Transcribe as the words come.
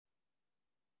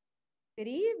Good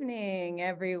evening,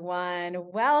 everyone.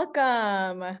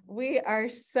 Welcome. We are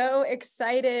so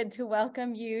excited to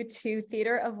welcome you to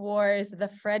Theater of War's The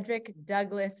Frederick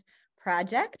Douglass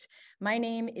Project. My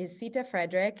name is Sita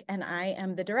Frederick, and I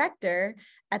am the director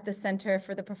at the Center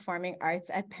for the Performing Arts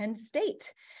at Penn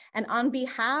State. And on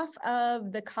behalf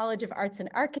of the College of Arts and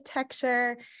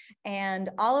Architecture and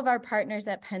all of our partners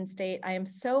at Penn State, I am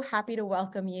so happy to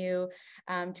welcome you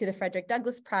to the Frederick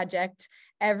Douglass Project.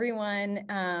 Everyone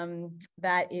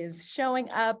that is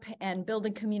showing up and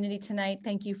building community tonight,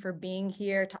 thank you for being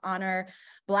here to honor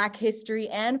Black History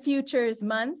and Futures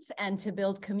Month and to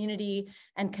build community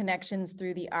and connections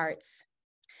through the arts.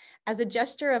 As a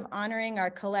gesture of honoring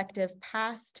our collective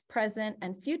past, present,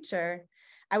 and future,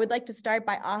 I would like to start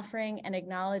by offering an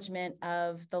acknowledgement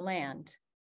of the land.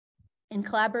 In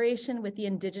collaboration with the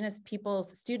Indigenous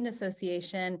Peoples Student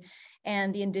Association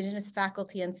and the Indigenous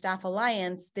Faculty and Staff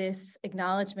Alliance, this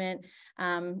acknowledgement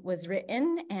was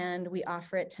written, and we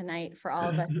offer it tonight for all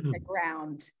of us on the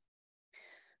ground.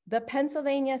 The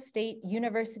Pennsylvania State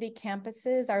University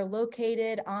campuses are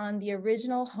located on the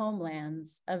original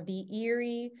homelands of the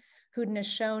Erie,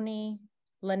 Haudenosaunee,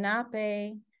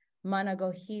 Lenape,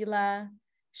 Monongahela,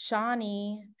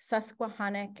 Shawnee,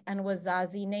 Susquehannock, and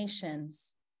Wazazi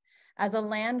nations. As a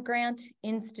land-grant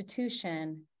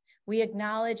institution, we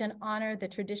acknowledge and honor the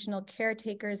traditional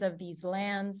caretakers of these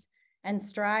lands and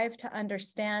strive to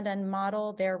understand and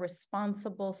model their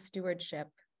responsible stewardship.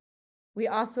 We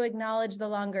also acknowledge the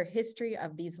longer history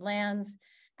of these lands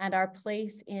and our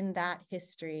place in that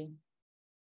history.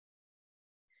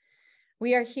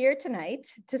 We are here tonight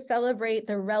to celebrate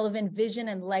the relevant vision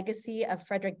and legacy of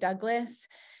Frederick Douglass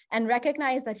and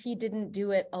recognize that he didn't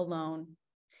do it alone.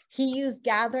 He used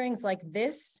gatherings like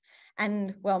this,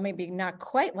 and well, maybe not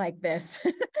quite like this,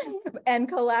 and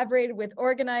collaborated with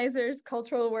organizers,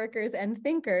 cultural workers, and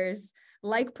thinkers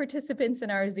like participants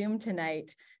in our Zoom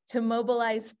tonight to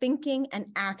mobilize thinking and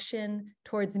action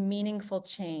towards meaningful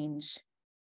change.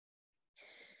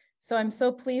 So I'm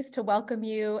so pleased to welcome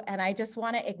you, and I just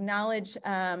want to acknowledge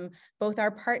both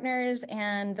our partners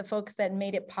and the folks that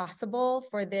made it possible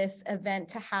for this event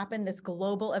to happen, this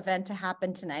global event to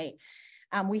happen tonight.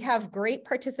 We have great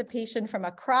participation from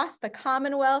across the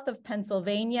Commonwealth of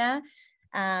Pennsylvania,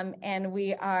 and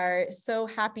we are so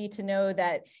happy to know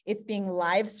that it's being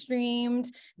live streamed.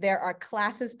 There are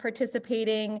classes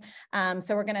participating.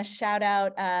 So we're going to shout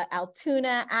out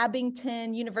Altoona,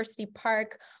 Abington, University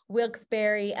Park,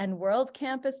 Wilkes-Barre, and World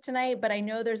Campus tonight, but I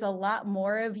know there's a lot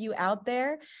more of you out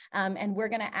there. And we're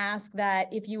going to ask that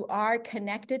if you are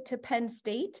connected to Penn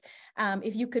State,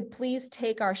 if you could please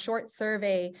take our short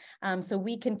survey so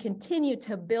we can continue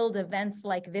to build events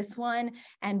like this one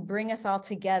and bring us all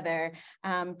together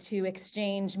to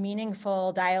exchange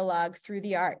meaningful dialogue through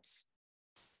the arts.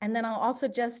 And then I'll also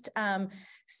just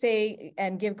say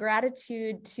and give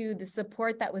gratitude to the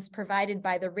support that was provided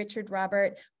by the Richard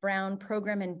Robert Brown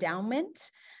Program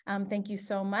Endowment. Thank you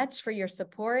so much for your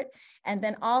support. And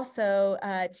then also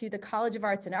to the College of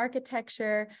Arts and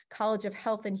Architecture, College of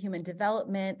Health and Human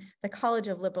Development, the College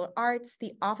of Liberal Arts,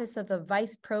 the Office of the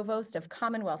Vice Provost of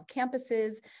Commonwealth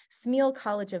Campuses, Smeal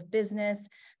College of Business,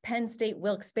 Penn State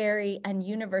Wilkes-Barre, and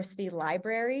University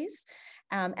Libraries.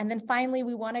 And then finally,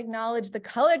 we want to acknowledge the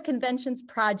Colored Conventions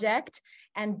Project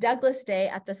and Douglass Day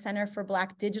at the Center for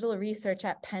Black Digital Research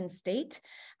at Penn State.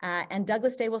 And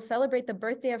Douglass Day will celebrate the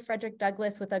birthday of Frederick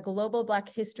Douglass with a Global Black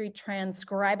History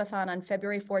Transcribe-a-thon on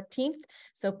February 14th.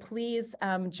 So please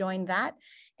join that.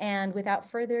 And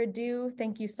without further ado,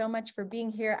 thank you so much for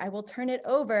being here. I will turn it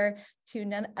over to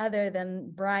none other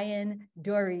than Bryan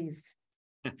Doerries.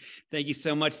 Thank you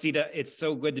so much, Sita. It's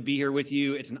so good to be here with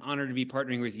you. It's an honor to be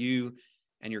partnering with you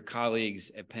and your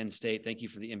colleagues at Penn State. Thank you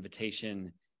for the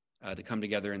invitation to come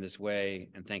together in this way,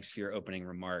 and thanks for your opening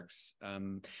remarks.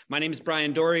 My name is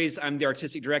Bryan Doerries. I'm the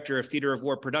Artistic Director of Theater of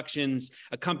War Productions,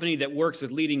 a company that works with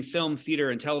leading film,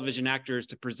 theater, and television actors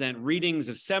to present readings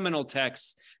of seminal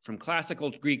texts from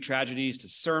classical Greek tragedies to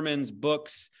sermons,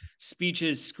 books,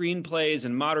 speeches, screenplays,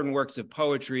 and modern works of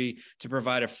poetry to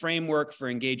provide a framework for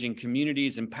engaging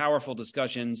communities in powerful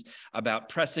discussions about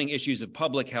pressing issues of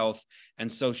public health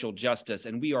and social justice.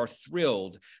 And we are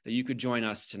thrilled that you could join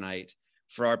us tonight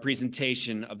for our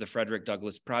presentation of the Frederick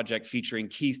Douglass Project featuring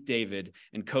Keith David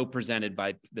and co-presented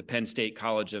by the Penn State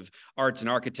College of Arts and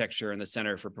Architecture and the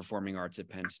Center for Performing Arts at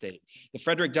Penn State. The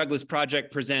Frederick Douglass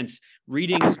Project presents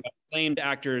readings by acclaimed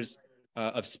actors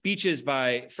of speeches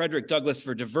by Frederick Douglass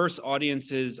for diverse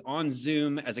audiences on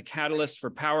Zoom as a catalyst for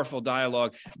powerful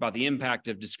dialogue about the impact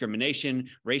of discrimination,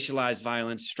 racialized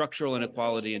violence, structural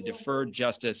inequality, and deferred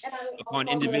justice upon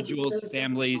individuals,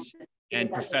 families,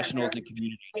 and professionals and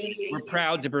communities. We're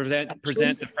proud to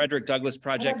present the Frederick Douglass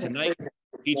Project tonight,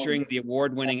 featuring the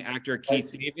award-winning actor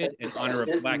Keith David in honor of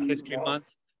Black History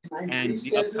Month and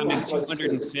the upcoming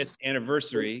 205th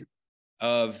anniversary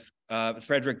of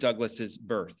Frederick Douglass's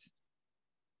birth.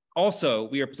 Also,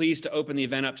 we are pleased to open the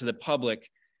event up to the public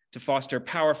to foster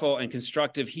powerful and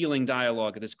constructive healing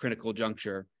dialogue at this critical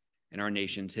juncture in our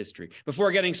nation's history.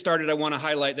 Before getting started, I want to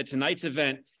highlight that tonight's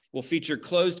event will feature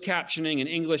closed captioning in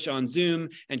English on Zoom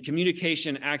and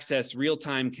communication access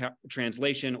real-time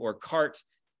translation, or CART,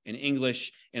 in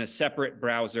English in a separate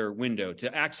browser window.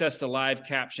 To access the live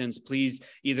captions, please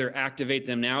either activate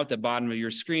them now at the bottom of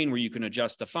your screen where you can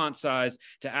adjust the font size.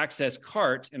 To access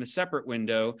CART in a separate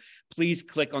window, please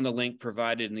click on the link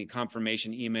provided in the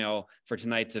confirmation email for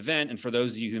tonight's event. And for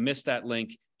those of you who missed that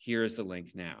link, here is the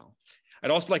link now. I'd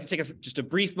also like to take just a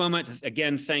brief moment to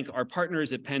again thank our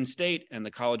partners at Penn State and the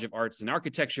College of Arts and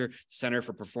Architecture, Center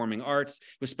for Performing Arts,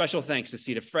 with special thanks to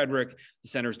Sita Frederick, the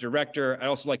center's director. I'd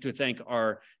also like to thank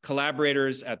our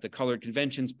collaborators at the Colored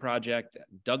Conventions Project,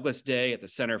 Douglass Day at the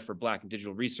Center for Black and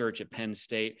Digital Research at Penn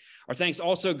State. Our thanks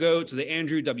also go to the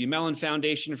Andrew W. Mellon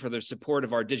Foundation for their support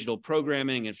of our digital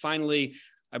programming. And finally,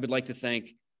 I would like to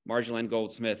thank Marjolaine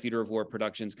Goldsmith, Theater of War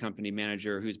Productions Company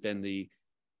Manager, who's been the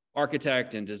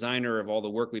architect and designer of all the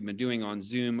work we've been doing on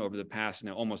Zoom over the past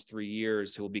now almost 3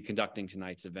 years, who will be conducting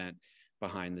tonight's event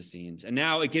behind the scenes. And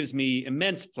now it gives me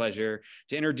immense pleasure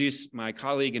to introduce my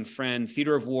colleague and friend,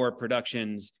 Theater of War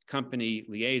Productions Company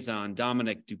Liaison,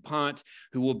 Dominic Dupont,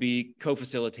 who will be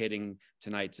co-facilitating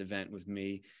tonight's event with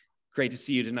me. Great to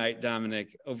see you tonight,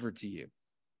 Dominic. Over to you.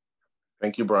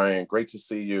 Thank you, Brian. Great to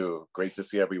see you. Great to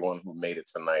see everyone who made it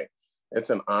tonight. It's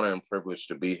an honor and privilege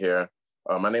to be here.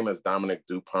 My name is Dominic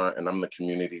Dupont, and I'm the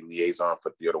community liaison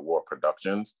for Theater of War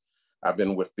Productions. I've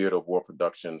been with Theater of War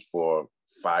Productions for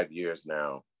 5 years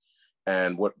now.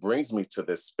 And what brings me to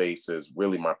this space is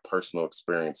really my personal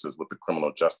experiences with the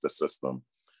criminal justice system.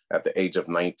 At the age of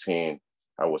 19,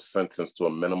 I was sentenced to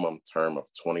a minimum term of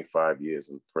 25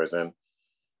 years in prison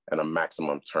and a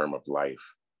maximum term of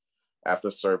life.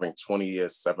 After serving 20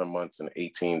 years, 7 months, and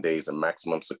 18 days in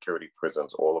maximum security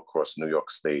prisons all across New York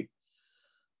State,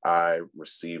 I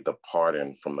received a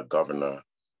pardon from the governor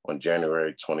on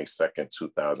January 22nd,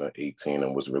 2018,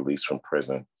 and was released from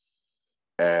prison.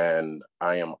 And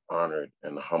I am honored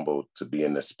and humbled to be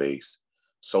in this space.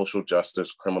 Social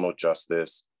justice, criminal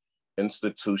justice,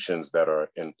 institutions that are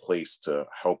in place to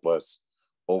help us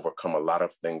overcome a lot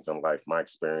of things in life. My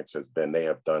experience has been they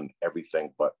have done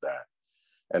everything but that.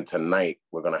 And tonight,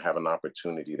 we're going to have an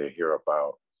opportunity to hear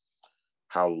about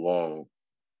how long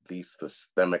these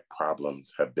systemic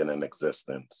problems have been in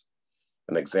existence.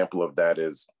 An example of that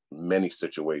is many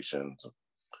situations,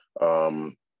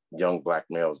 young Black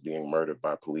males being murdered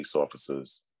by police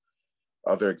officers.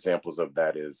 Other examples of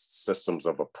that is systems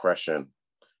of oppression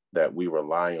that we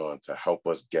rely on to help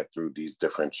us get through these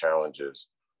different challenges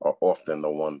are often the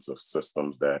ones of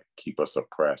systems that keep us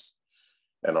oppressed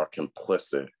and are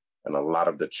complicit in a lot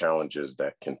of the challenges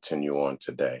that continue on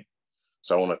today.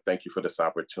 So I want to thank you for this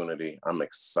opportunity. I'm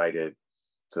excited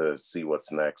to see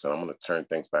what's next. And I'm going to turn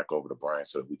things back over to Brian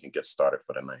so that we can get started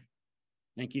for the night.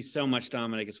 Thank you so much,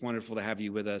 Dominic. It's wonderful to have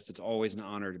you with us. It's always an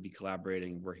honor to be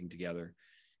collaborating and working together.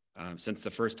 Since the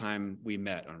first time we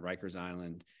met on Rikers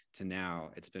Island to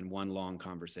now, it's been one long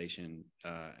conversation,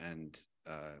 and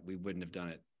we wouldn't have done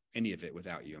it, any of it,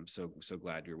 without you. I'm so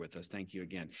glad you're with us. Thank you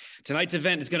again. Tonight's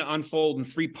event is going to unfold in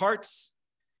 3 parts.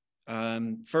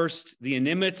 First, the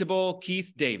inimitable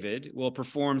Keith David will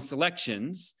perform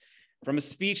selections from a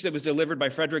speech that was delivered by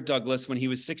Frederick Douglass when he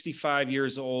was 65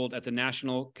 years old at the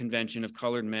National Convention of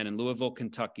Colored Men in Louisville,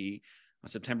 Kentucky, on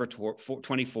September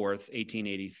 24th,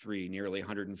 1883, nearly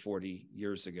 140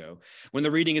 years ago. When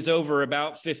the reading is over,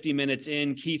 about 50 minutes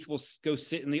in, Keith will go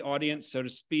sit in the audience, so to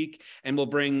speak, and will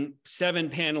bring 7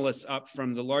 panelists up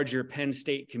from the larger Penn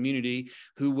State community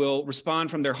who will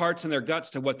respond from their hearts and their guts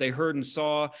to what they heard and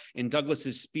saw in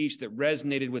Douglass's speech that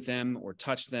resonated with them or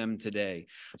touched them today.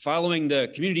 Following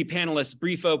the community panelists'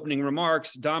 brief opening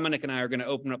remarks, Dominic and I are going to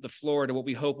open up the floor to what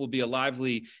we hope will be a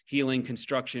lively healing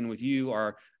construction with you,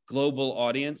 our global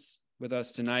audience, with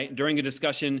us tonight. During a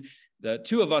discussion, the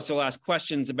 2 of us will ask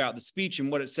questions about the speech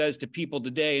and what it says to people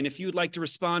today. And if you'd like to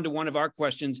respond to one of our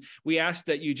questions, we ask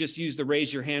that you just use the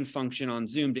raise your hand function on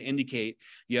Zoom to indicate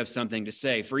you have something to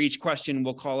say. For each question,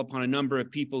 we'll call upon a number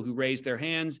of people who raise their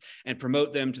hands and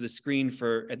promote them to the screen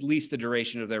for at least the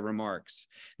duration of their remarks.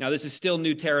 Now, this is still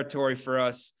new territory for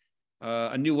us,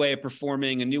 a new way of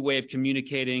performing, a new way of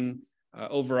communicating,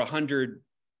 over 100+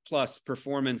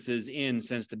 performances in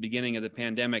since the beginning of the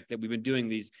pandemic that we've been doing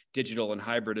these digital and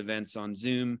hybrid events on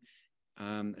Zoom.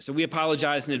 So we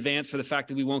apologize in advance for the fact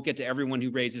that we won't get to everyone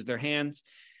who raises their hands.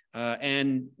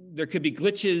 And there could be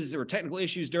glitches or technical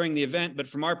issues during the event, but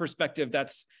from our perspective,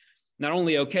 that's not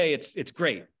only okay, it's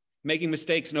great. Making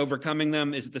mistakes and overcoming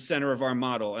them is at the center of our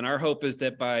model. And our hope is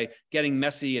that by getting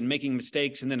messy and making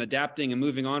mistakes and then adapting and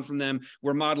moving on from them,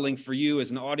 we're modeling for you as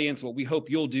an audience what we hope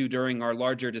you'll do during our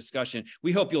larger discussion.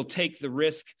 We hope you'll take the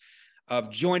risk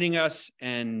of joining us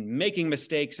and making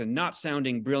mistakes and not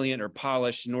sounding brilliant or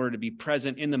polished in order to be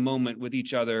present in the moment with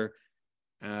each other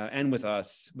and with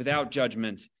us, without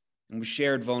judgment and with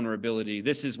shared vulnerability.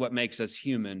 This is what makes us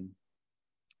human,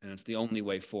 and it's the only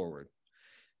way forward.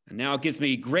 And now it gives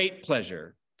me great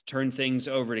pleasure to turn things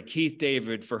over to Keith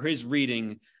David for his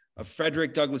reading of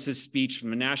Frederick Douglass's speech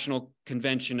from the National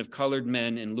Convention of Colored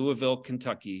Men in Louisville,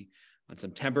 Kentucky on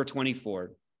September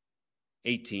 24,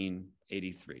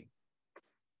 1883.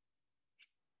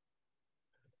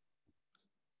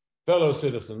 Fellow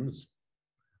citizens,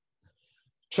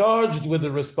 charged with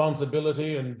the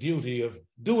responsibility and duty of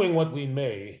doing what we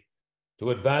may to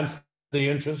advance the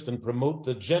interest and promote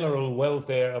the general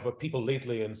welfare of a people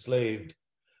lately enslaved,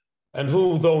 and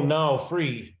who, though now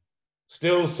free,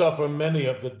 still suffer many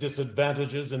of the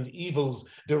disadvantages and evils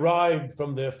derived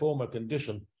from their former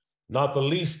condition, not the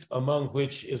least among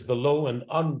which is the low and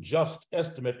unjust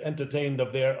estimate entertained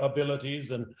of their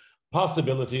abilities and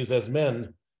possibilities as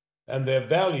men, and their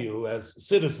value as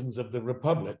citizens of the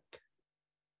Republic.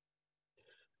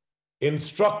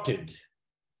 Instructed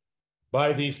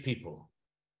by these people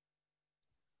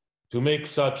to make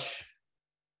such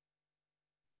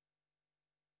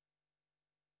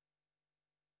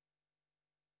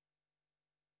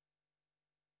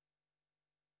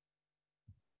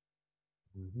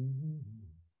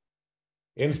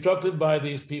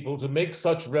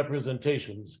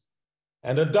representations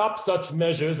and adopt such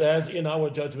measures as, in our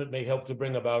judgment, may help to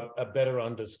bring about a better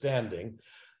understanding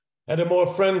and a more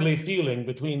friendly feeling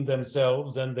between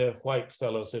themselves and their white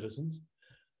fellow citizens,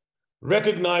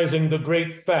 recognizing the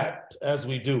great fact, as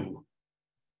we do,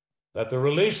 that the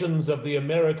relations of the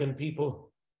American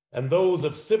people and those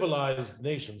of civilized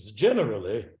nations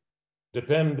generally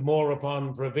depend more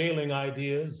upon prevailing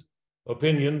ideas,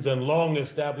 opinions, and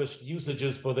long-established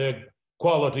usages for their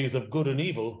qualities of good and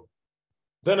evil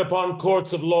than upon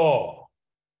courts of law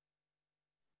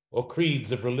or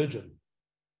creeds of religion.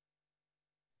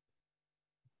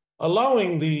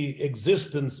 Allowing the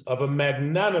existence of a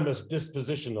magnanimous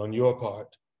disposition on your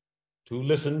part to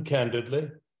listen candidly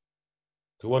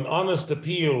to an honest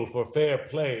appeal for fair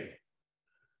play,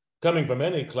 coming from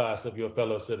any class of your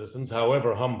fellow citizens,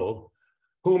 however humble,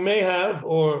 who may have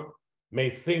or may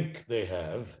think they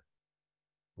have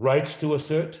rights to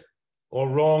assert or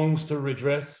wrongs to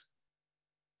redress.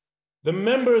 The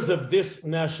members of this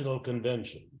National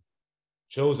Convention,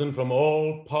 chosen from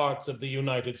all parts of the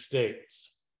United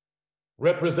States,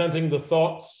 representing the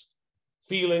thoughts,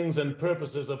 feelings, and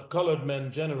purposes of colored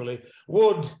men generally,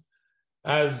 would,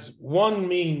 as one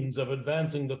means of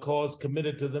advancing the cause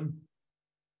committed to them,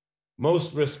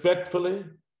 most respectfully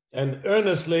and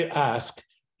earnestly ask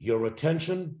your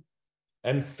attention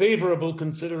and favorable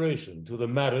consideration to the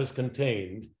matters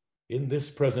contained in this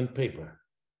present paper.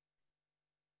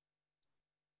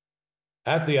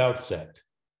 At the outset,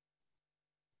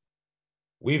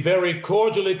 we very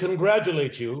cordially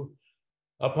congratulate you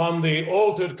upon the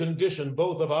altered condition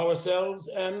both of ourselves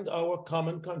and our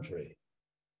common country.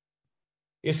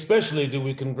 Especially do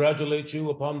we congratulate you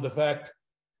upon the fact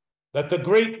that the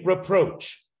great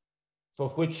reproach for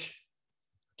which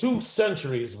 2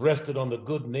 centuries rested on the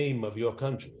good name of your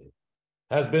country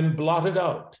has been blotted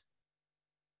out.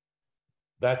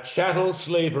 That chattel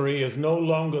slavery is no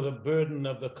longer the burden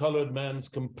of the colored man's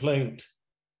complaint,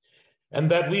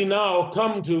 and that we now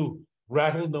come to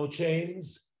rattle no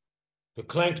chains, to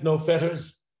clank no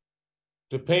fetters,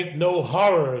 to paint no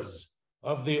horrors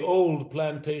of the old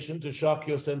plantation to shock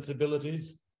your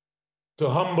sensibilities, to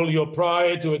humble your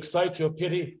pride, to excite your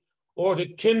pity, or to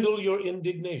kindle your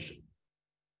indignation.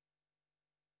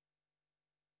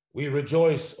 We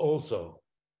rejoice also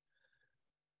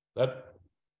that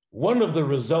one of the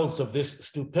results of this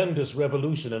stupendous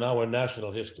revolution in our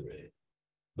national history,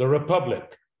 the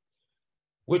Republic,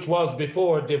 which was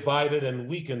before divided and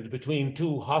weakened between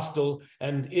 2 hostile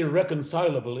and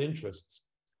irreconcilable interests,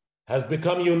 has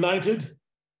become united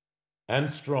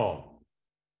and strong.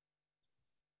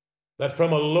 That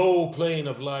from a low plane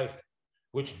of life,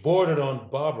 which bordered on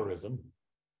barbarism,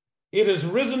 it has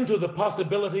risen to the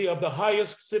possibility of the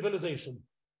highest civilization.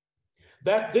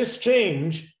 That this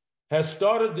change has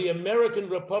started the American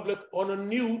Republic on a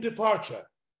new departure,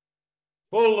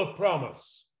 full of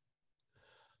promise,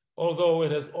 although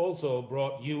it has also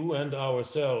brought you and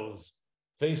ourselves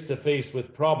face to face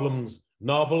with problems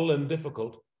novel and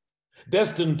difficult,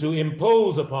 destined to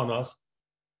impose upon us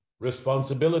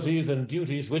responsibilities and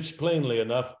duties which, plainly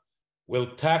enough,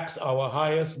 will tax our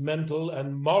highest mental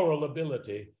and moral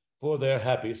ability for their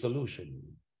happy solution.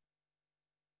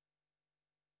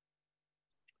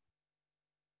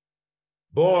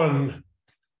 Born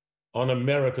on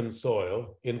American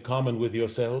soil, in common with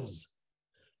yourselves,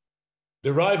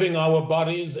 deriving our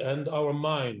bodies and our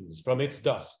minds from its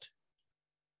dust,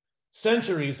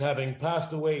 centuries having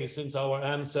passed away since our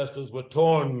ancestors were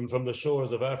torn from the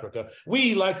shores of Africa,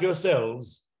 we, like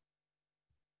yourselves,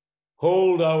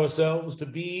 hold ourselves to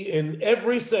be in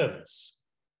every sense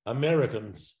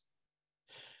Americans,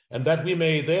 and that we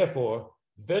may therefore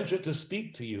venture to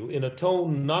speak to you in a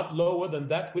tone not lower than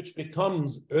that which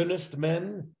becomes earnest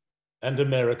men and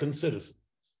American citizens.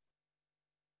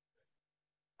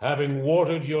 Having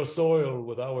watered your soil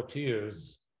with our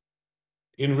tears,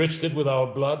 enriched it with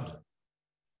our blood,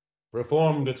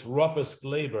 performed its roughest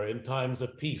labor in times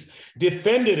of peace,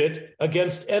 defended it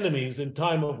against enemies in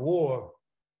time of war,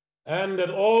 and at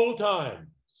all times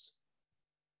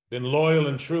been loyal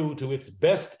and true to its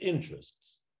best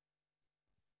interests,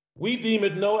 we deem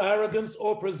it no arrogance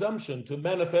or presumption to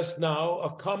manifest now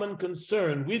a common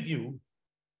concern with you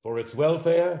for its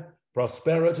welfare,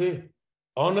 prosperity,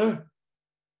 honor,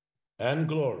 and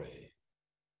glory.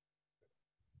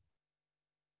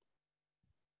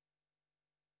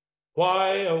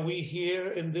 Why are we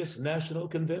here in this national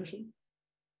convention?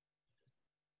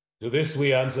 To this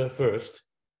we answer first,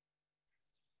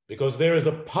 because there is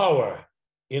a power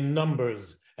in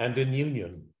numbers and in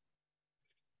union,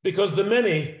 because the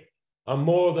many are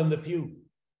more than the few,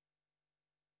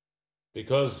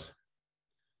 because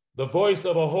the voice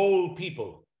of a whole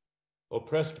people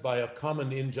oppressed by a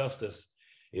common injustice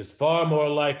is far more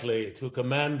likely to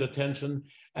command attention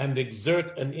and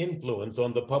exert an influence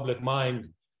on the public mind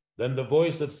than the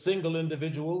voice of single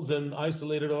individuals and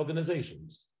isolated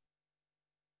organizations.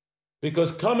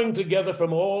 Because coming together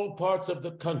from all parts of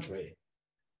the country,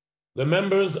 the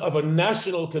members of a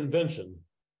national convention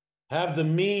have the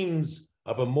means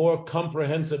of a more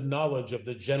comprehensive knowledge of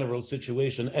the general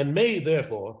situation and may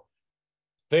therefore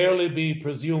fairly be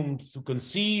presumed to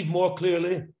conceive more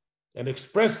clearly and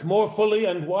express more fully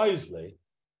and wisely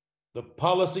the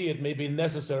policy it may be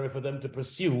necessary for them to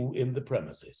pursue in the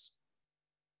premises.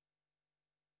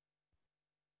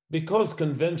 Because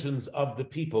conventions of the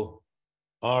people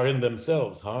are in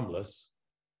themselves harmless,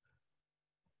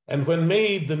 and when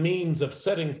made the means of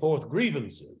setting forth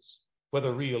grievances,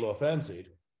 whether real or fancied,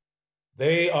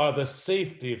 they are the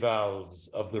safety valves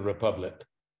of the Republic,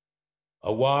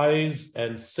 a wise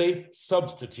and safe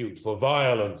substitute for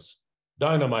violence,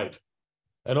 dynamite,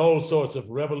 and all sorts of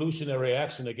revolutionary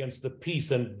action against the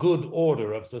peace and good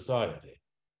order of society.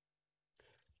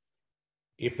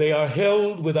 If they are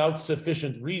held without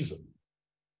sufficient reason,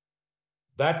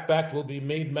 that fact will be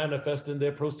made manifest in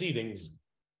their proceedings,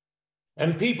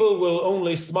 and people will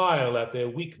only smile at their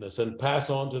weakness and pass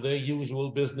on to their usual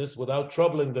business without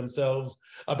troubling themselves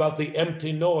about the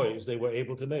empty noise they were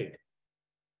able to make.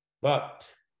 But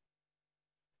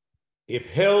if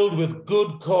held with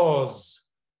good cause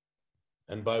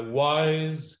and by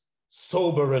wise,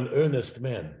 sober, and earnest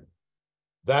men,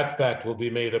 that fact will be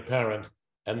made apparent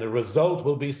and the result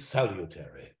will be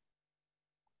salutary.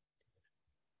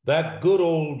 That good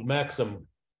old maxim,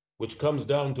 which comes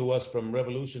down to us from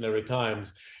revolutionary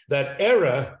times, that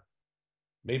error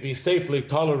may be safely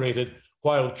tolerated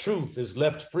while truth is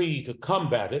left free to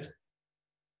combat it,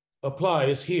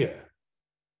 applies here.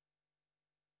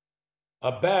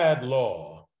 A bad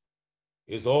law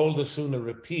is all the sooner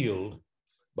repealed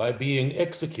by being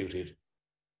executed,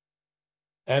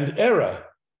 and error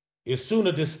is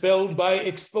sooner dispelled by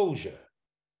exposure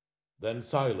than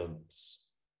silence.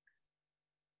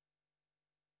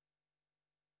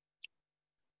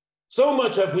 So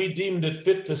much have we deemed it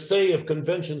fit to say of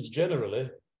conventions generally,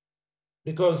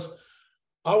 because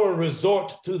our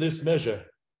resort to this measure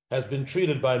has been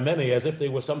treated by many as if they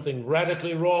were something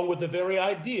radically wrong with the very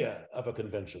idea of a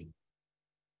convention.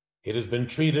 It has been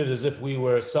treated as if we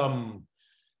were some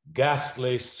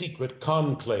ghastly secret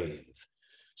conclave,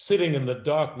 sitting in the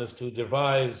darkness to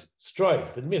devise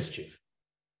strife and mischief.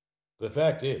 The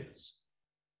fact is,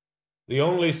 the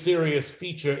only serious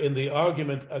feature in the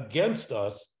argument against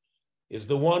us is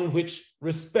the one which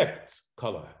respects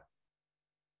color.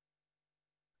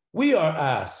 We are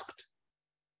asked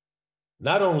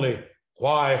not only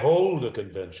why hold a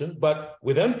convention, but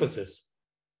with emphasis,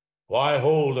 why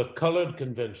hold a colored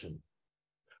convention?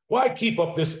 Why keep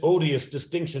up this odious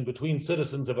distinction between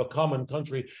citizens of a common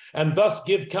country and thus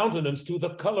give countenance to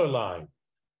the color line?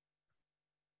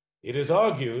 It is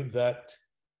argued that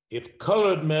if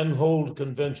colored men hold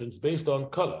conventions based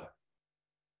on color,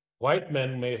 white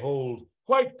men may hold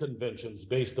white conventions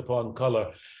based upon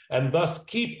color, and thus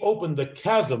keep open the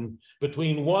chasm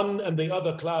between one and the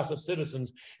other class of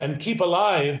citizens and keep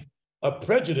alive a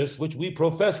prejudice which we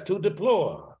profess to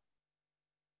deplore.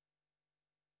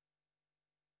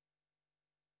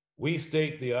 We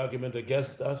state the argument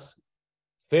against us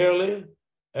fairly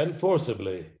and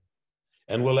forcibly,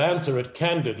 and will answer it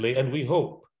candidly, and we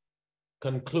hope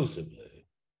conclusively.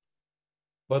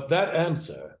 But that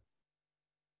answer,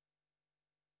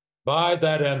 by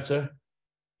that answer,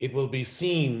 it will be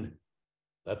seen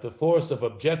that the force of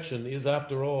objection is,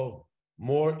 after all,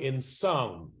 more in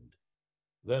sound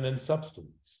than in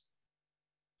substance.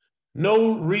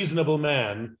 No reasonable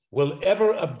man will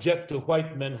ever object to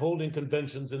white men holding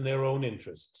conventions in their own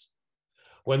interests,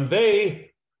 when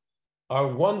they are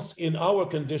once in our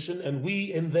condition and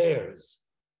we in theirs,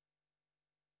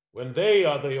 when they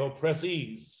are the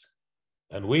oppressees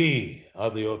and we are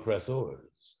the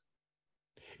oppressors.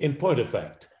 In point of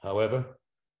fact, however,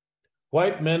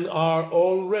 white men are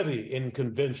already in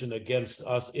convention against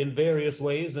us in various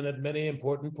ways and at many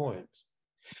important points.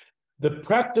 The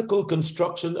practical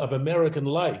construction of American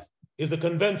life is a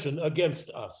convention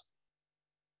against us.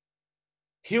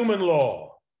 Human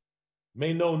law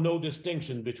may know no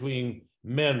distinction between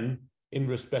men in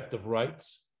respect of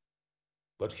rights,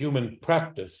 but human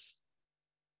practice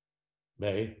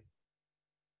may.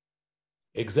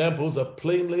 Examples are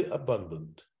plainly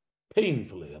abundant,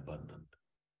 painfully abundant.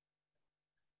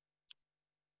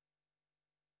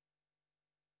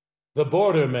 The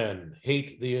border men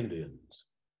hate the Indians,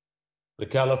 the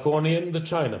Californian, the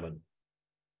Chinaman,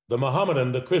 the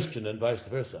Mohammedan, the Christian, and vice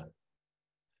versa.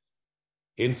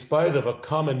 In spite of a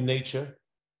common nature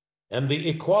and the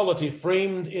equality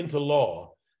framed into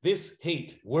law, this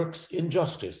hate works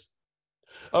injustice,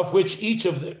 of which each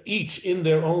in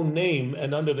their own name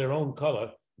and under their own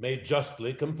color may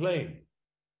justly complain.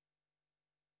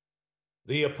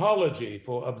 The apology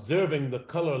for observing the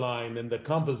color line in the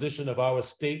composition of our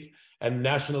state and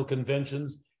national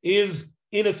conventions is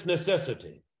in its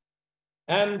necessity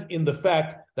and in the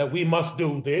fact that we must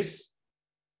do this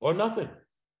or nothing.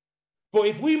 For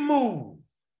if we move,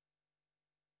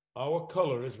 our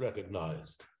color is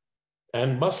recognized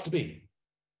and must be.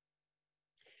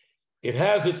 It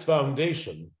has its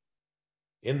foundation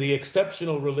in the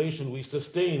exceptional relation we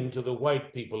sustain to the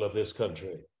white people of this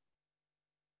country.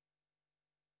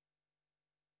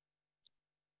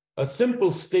 A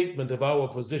simple statement of our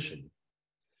position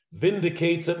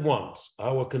vindicates at once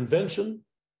our convention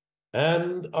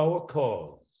and our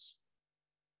cause.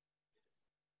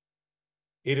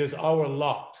 It is our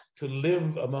lot to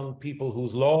live among people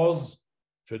whose laws,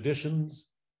 traditions,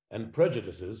 and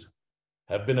prejudices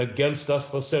have been against us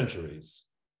for centuries.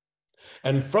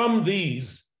 And from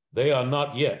these, they are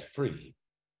not yet free.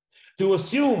 To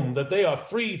assume that they are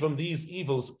free from these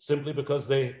evils simply because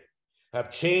they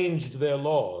have changed their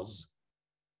laws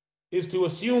is to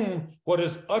assume what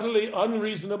is utterly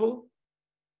unreasonable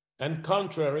and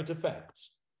contrary to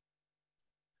facts.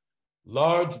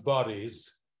 Large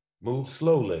bodies move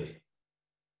slowly.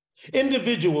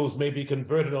 Individuals may be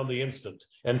converted on the instant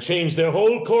and change their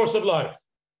whole course of life.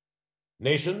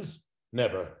 Nations,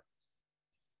 never.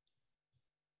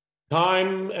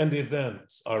 Time and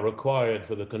events are required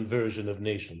for the conversion of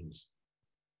nations.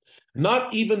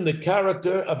 Not even the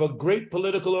character of a great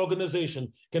political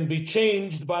organization can be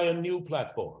changed by a new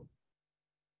platform.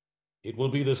 It will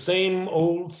be the same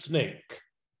old snake,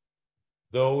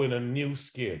 though in a new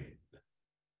skin.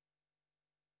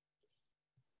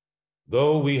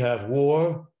 Though we have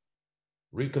war,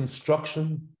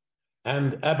 reconstruction,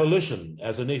 and abolition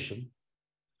as a nation,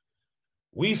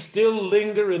 we still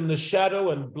linger in the shadow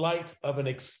and blight of an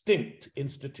extinct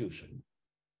institution.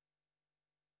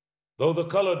 Though the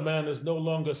colored man is no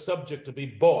longer subject to be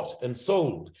bought and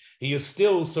sold, he is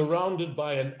still surrounded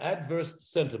by an adverse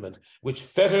sentiment which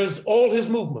fetters all his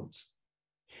movements.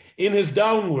 In his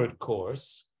downward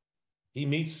course, he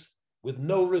meets with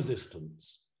no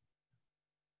resistance,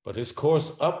 but his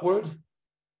course upward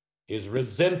is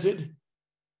resented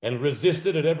and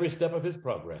resisted at every step of his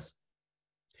progress.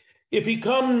 If he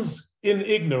comes in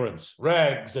ignorance,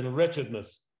 rags, and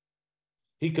wretchedness,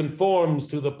 he conforms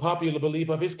to the popular belief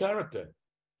of his character,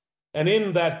 and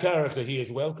in that character he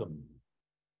is welcome.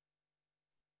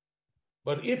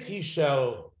 But if he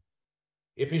shall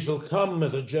come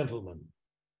as a gentleman,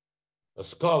 a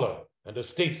scholar, and a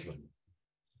statesman,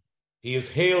 He is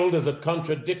hailed as a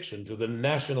contradiction to the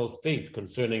national faith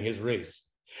concerning his race,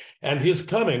 and his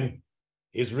coming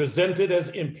is resented as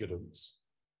impudence.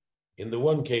 In the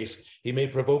one case, he may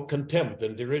provoke contempt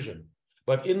and derision,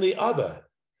 but in the other,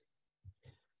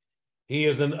 he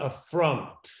is an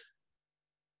affront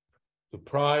to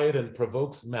pride and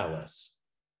provokes malice.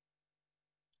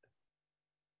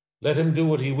 Let him do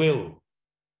what he will.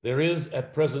 There is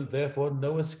at present, therefore,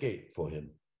 no escape for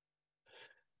him.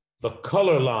 The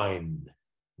color line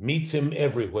meets him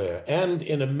everywhere and,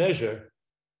 in a measure,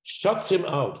 shuts him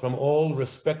out from all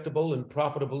respectable and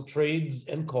profitable trades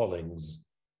and callings.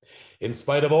 In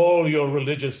spite of all your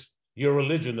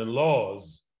religion and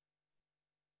laws,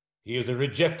 he is a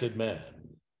rejected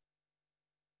man.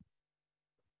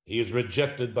 He is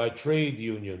rejected by trade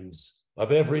unions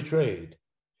of every trade,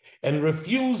 and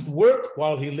refused work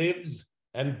while he lives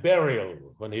and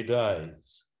burial when he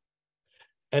dies.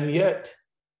 And yet,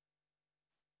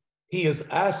 he is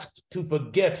asked to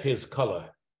forget his color,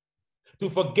 to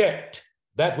forget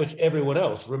that which everyone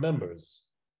else remembers.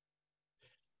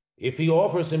 If he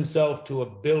offers himself to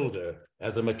a builder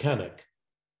as a mechanic,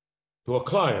 to a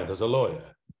client as a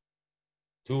lawyer,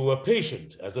 to a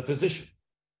patient as a physician,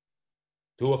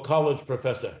 to a college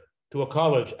professor, to a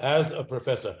college as a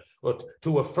professor, or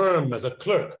to a firm as a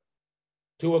clerk,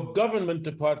 to a government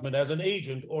department as an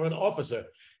agent or an officer,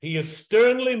 he is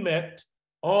sternly met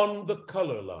on the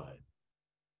color line.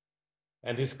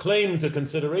 And his claim to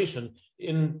consideration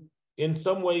in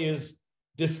some way is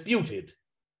disputed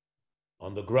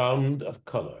on the ground of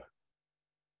color.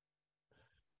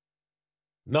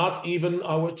 Not even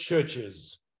our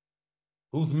churches,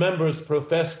 whose members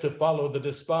profess to follow the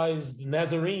despised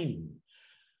Nazarene,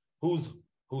 whose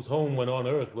home when on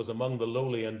earth was among the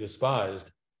lowly and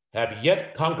despised, have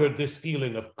yet conquered this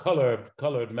feeling of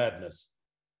colored madness.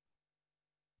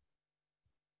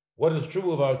 What is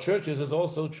true of our churches is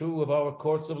also true of our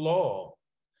courts of law.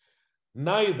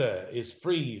 Neither is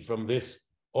free from this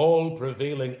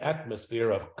all-prevailing atmosphere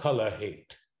of color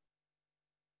hate.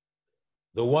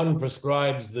 The one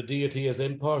prescribes the deity as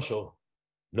impartial,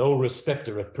 no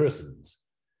respecter of persons,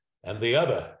 and the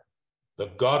other,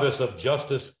 the goddess of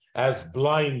justice, as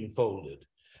blindfolded,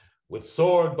 with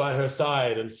sword by her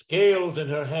side and scales in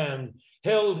her hand,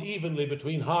 held evenly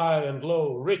between high and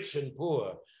low, rich and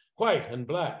poor, white and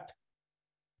black.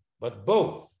 But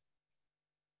both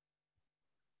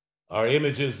are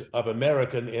images of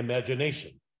American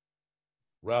imagination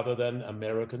rather than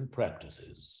American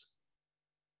practices.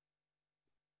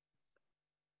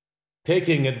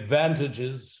 Taking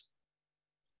advantages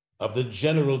of the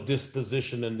general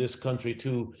disposition in this country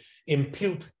to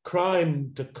impute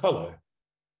crime to color,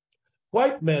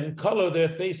 white men color their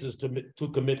faces to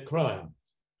commit crime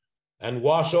and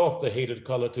wash off the hated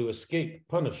color to escape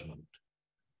punishment.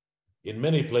 In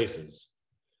many places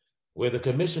where the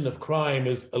commission of crime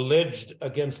is alleged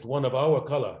against one of our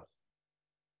color,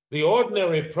 the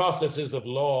ordinary processes of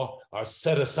law are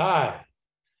set aside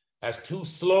as too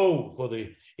slow for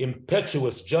the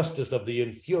impetuous justice of the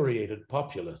infuriated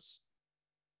populace.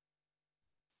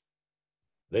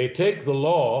 They take the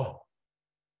law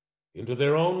into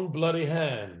their own bloody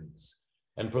hands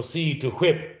and proceed to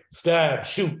whip, stab,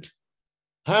 shoot,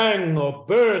 hang, or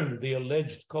burn the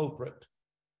alleged culprit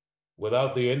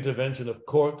without the intervention of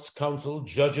courts, counsel,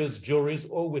 judges, juries,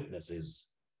 or witnesses.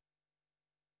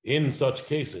 In such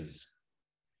cases,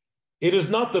 it is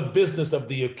not the business of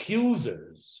the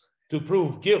accusers to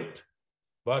prove guilt,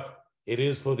 but it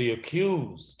is for the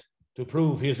accused to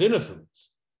prove his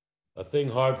innocence, a thing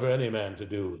hard for any man to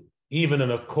do, even in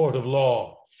a court of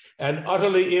law, and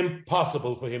utterly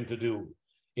impossible for him to do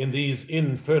in these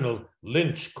infernal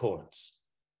lynch courts.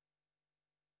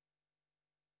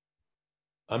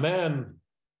 A man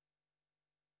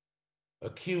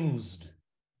accused,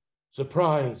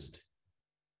 surprised,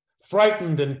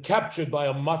 frightened and captured by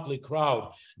a motley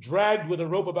crowd, dragged with a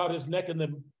rope about his neck in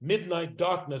the midnight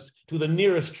darkness to the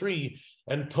nearest tree,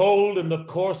 and told in the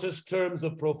coarsest terms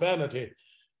of profanity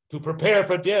to prepare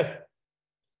for death,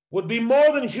 would be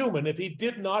more than human if he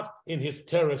did not, in his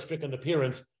terror-stricken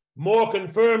appearance, more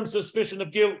confirm suspicion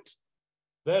of guilt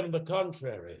than the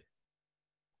contrary.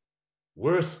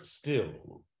 Worse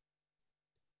still,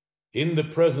 in the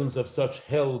presence of such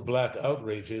hell-black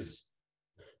outrages,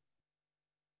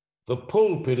 the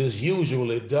pulpit is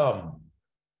usually dumb,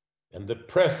 and the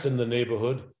press in the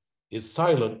neighborhood is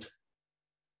silent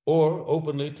or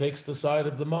openly takes the side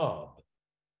of the mob.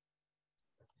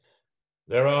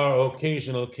 There are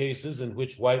occasional cases in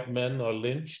which white men are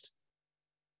lynched,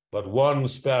 but one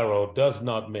sparrow does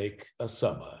not make a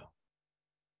summer.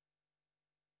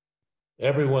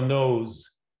 Everyone knows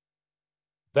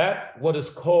that what is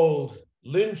called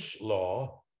lynch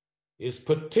law is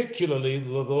particularly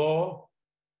the law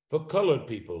for colored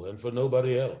people and for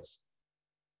nobody else.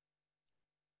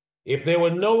 If there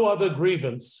were no other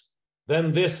grievance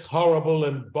than this horrible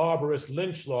and barbarous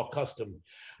lynch law custom,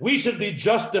 we should be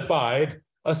justified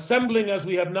assembling as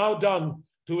we have now done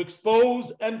to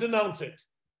expose and denounce it.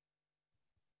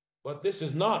 But this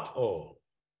is not all.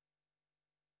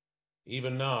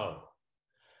 Even now,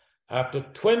 after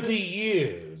 20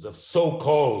 years of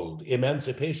so-called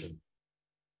emancipation,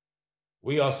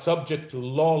 we are subject to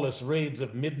lawless raids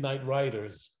of midnight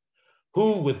riders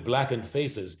who, with blackened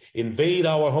faces, invade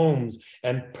our homes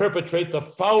and perpetrate the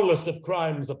foulest of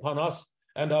crimes upon us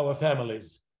and our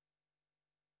families.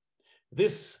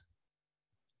 This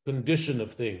condition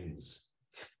of things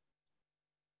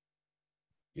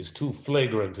is too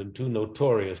flagrant and too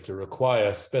notorious to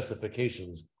require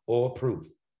specifications or proof.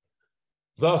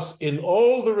 Thus, in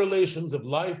all the relations of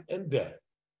life and death,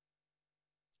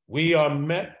 we are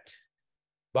met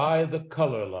by the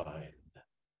color line.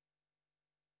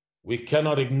 We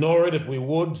cannot ignore it if we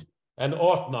would, and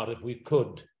ought not if we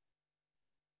could.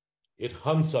 It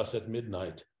hunts us at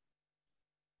midnight.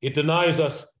 It denies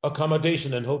us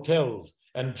accommodation in hotels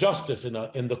and justice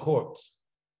in the courts.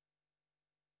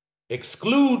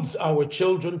 Excludes our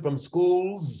children from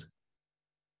schools,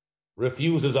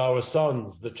 refuses our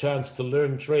sons the chance to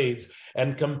learn trades,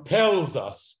 and compels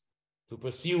us to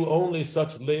pursue only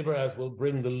such labor as will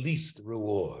bring the least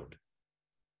reward.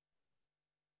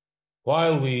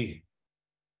 While we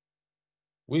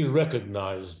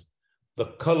recognize the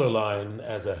color line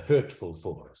as a hurtful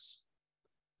force,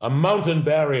 a mountain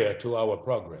barrier to our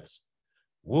progress,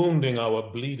 wounding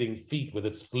our bleeding feet with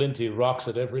its flinty rocks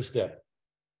at every step,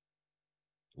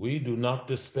 we do not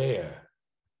despair.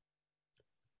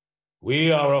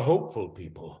 We are a hopeful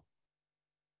people.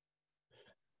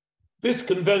 This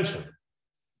convention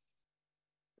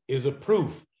is a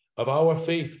proof of our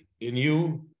faith in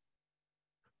you,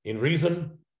 in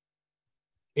reason,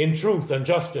 in truth and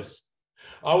justice,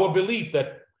 our belief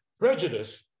that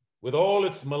prejudice, with all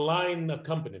its malign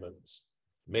accompaniments,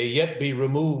 may yet be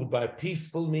removed by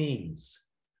peaceful means,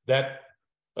 that,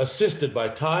 assisted by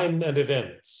time and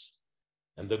events,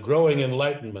 and the growing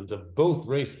enlightenment of both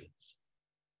races,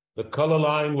 the color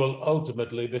line will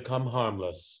ultimately become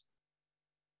harmless.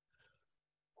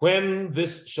 When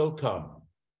this shall come,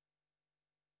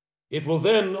 it will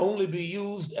then only be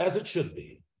used as it should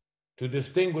be, to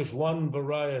distinguish one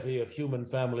variety of human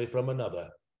family from another.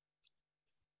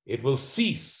 It will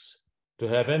cease to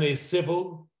have any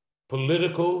civil,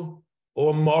 political,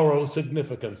 or moral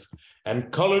significance,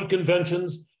 and colored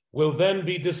conventions will then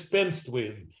be dispensed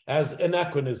with as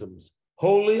anachronisms,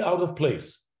 wholly out of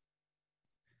place.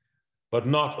 But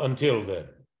not until then.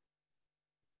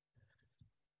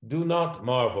 Do not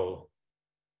marvel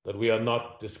that we are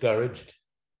not discouraged.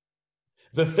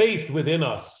 The faith within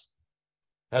us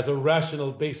has a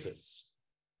rational basis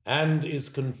and is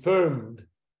confirmed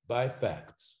by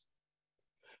facts.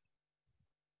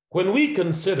 When we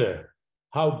consider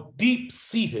how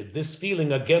deep-seated this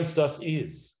feeling against us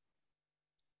is,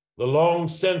 the long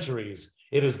centuries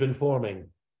it has been forming,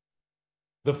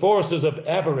 the forces of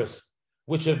avarice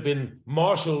which have been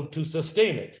marshaled to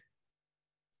sustain it,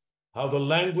 how the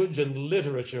language and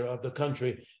literature of the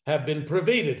country have been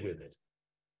pervaded with it,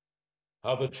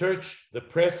 how the church, the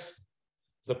press,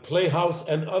 the playhouse,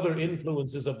 and other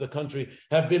influences of the country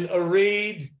have been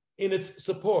arrayed in its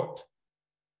support,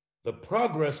 the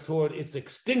progress toward its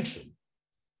extinction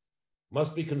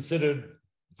must be considered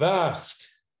vast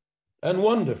and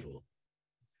wonderful.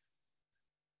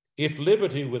 If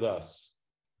liberty with us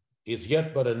is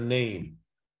yet but a name,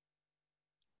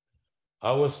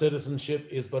 our citizenship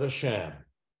is but a sham,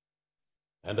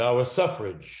 and our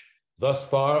suffrage thus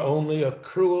far only a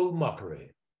cruel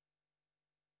mockery.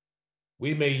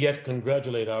 We may yet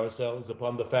congratulate ourselves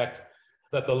upon the fact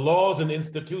that the laws and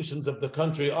institutions of the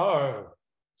country are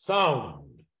sound,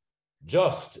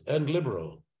 just, and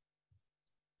liberal.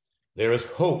 There is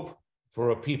hope for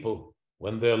a people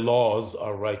when their laws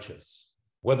are righteous,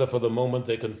 whether for the moment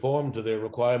they conform to their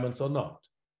requirements or not.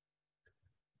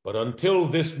 But until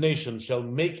this nation shall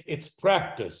make its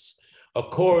practice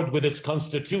accord with its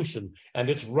constitution and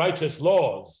its righteous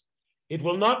laws, it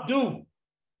will not do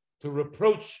to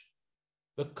reproach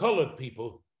the colored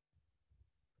people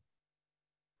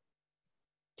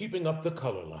keeping up the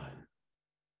color line.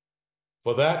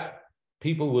 For that,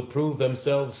 people would prove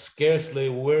themselves scarcely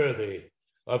worthy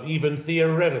of even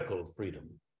theoretical freedom,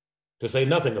 to say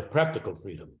nothing of practical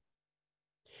freedom.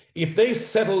 If they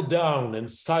settle down in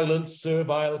silent,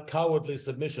 servile, cowardly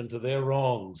submission to their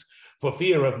wrongs for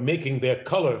fear of making their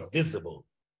color visible,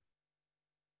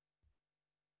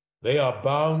 They are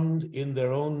bound in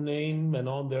their own name and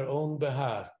on their own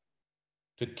behalf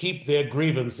to keep their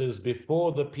grievances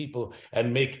before the people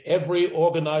and make every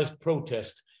organized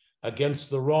protest against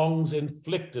the wrongs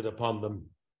inflicted upon them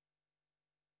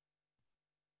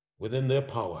within their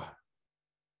power.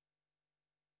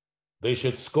 They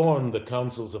should scorn the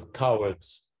counsels of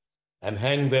cowards and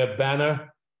hang their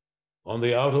banner on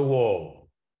the outer wall.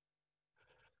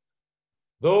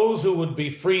 Those who would be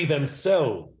free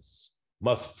themselves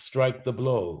must strike the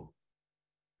blow.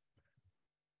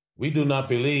 We do not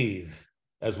believe,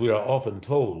 as we are often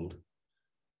told,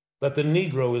 that the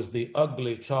Negro is the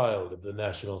ugly child of the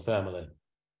national family,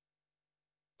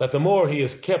 that the more he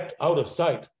is kept out of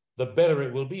sight, the better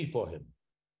it will be for him.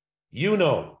 You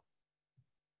know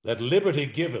that liberty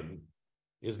given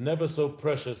is never so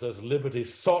precious as liberty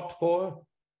sought for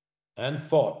and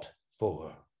fought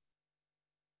for.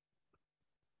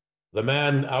 The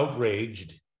man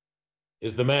outraged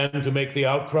is the man to make the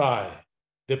outcry.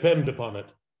 Depend upon it.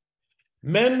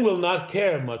 Men will not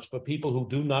care much for people who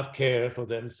do not care for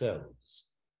themselves.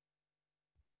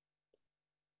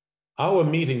 Our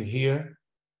meeting here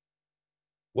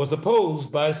was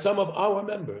opposed by some of our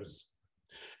members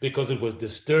because it would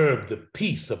disturb the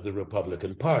peace of the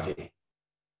Republican Party.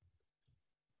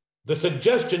 The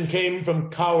suggestion came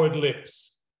from coward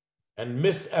lips and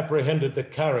misapprehended the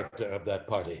character of that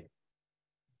party.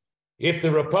 If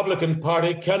the Republican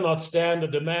Party cannot stand a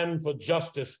demand for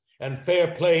justice and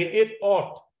fair play, it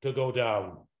ought to go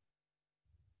down.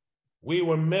 We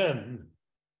were men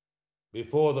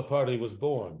before the party was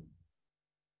born,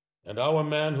 and our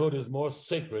manhood is more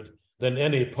sacred than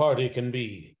any party can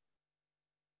be.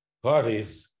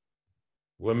 Parties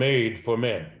were made for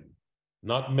men,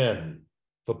 not men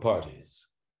for parties.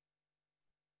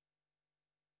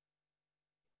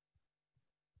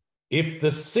 If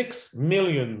the 6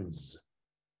 millions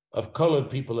of colored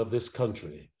people of this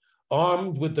country,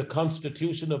 armed with the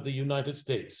Constitution of the United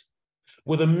States,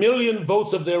 with 1 million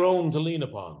votes of their own to lean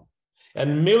upon,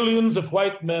 and millions of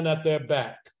white men at their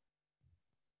back,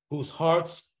 whose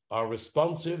hearts are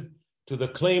responsive to the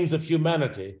claims of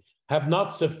humanity, have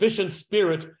not sufficient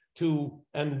spirit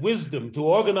and wisdom to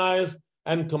organize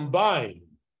and combine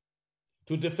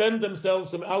to defend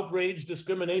themselves from outrage,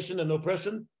 discrimination, and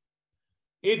oppression,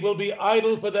 it will be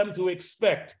idle for them to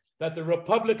expect that the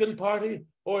Republican Party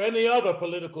or any other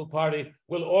political party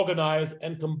will organize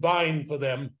and combine for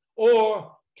them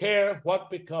or care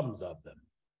what becomes of them.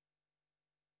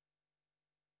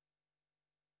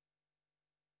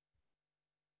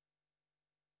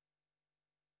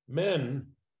 Men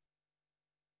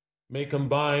may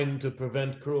combine to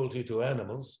prevent cruelty to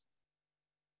animals,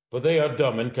 for they are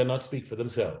dumb and cannot speak for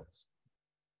themselves.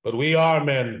 But we are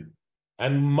men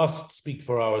and must speak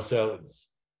for ourselves,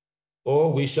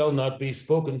 or we shall not be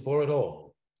spoken for at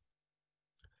all.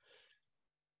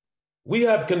 We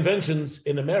have conventions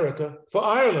in America for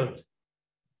Ireland,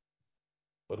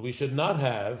 but we should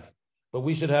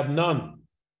have none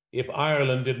if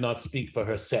Ireland did not speak for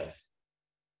herself.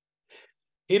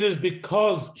 It is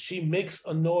because she makes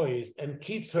a noise and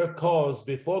keeps her cause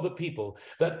before the people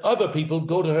that other people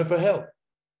go to her for help.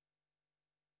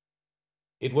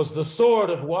 It was the sword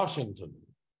of Washington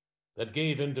that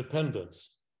gave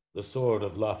independence the sword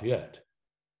of Lafayette.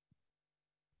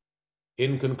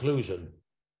 In conclusion,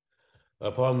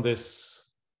 upon this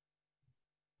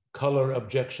color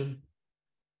objection,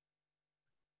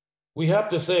 we have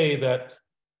to say that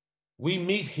we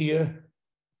meet here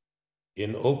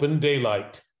in open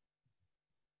daylight.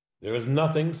 There is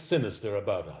nothing sinister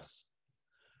about us.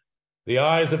 The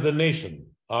eyes of the nation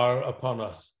are upon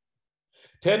us.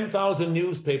 10,000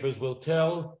 newspapers will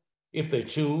tell, if they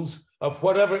choose, of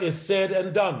whatever is said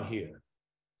and done here.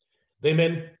 They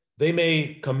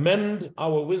may commend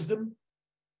our wisdom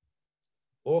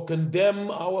or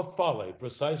condemn our folly,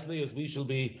 precisely as we shall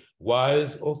be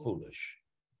wise or foolish.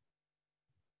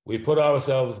 We put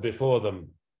ourselves before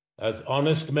them as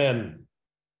honest men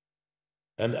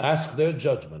and ask their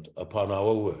judgment upon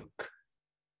our work.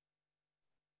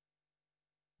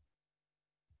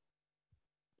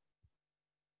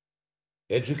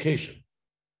 Education.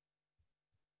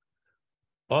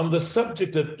 On the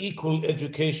subject of equal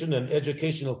education and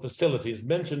educational facilities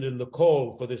mentioned in the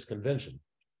call for this convention,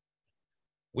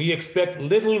 we expect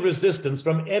little resistance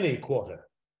from any quarter.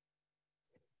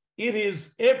 It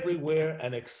is everywhere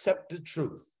an accepted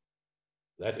truth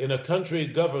that in a country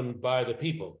governed by the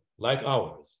people like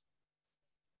ours,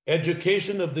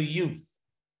 education of the youth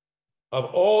of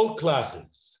all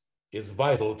classes is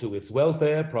vital to its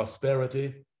welfare,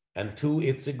 prosperity, and to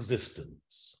its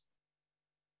existence.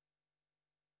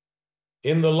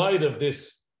 In the light of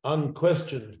this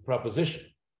unquestioned proposition,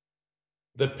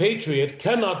 the patriot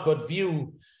cannot but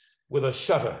view with a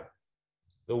shudder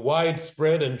the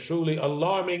widespread and truly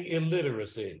alarming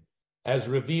illiteracy as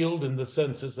revealed in the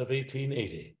census of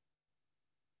 1880.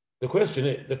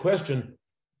 The question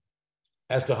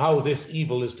as to how this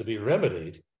evil is to be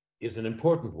remedied is an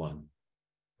important one.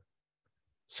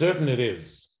 Certain it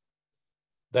is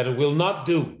that it will not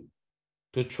do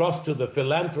to trust to the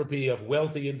philanthropy of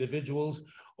wealthy individuals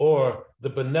or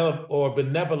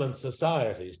benevolent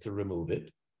societies to remove it.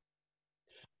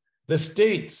 The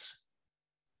states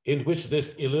in which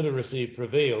this illiteracy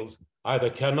prevails either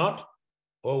cannot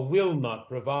or will not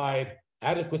provide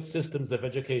adequate systems of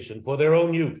education for their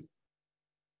own youth.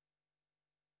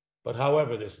 But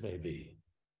however this may be,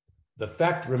 the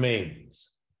fact remains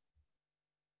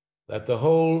that the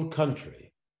whole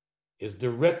country is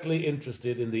directly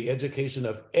interested in the education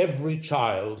of every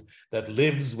child that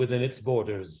lives within its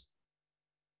borders.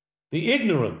 The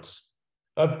ignorance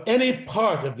of any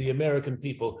part of the American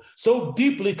people so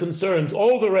deeply concerns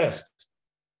all the rest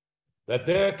that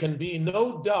there can be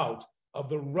no doubt of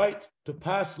the right to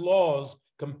pass laws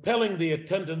compelling the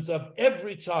attendance of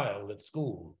every child at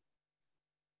school.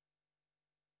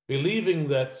 Believing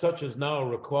that such is now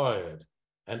required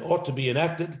and ought to be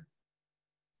enacted,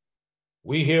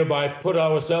 we hereby put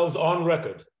ourselves on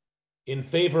record in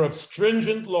favor of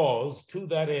stringent laws to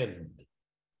that end.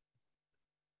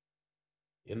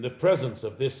 In the presence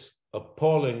of this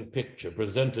appalling picture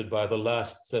presented by the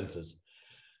last census,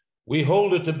 we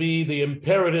hold it to be the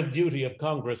imperative duty of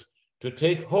Congress to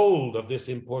take hold of this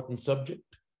important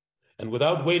subject, and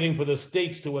without waiting for the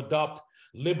states to adopt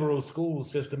liberal school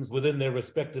systems within their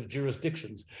respective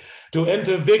jurisdictions, to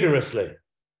enter vigorously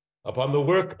upon the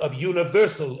work of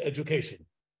universal education.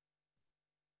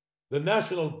 The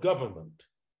national government,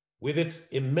 with its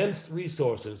immense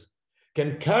resources,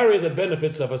 can carry the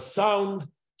benefits of a sound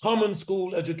common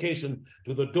school education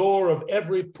to the door of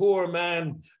every poor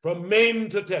man from Maine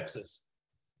to Texas.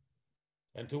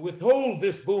 And to withhold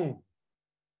this boon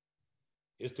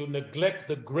is to neglect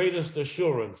the greatest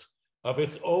assurance of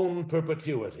its own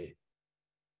perpetuity.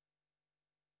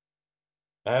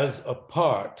 As a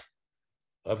part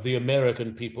of the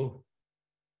American people,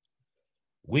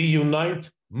 we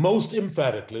unite most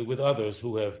emphatically with others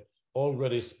who have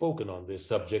already spoken on this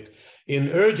subject in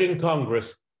urging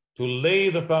Congress to lay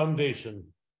the foundation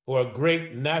for a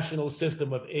great national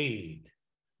system of aid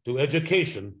to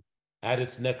education at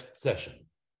its next session.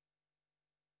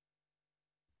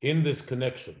 In this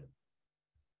connection,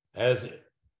 as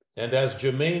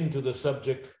germane to the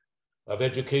subject of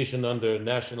education under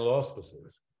national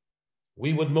auspices,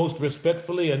 we would most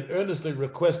respectfully and earnestly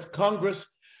request Congress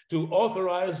to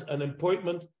authorize an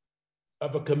appointment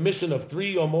of a commission of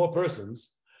 3 or more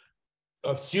persons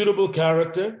of suitable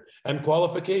character and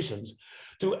qualifications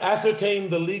to ascertain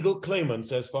the legal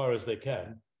claimants as far as they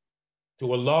can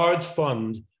to a large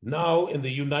fund now in the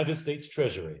United States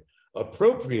Treasury,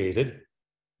 appropriated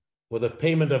for the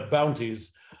payment of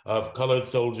bounties of colored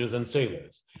soldiers and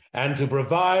sailors, and to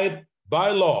provide by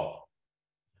law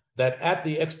that at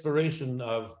the expiration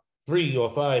of 3 or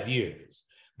 5 years,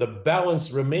 the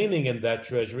balance remaining in that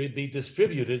treasury be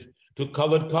distributed to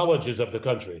colored colleges of the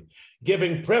country,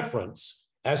 giving preference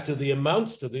as to the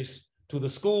amounts to the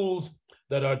schools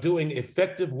that are doing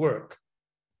effective work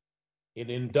in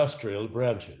industrial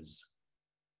branches.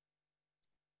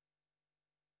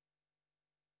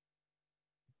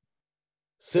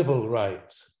 Civil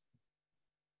rights.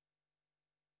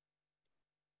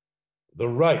 The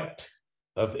right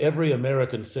of every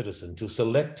American citizen to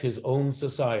select his own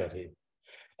society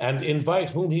and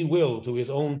invite whom he will to his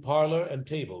own parlor and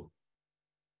table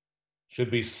should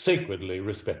be sacredly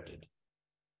respected.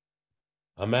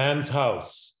 A man's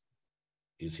house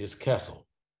is his castle,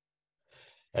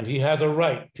 and he has a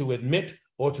right to admit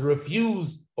or to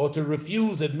refuse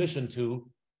admission to,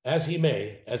 as he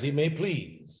may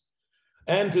please,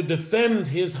 and to defend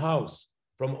his house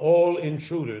from all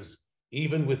intruders,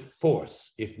 even with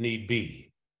force if need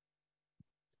be.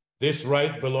 This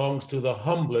right belongs to the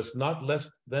humblest, not less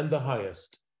than the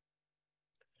highest,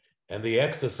 and the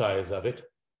exercise of it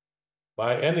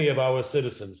by any of our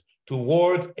citizens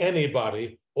toward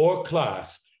anybody or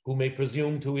class who may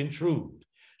presume to intrude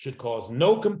should cause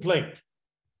no complaint,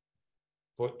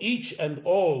 for each and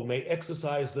all may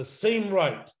exercise the same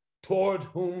right toward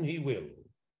whom he will.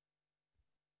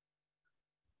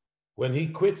 When he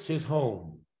quits his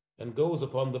home and goes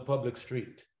upon the public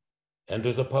street,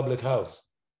 enters a public house,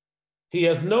 he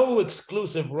has no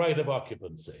exclusive right of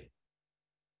occupancy.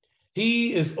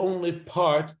 He is only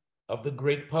part of the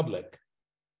great public.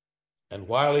 And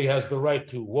while he has the right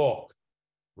to walk,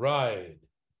 ride,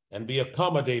 and be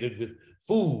accommodated with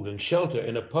food and shelter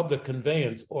in a public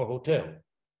conveyance or hotel.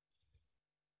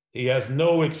 He has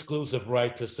no exclusive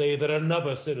right to say that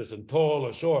another citizen, tall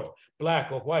or short,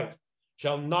 black or white,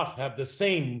 shall not have the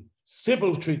same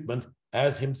civil treatment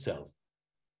as himself.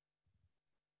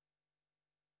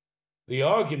 The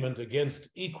argument against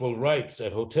equal rights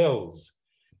at hotels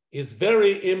is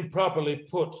very improperly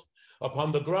put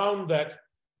upon the ground that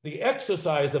the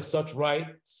exercise of such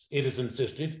rights, it is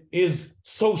insisted, is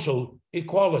social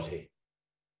equality.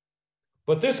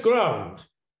 But this ground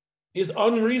is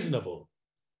unreasonable.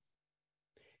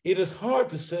 It is hard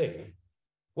to say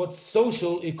what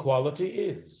social equality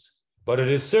is, but it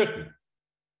is certain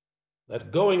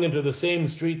that going into the same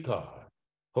streetcar,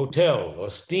 hotel, or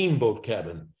steamboat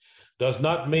cabin does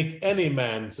not make any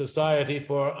man society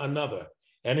for another,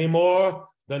 any more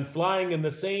than flying in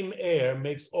the same air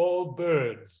makes all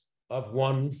birds of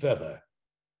one feather.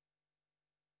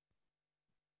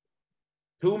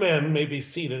 Two men may be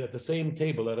seated at the same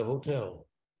table at a hotel.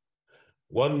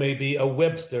 One may be a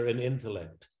Webster in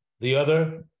intellect, the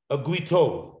other a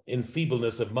Guiteau in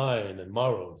feebleness of mind and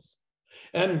morals.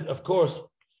 And of course,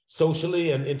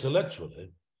 socially and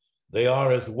intellectually, they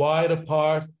are as wide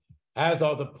apart as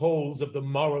are the poles of the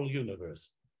moral universe,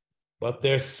 but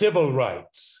their civil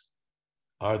rights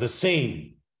are the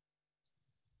same.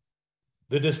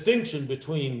 The distinction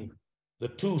between the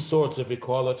two sorts of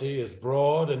equality is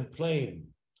broad and plain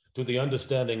to the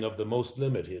understanding of the most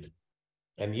limited,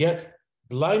 and yet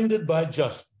blinded by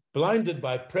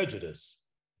prejudice,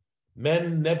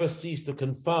 men never cease to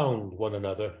confound one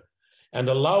another and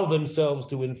allow themselves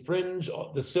to infringe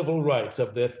the civil rights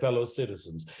of their fellow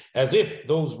citizens, as if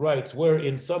those rights were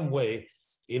in some way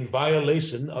in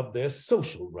violation of their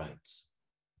social rights.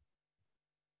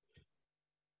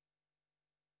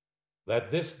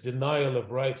 That this denial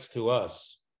of rights to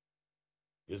us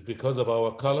is because of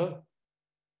our color,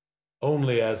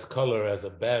 only as color as a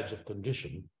badge of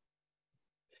condition,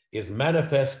 is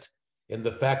manifest in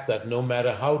the fact that no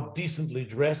matter how decently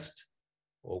dressed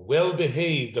or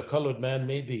well-behaved a colored man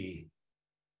may be,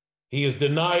 he is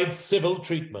denied civil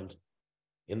treatment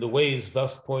in the ways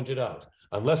thus pointed out,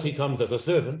 unless he comes as a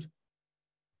servant.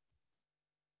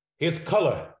 His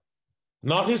color,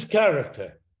 not his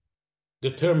character,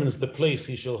 determines the place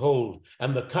he shall hold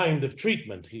and the kind of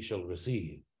treatment he shall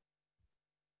receive.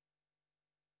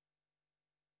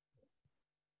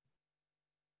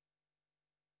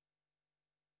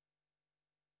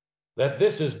 That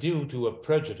this is due to a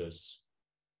prejudice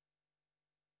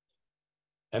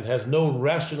and has no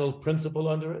rational principle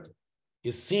under it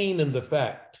is seen in the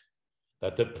fact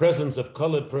that the presence of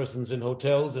colored persons in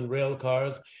hotels and rail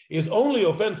cars is only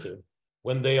offensive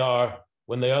when they are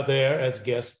there as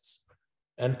guests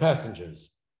and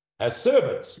passengers. As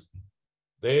servants,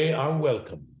 they are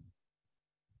welcome,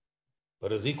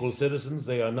 but as equal citizens,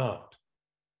 they are not.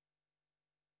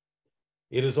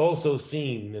 It is also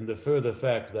seen in the further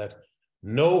fact that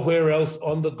nowhere else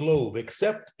on the globe,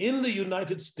 except in the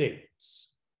United States,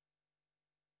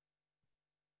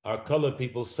 are colored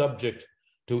people subject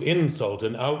to insult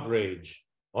and outrage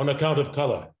on account of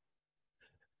color.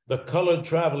 The colored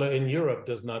traveler in Europe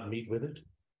does not meet with it.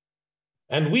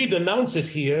 And we denounce it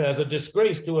here as a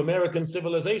disgrace to American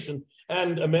civilization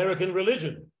and American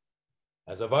religion,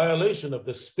 as a violation of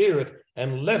the spirit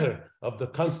and letter of the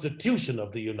Constitution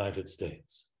of the United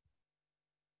States.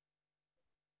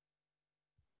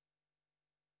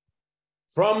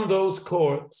 From those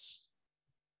courts,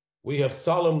 we have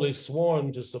solemnly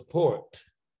sworn to support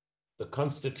the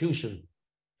Constitution,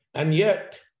 and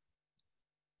yet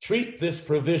treat this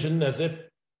provision as if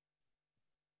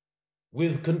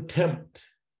with contempt.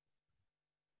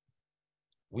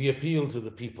 We appeal to the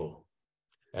people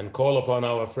and call upon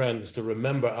our friends to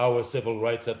remember our civil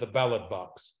rights at the ballot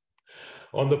box.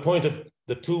 On the point of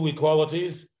the two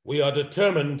equalities, we are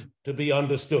determined to be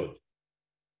understood.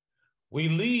 We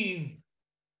leave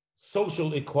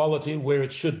social equality where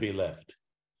it should be left,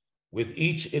 with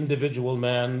each individual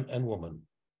man and woman.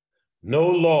 No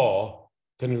law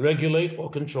can regulate or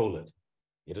control it.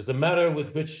 It is a matter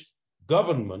with which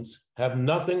governments have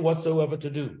nothing whatsoever to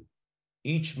do.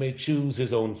 Each may choose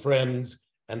his own friends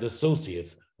and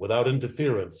associates without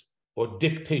interference or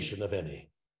dictation of any.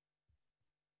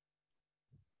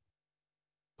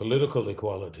 Political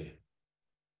equality.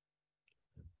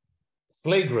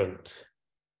 Flagrant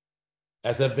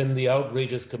as have been the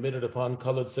outrages committed upon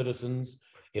colored citizens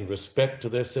in respect to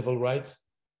their civil rights,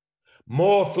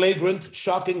 more flagrant,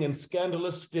 shocking, and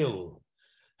scandalous still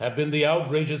have been the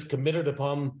outrages committed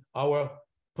upon our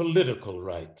political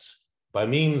rights by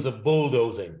means of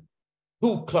bulldozing,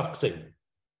 Ku Kluxing,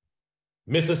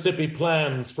 Mississippi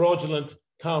plans, fraudulent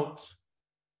counts,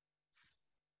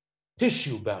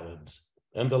 tissue ballads,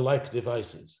 and the like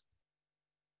devices.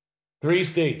 3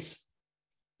 states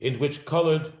in which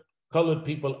colored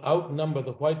people outnumber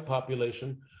the white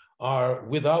population are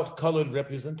without colored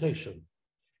representation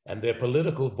and their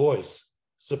political voice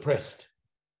suppressed.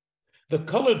 The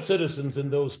colored citizens in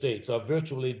those states are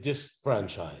virtually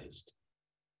disfranchised.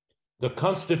 The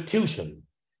Constitution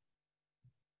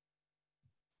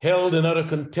held in utter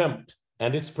contempt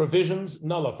and its provisions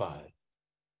nullified.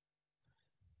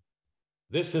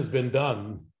 This has been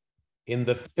done in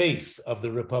the face of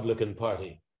the Republican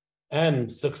Party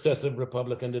and successive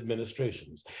Republican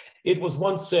administrations. It was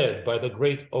once said by the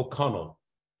great O'Connell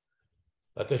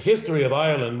that the history of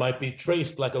Ireland might be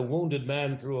traced like a wounded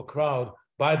man through a crowd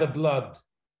by the blood.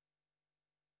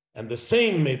 And the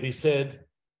same may be said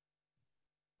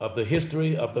of the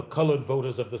history of the colored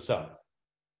voters of the South.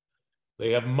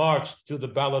 They have marched to the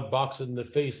ballot box in the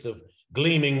face of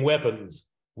gleaming weapons,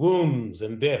 wounds,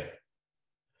 and death.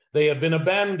 They have been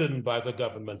abandoned by the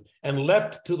government and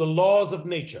left to the laws of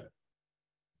nature.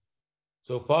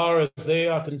 So far as they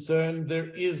are concerned, there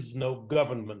is no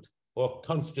government or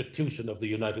constitution of the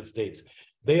United States.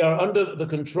 They are under the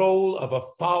control of a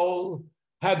foul,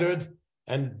 haggard,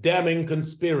 and damning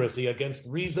conspiracy against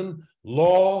reason,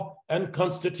 law, and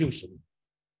constitution.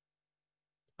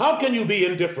 How can you be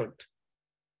indifferent?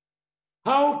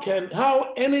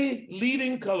 How any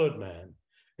leading colored man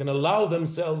can allow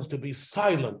themselves to be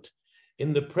silent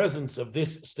in the presence of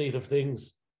this state of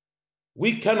things?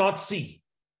 We cannot see.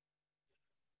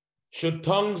 Should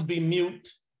tongues be mute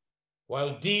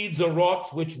while deeds are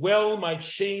wrought which well might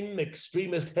shame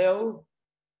extremist hell?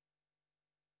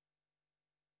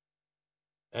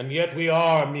 And yet we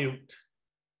are mute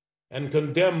and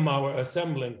condemn our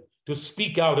assembling to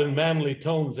speak out in manly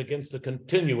tones against the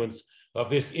continuance of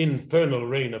this infernal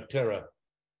reign of terror.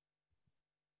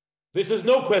 This is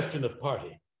no question of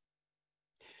party.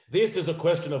 This is a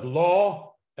question of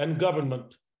law and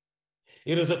government.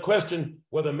 It is a question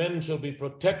whether men shall be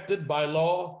protected by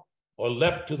law or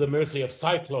left to the mercy of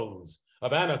cyclones,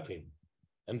 of anarchy,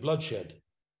 and bloodshed.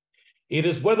 It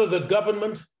is whether the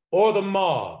government or the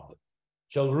mob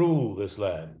shall rule this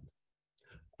land,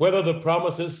 whether the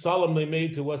promises solemnly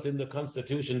made to us in the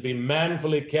Constitution be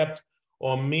manfully kept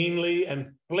or meanly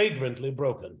and flagrantly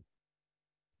broken.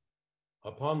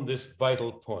 Upon this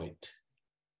vital point,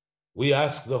 we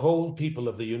ask the whole people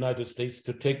of the United States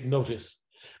to take notice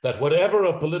that whatever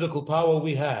of political power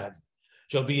we have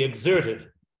shall be exerted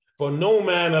for no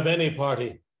man of any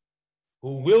party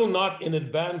who will not in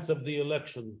advance of the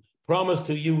election promise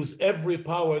to use every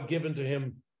power given to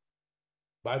him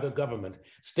by the government,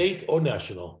 state or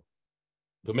national,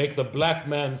 to make the black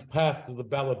man's path to the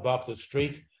ballot box as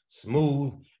straight,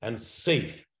 smooth, and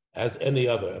safe as any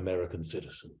other American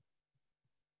citizen.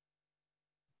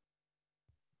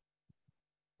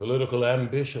 Political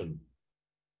ambition.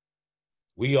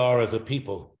 We are, as a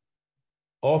people,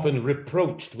 often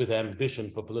reproached with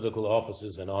ambition for political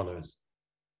offices and honors.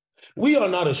 We are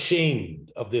not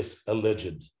ashamed of this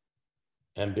alleged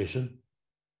ambition.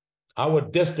 Our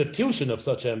destitution of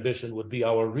such ambition would be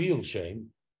our real shame.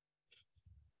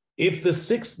 If the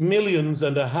 6.5 million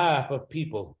of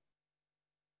people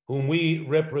whom we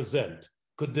represent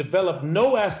could develop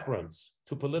no aspirants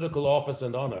to political office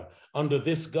and honor under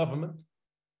this government,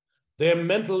 their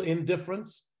mental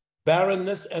indifference,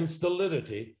 barrenness, and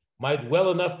stolidity might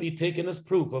well enough be taken as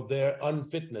proof of their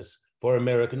unfitness for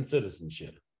American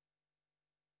citizenship.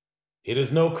 It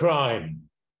is no crime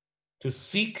to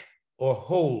seek or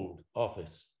hold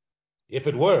office. If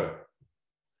it were,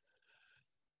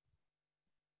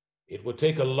 it would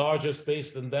take a larger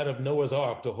space than that of Noah's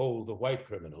Ark to hold the white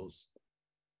criminals.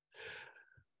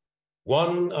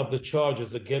 One of the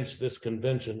charges against this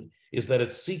convention is that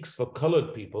it seeks for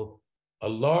colored people a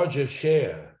larger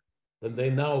share than they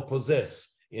now possess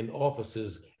in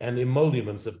offices and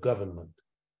emoluments of government.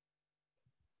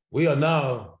 We are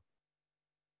now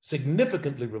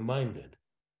significantly reminded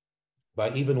by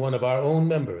even one of our own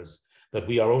members that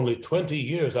we are only 20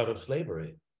 years out of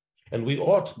slavery, and we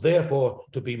ought therefore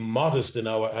to be modest in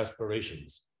our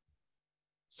aspirations.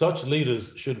 Such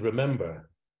leaders should remember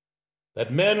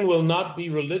that men will not be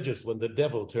religious when the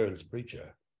devil turns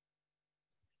preacher.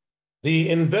 The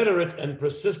inveterate and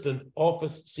persistent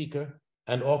office seeker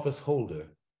and office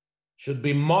holder should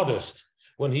be modest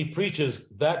when he preaches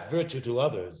that virtue to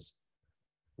others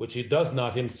which he does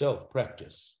not himself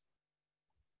practice.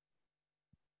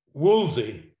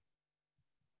 Wolsey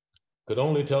could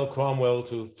only tell Cromwell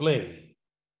to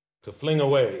fling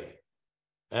away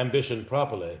ambition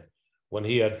properly when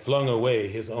he had flung away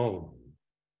his own.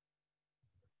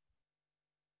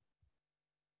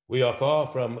 we are far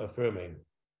from affirming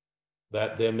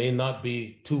that there may not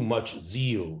be too much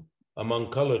zeal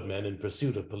among colored men in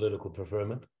pursuit of political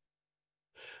preferment.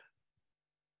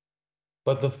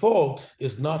 But the fault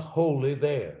is not wholly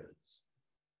theirs.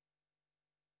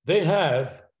 They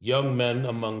have young men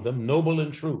among them, noble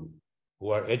and true, who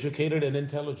are educated and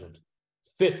intelligent,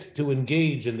 fit to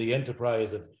engage in the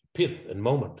enterprise of pith and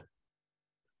moment,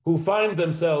 who find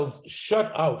themselves shut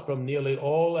out from nearly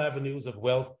all avenues of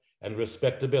wealth and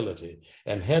respectability,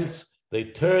 and hence they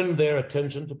turn their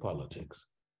attention to politics.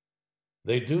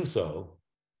 They do so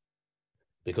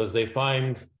because they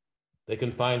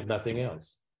can find nothing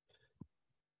else.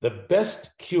 The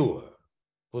best cure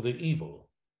for the evil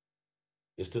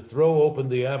is to throw open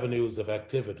the avenues of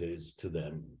activities to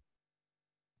them.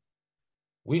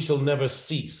 We shall never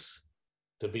cease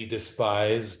to be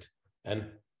despised and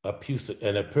a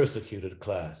persecuted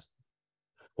class,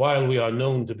 while we are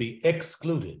known to be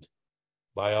excluded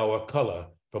by our color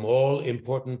from all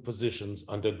important positions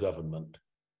under government.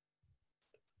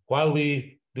 While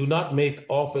we do not make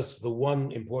office the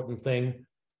one important thing,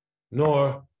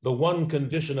 nor the one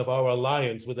condition of our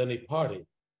alliance with any party,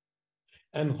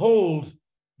 and hold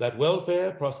that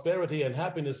welfare, prosperity, and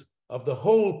happiness of the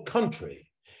whole country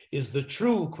is the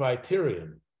true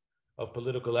criterion of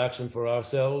political action for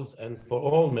ourselves and for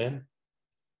all men,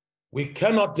 we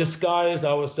cannot disguise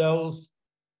ourselves.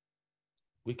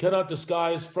 We cannot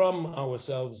disguise from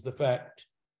ourselves the fact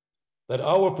that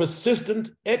our persistent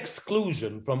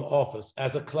exclusion from office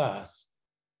as a class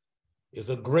is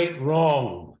a great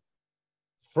wrong,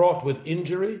 fraught with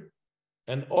injury,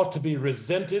 and ought to be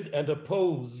resented and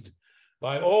opposed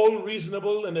by all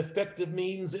reasonable and effective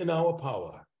means in our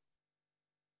power.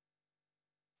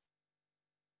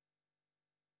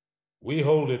 We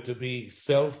hold it to be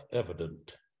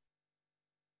self-evident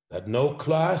that no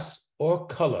class or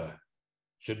color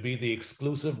should be the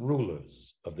exclusive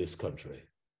rulers of this country.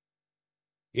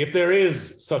 If there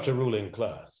is such a ruling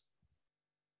class,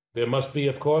 there must be,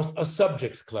 of course, a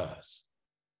subject class.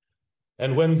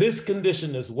 And when this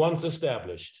condition is once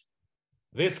established,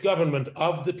 this government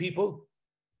of the people,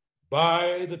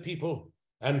 by the people,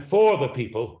 and for the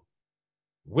people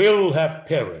will have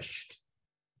perished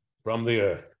from the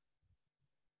earth.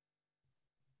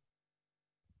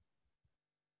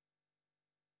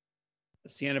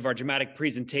 That's the end of our dramatic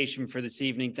presentation for this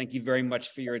evening. Thank you very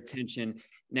much for your attention.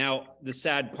 Now, the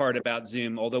sad part about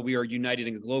Zoom, although we are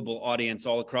uniting a global audience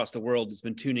all across the world that's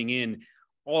been tuning in,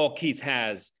 all Keith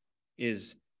has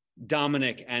is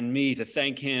Dominic and me to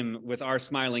thank him with our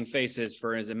smiling faces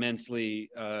for his immensely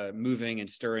moving and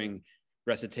stirring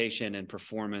recitation and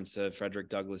performance of Frederick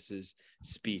Douglass's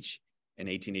speech in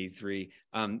 1883.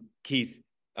 Keith,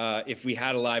 if we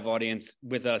had a live audience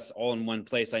with us all in one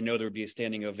place, I know there would be a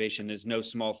standing ovation. There's no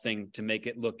small thing to make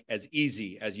it look as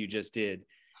easy as you just did,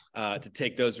 to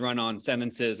take those run-on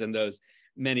sentences and those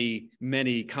many,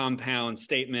 many compound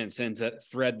statements and to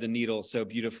thread the needle so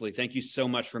beautifully. Thank you so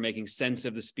much for making sense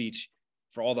of the speech,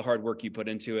 for all the hard work you put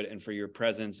into it, and for your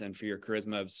presence and for your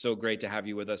charisma. It's so great to have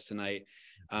you with us tonight.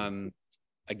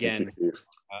 Again,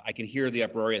 I can hear the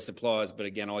uproarious applause, but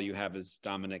again, all you have is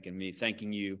Dominic and me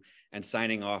thanking you and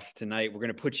signing off tonight. We're going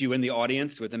to put you in the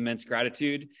audience with immense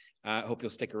gratitude. I hope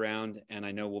you'll stick around, and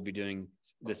I know we'll be doing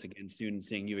this again soon,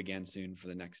 seeing you again soon for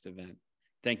the next event.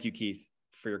 Thank you, Keith,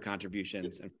 for your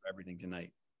contributions and for everything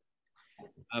tonight.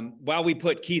 While we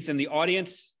put Keith in the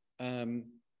audience, we're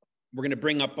going to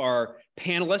bring up our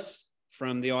panelists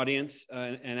from the audience.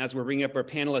 And as we're bringing up our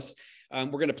panelists, we're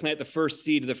going to plant the first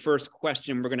seed of the first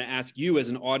question we're going to ask you as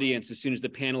an audience as soon as the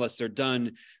panelists are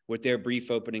done with their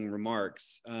brief opening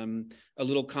remarks. A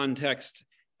little context.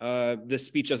 This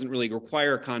speech doesn't really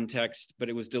require context, but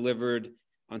it was delivered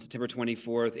on September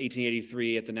 24th,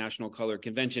 1883 at the National Color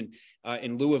Convention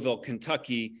in Louisville,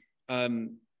 Kentucky.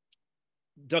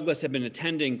 Douglass had been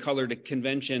attending colored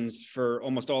conventions for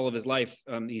almost all of his life.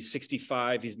 He's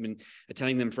 65. He's been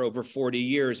attending them for over 40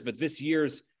 years. But this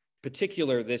year's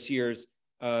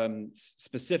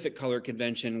specific color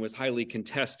convention was highly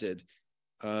contested.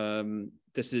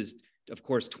 This is, of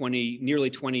course, nearly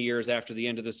 20 years after the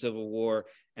end of the Civil War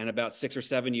and about 6 or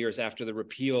 7 years after the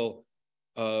repeal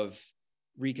of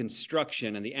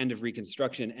Reconstruction and the end of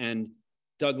Reconstruction. And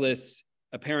Douglass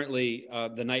apparently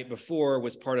the night before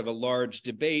was part of a large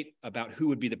debate about who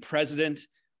would be the president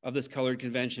of this colored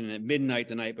convention. And at midnight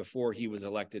the night before, he was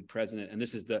elected president. And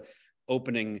this is the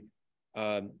opening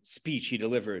speech he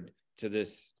delivered to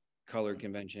this colored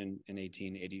convention in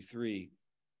 1883.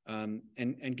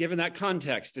 And given that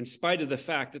context, in spite of the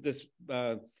fact that this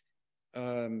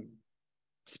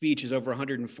speech is over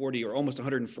 140 or almost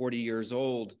 140 years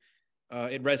old,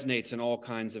 it resonates in all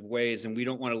kinds of ways, and we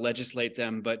don't want to legislate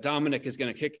them. But Dominic is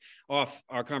going to kick off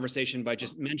our conversation by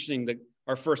just mentioning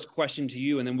our first question to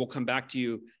you, and then we'll come back to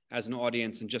you as an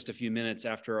audience in just a few minutes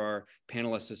after our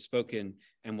panelist has spoken,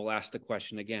 and we'll ask the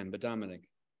question again. But Dominic,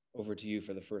 over to you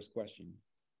for the first question.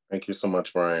 Thank you so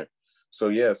much, Bryan. So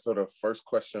yeah, so the first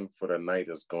question for the night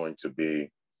is going to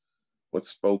be, what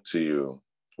spoke to you?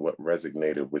 What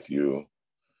resonated with you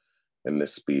in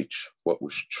this speech? What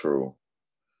was true?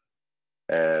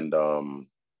 And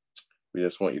we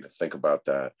just want you to think about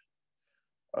that.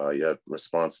 Your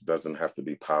response doesn't have to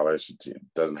be polished. It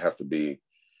doesn't have to be,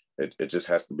 it just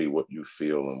has to be what you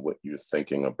feel and what you're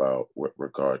thinking about with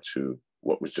regard to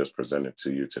what was just presented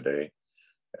to you today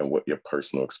and what your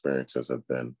personal experiences have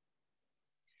been.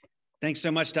 Thanks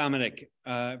so much, Dominic.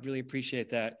 Really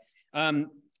appreciate that.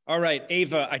 All right,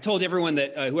 Ava, I told everyone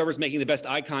that whoever's making the best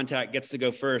eye contact gets to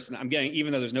go first. And I'm getting,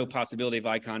 even though there's no possibility of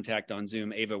eye contact on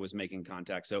Zoom, Ava was making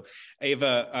contact. So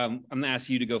Ava, I'm gonna ask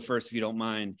you to go first if you don't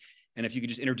mind. And if you could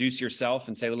just introduce yourself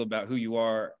and say a little about who you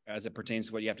are as it pertains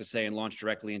to what you have to say and launch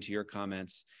directly into your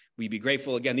comments, we'd be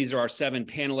grateful. Again, these are our 7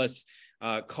 panelists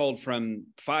called from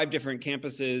 5 different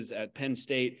campuses at Penn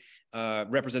State,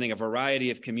 representing a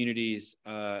variety of communities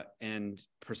and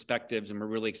perspectives, and we're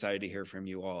really excited to hear from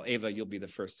you all. Ava, you'll be the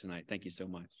first tonight. Thank you so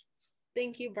much.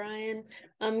 Thank you, Bryan.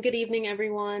 Good evening,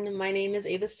 everyone. My name is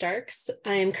Ava Starks.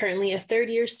 I am currently a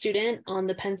 3rd-year student on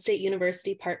the Penn State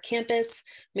University Park campus,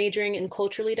 majoring in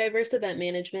culturally diverse event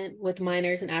management with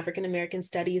minors in African American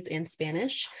Studies and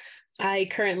Spanish. I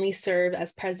currently serve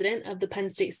as president of the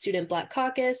Penn State Student Black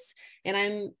Caucus,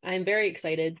 and I'm very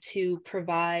excited to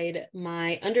provide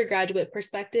my undergraduate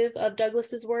perspective of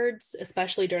Douglass's words,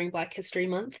 especially during Black History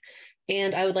Month.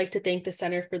 And I would like to thank the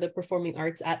Center for the Performing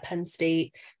Arts at Penn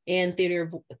State and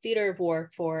Theater of War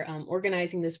for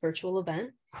organizing this virtual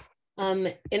event.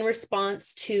 In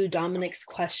response to Dominic's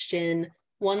question,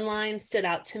 one line stood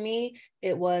out to me.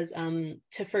 It was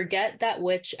to forget that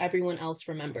which everyone else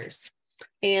remembers.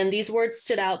 And these words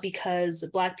stood out because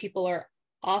Black people are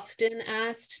often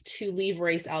asked to leave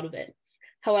race out of it.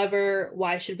 However,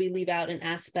 why should we leave out an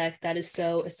aspect that is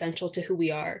so essential to who we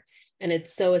are? And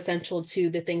it's so essential to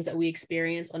the things that we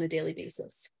experience on a daily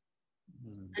basis.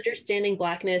 Understanding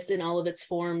Blackness in all of its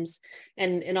forms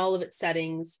and in all of its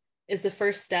settings is the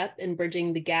first step in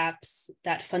bridging the gaps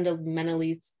that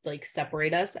fundamentally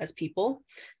separate us as people.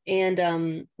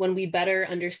 And when we better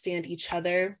understand each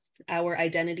other, our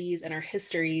identities and our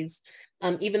histories,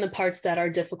 even the parts that are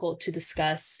difficult to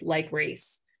discuss, like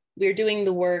race, we're doing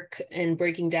the work in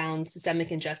breaking down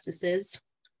systemic injustices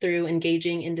through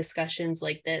engaging in discussions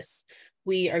like this.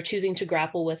 We are choosing to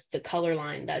grapple with the color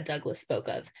line that Douglass spoke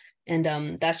of.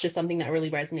 And that's just something that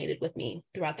really resonated with me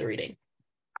throughout the reading.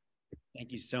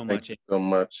 Thank you so much. Thank you so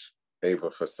much, Ava,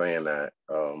 for saying that.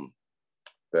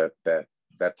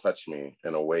 That touched me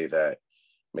in a way that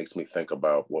makes me think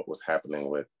about what was happening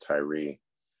with Tyree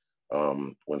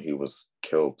when he was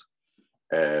killed.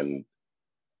 And,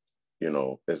 you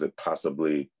know, is it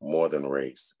possibly more than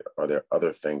race? Are there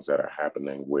other things that are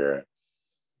happening where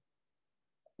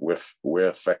we're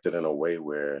affected in a way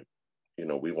where, you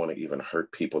know, we want to even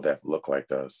hurt people that look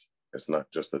like us? It's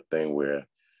not just a thing where,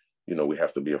 you know, we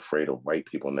have to be afraid of white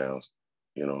people now.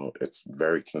 You know, it's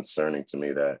very concerning to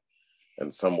me that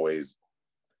in some ways,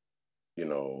 you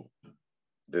know,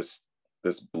 this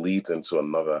bleeds into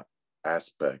another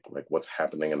aspect, like what's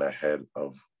happening in the head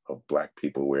of Black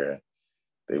people, where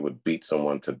they would beat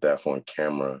someone to death on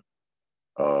camera.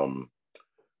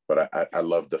 But I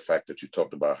love the fact that you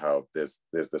talked about how there's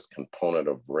this component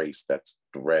of race that's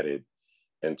threaded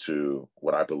into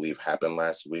what I believe happened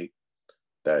last week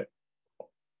that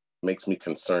makes me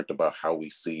concerned about how we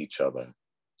see each other.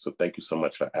 So thank you so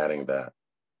much for adding that.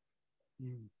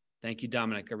 Thank you,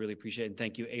 Dominic. I really appreciate it. And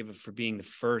thank you, Ava, for being the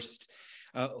first.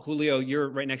 Julio, you're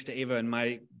right next to Ava in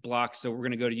my block, so we're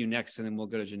going to go to you next, and then we'll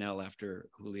go to Janelle after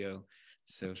Julio.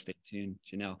 So stay tuned,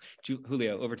 Janelle.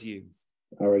 Julio, over to you.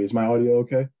 All right, is my audio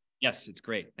okay? Yes, it's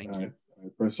great. Thank you. All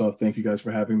right. First off, thank you guys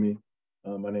for having me.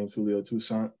 My name is Julio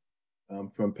Toussaint.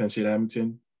 I'm from Penn State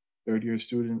Abington, 3rd-year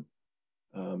student,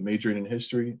 majoring in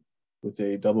history with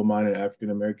a double minor in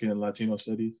African American and Latino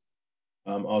studies.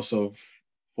 I'm also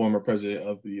former president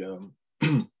of the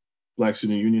Black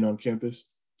Student Union on campus.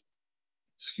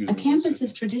 Excuse me. A campus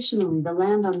is traditionally the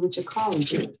land on which a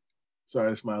college is.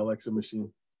 Sorry, it's my Alexa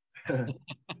machine.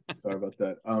 Sorry about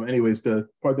that. Anyways, the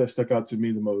part that stuck out to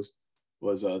me the most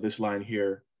was this line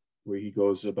here, where he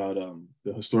goes about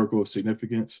the historical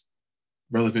significance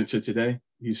relevant to today.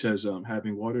 He says,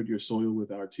 having watered your soil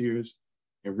with our tears,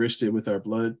 enriched it with our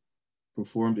blood,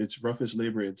 performed its roughest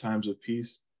labor in times of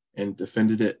peace, and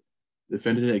defended it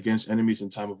defended it against enemies in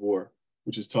time of war,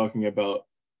 which is talking about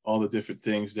all the different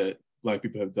things that Black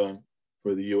people have done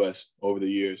for the US over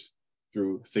the years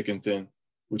through thick and thin,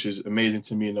 which is amazing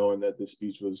to me, knowing that this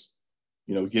speech was,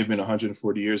 given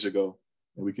 140 years ago,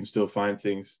 and we can still find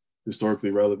things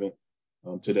historically relevant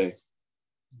today.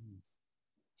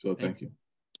 So thank you.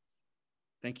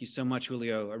 Thank you so much,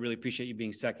 Julio. I really appreciate you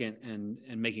being second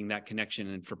and making that connection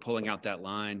and for pulling out that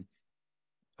line.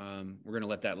 We're going to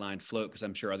let that line float because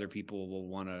I'm sure other people will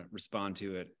want to respond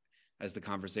to it as the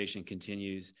conversation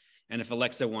continues. And if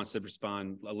Alexa wants to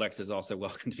respond, Alexa is also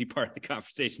welcome to be part of the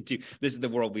conversation too. This is the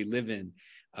world we live in.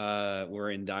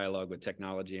 We're in dialogue with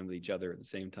technology and with each other at the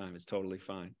same time. It's totally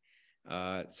fine.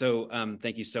 So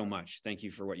thank you so much. Thank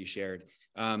you for what you shared.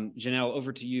 Janelle,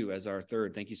 over to you as our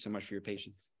third. Thank you so much for your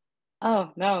patience.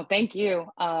 Oh, no, thank you.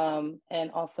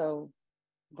 And also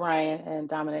Bryan and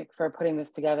Dominic for putting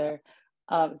this together.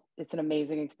 It's an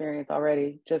amazing experience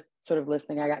already. Just sort of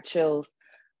listening, I got chills.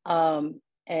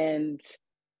 And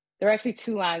there are actually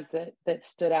two lines that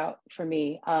stood out for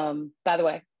me. By the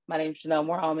way, my name is Janelle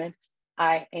Moore-Almond.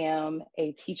 I am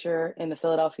a teacher in the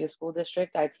Philadelphia School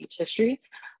District. I teach history.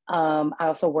 I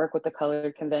also work with the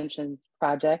Colored Conventions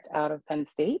Project out of Penn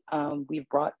State. We've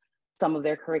brought some of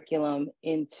their curriculum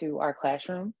into our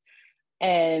classroom.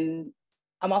 And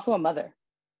I'm also a mother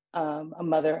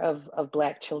of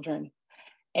Black children.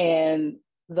 And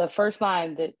the first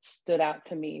line that stood out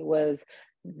to me was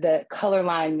that color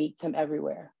line meets him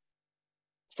everywhere.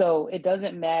 So it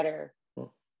doesn't matter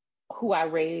who I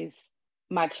raise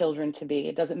my children to be.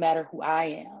 It doesn't matter who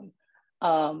I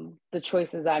am. The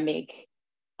choices I make,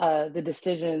 the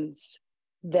decisions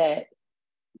that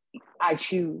I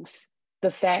choose,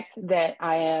 the fact that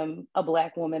I am a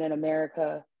Black woman in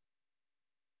America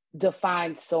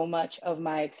defines so much of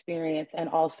my experience and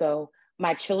also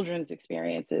my children's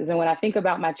experiences. And when I think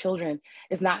about my children,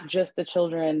 it's not just the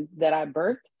children that I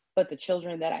birthed, but the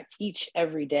children that I teach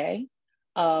every day.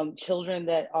 Children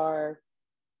that are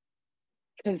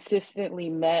consistently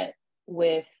met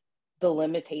with the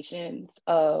limitations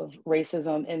of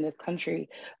racism in this country,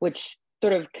 which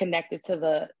sort of connected to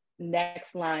the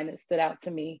next line that stood out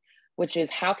to me, which is,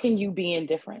 how can you be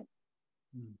indifferent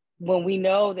when we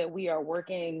know that we are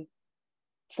working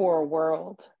for a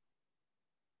world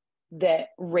that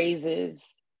raises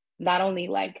not only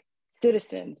like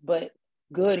citizens, but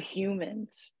good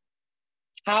humans?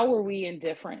 How are we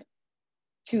indifferent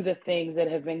to the things that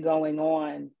have been going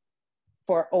on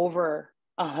for over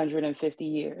 150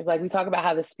 years? Like, we talk about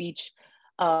how the speech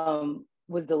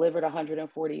was delivered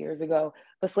 140 years ago,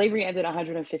 but slavery ended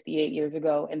 158 years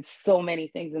ago. And so many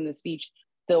things in the speech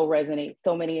still resonate.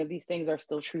 So many of these things are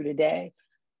still true today.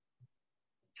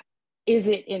 Is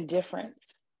it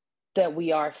indifference that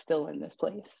we are still in this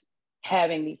place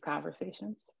having these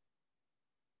conversations?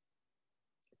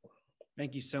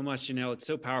 Thank you so much, Janelle. It's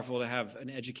so powerful to have an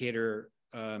educator,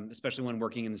 especially one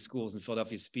working in the schools in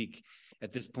Philadelphia, speak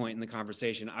at this point in the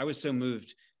conversation. I was so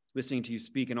moved listening to you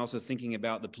speak and also thinking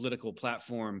about the political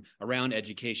platform around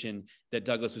education that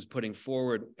Douglass was putting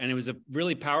forward. And it was a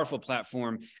really powerful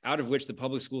platform out of which the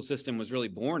public school system was really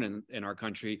born in our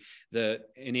country, the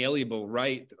inalienable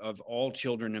right of all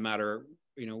children, no matter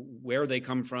where they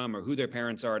come from or who their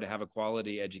parents are, to have a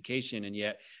quality education. And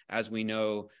yet, as we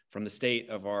know from the state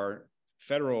of our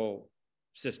federal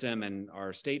system and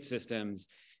our state systems,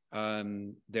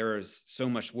 there is so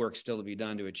much work still to be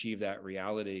done to achieve that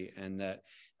reality. And that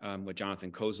what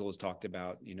Jonathan Kozol has talked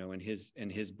about, in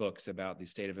his books about the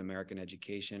state of American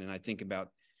education. And I think about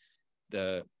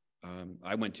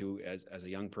I went to, as a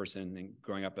young person and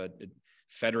growing up, a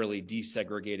federally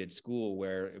desegregated school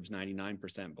where it was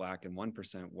 99% Black and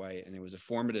 1% white. And it was a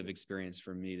formative experience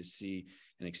for me to see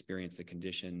and experience the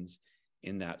conditions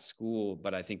in that school.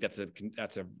 But I think that's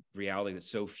a reality that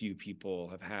so few people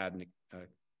have had and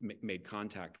made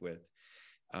contact with.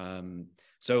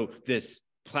 So this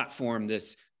platform,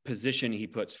 this position he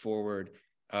puts forward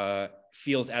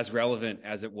feels as relevant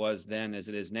as it was then as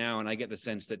it is now. And I get the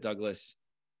sense that Douglass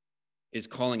is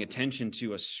calling attention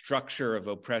to a structure of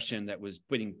oppression that was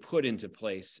being put into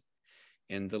place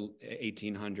in the late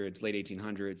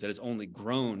 1800s, that has only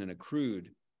grown and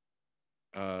accrued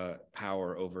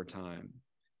power over time.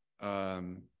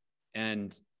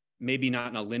 And maybe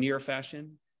not in a linear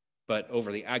fashion, but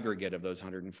over the aggregate of those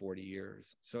 140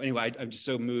 years. So anyway, I'm just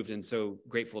so moved and so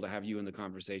grateful to have you in the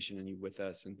conversation and you with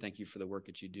us. And thank you for the work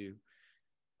that you do.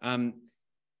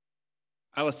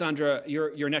 Alessandra,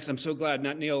 you're next. I'm so glad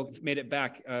Neil made it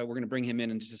back. We're going to bring him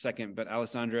in just a second, but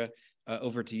Alessandra,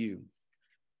 over to you.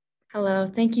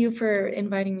 Hello, thank you for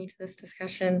inviting me to this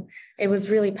discussion. It was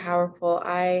really powerful.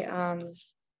 I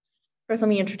First, let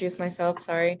me introduce myself,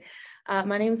 sorry.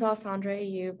 My name is Alessandra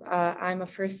Ayub. I'm a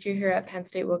first year here at Penn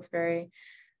State Wilkes-Barre.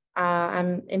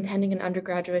 I'm intending an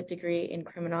undergraduate degree in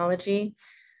criminology.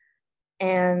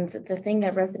 And the thing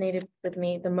that resonated with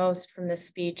me the most from this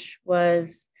speech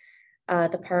was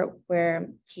the part where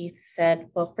Keith said,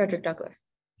 well, Frederick Douglass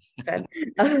said,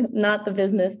 not the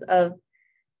business of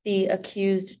the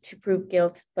accused to prove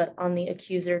guilt, but on the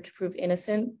accuser to prove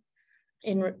innocence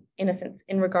in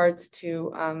regards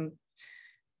to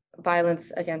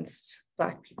violence against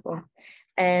Black people.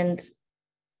 And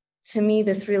to me,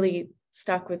 this really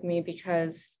stuck with me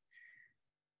because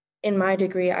in my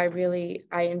degree, I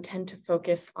intend to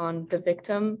focus on the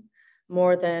victim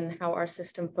more than how our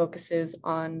system focuses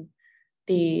on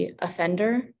the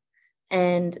offender.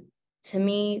 And to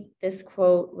me, this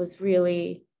quote was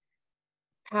really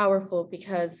powerful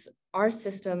because our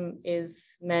system is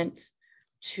meant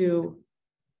to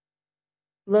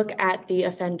look at the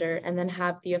offender and then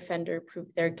have the offender prove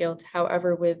their guilt.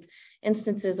 However, with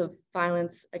instances of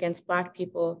violence against Black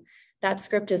people, that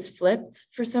script is flipped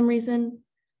for some reason.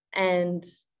 And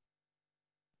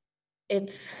I'm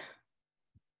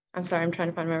sorry, I'm trying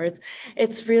to find my words.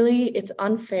 It's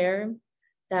unfair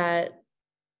that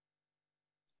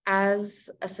as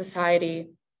a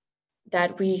society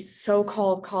that we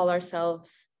call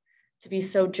ourselves to be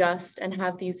so just and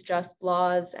have these just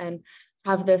laws and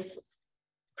have this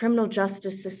criminal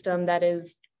justice system that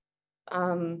is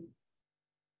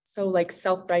so like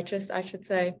self-righteous, I should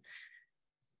say,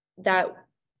 that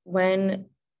when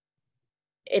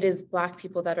it is Black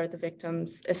people that are the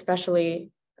victims,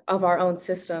 especially of our own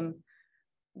system,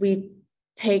 we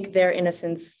take their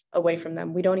innocence away from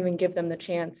them. We don't even give them the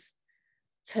chance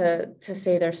to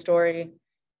say their story.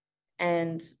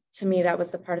 And to me, that was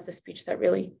the part of the speech that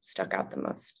really stuck out the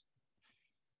most.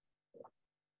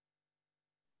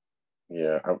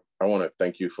 Yeah, I want to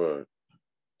thank you for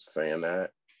saying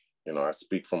that. You know, I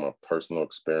speak from a personal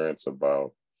experience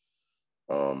about,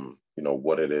 you know,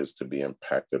 what it is to be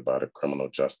impacted by the criminal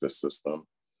justice system.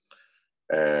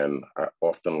 And I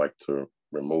often like to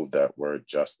remove that word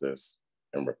justice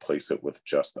and replace it with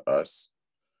just us.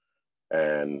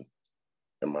 And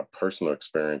my personal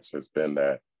experience has been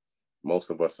that most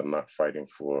of us are not fighting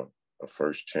for a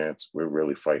first chance. We're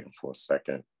really fighting for a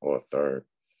second or a third.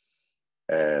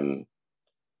 And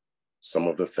some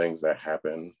of the things that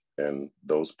happen in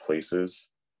those places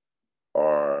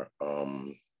are,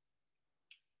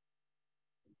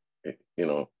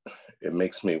 it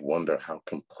makes me wonder how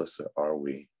complicit are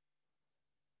we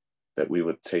that we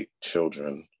would take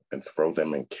children and throw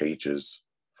them in cages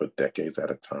for decades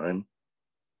at a time,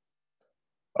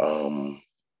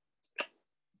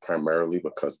 primarily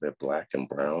because they're Black and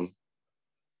brown,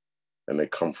 and they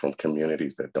come from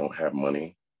communities that don't have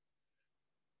money.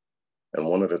 And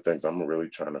one of the things I'm really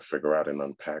trying to figure out and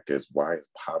unpack is, why is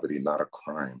poverty not a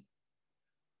crime?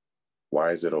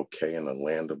 Why is it okay in the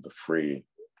land of the free,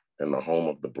 in the home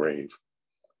of the brave,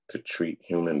 to treat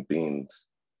human beings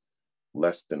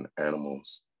less than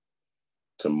animals,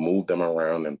 to move them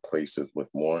around in places with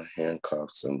more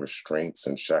handcuffs and restraints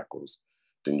and shackles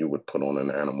than you would put on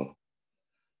an animal?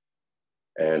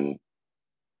 And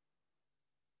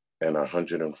in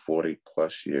 140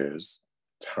 plus years,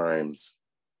 times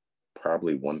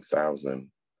probably 1,000,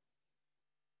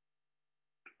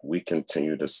 we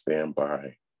continue to stand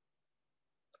by.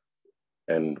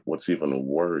 And what's even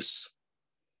worse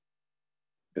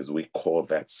is we call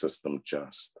that system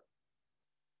just.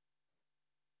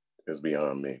 It's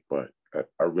beyond me, but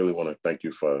I really want to thank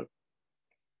you for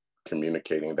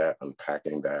communicating that,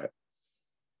 unpacking that.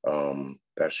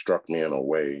 That struck me in a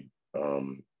way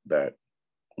that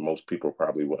most people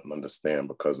probably wouldn't understand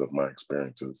because of my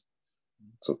experiences.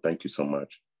 So thank you so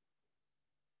much.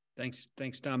 Thanks,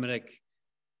 Dominic.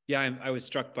 Yeah, I was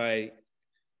struck by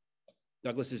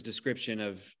Douglass's description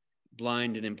of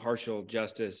blind and impartial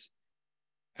justice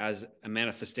as a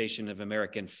manifestation of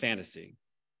American fantasy,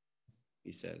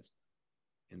 he says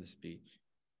in the speech.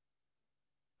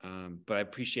 But I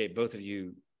appreciate both of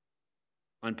you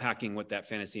unpacking what that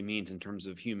fantasy means in terms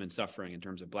of human suffering, in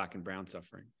terms of Black and brown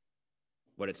suffering,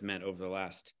 what it's meant over the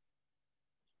last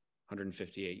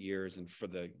 158 years, and for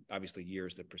the obviously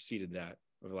years that preceded that,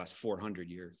 over the last 400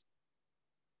 years.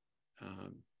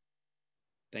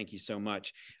 Thank you so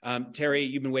much. Terry,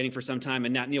 you've been waiting for some time,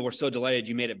 and Neil, we're so delighted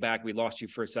you made it back. We lost you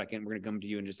for a second. We're going to come to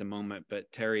you in just a moment,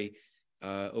 but Terry,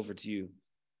 over to you.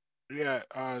 Yeah,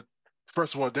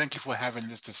 first of all, thank you for having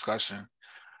this discussion.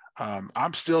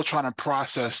 I'm still trying to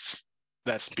process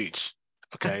that speech.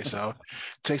 Okay, so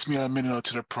it takes me a minute or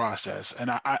two to process, and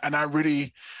I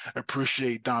really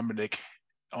appreciate Dominic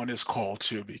on this call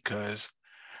too, because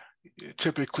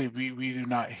typically we do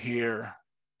not hear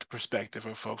the perspective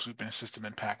of folks who've been system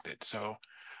impacted. So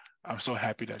I'm so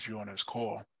happy that you're on this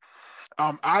call.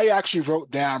 I actually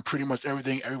wrote down pretty much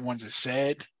everything everyone just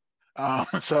said.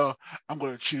 So I'm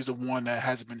going to choose the one that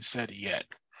hasn't been said yet.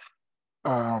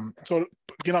 So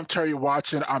again, I'm Terry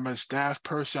Watson. I'm a staff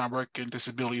person. I work in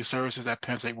disability services at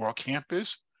Penn State World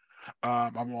Campus.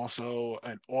 I'm also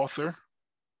an author,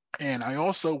 and I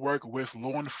also work with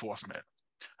law enforcement,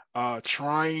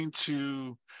 trying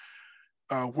to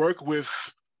work with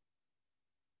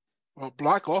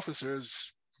Black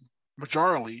officers,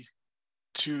 majorly,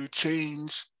 to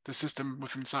change the system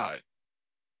within inside.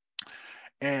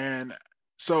 And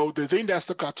so the thing that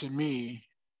stuck out to me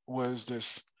was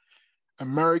this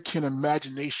American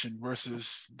imagination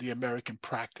versus the American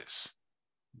practice.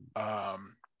 I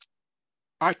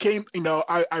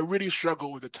really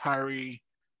struggle with the Tyre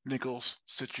Nichols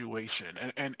situation,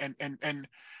 and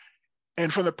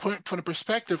from the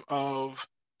perspective of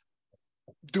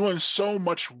doing so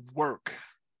much work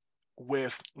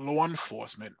with law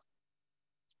enforcement,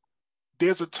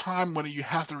 there's a time when you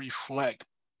have to reflect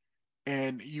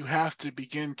and you have to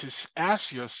begin to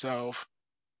ask yourself,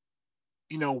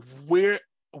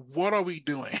 what are we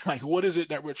doing? Like, what is it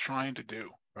that we're trying to do,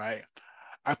 right?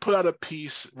 I put out a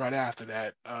piece right after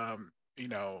that, and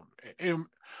a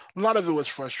lot of it was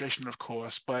frustration, of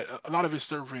course, but a lot of it's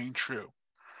still ringing true.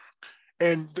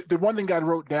 And the one thing I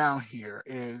wrote down here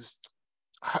is,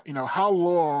 how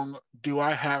long do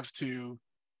I have to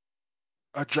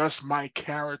adjust my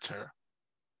character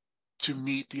to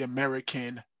meet the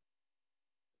American,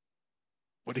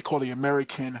 what they call the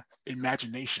American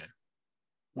imagination,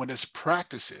 when its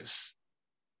practices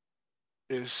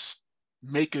is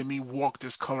making me walk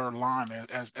this colored line,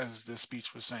 as the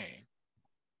speech was saying.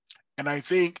 And I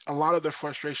think a lot of the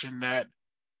frustration that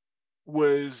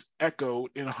was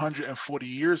echoed in 140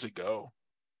 years ago,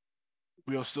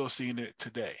 we are still seeing it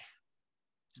today.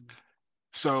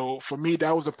 So for me,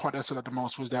 that was the part that stood out the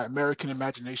most, was that American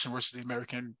imagination versus the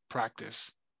American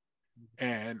practice.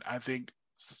 And I think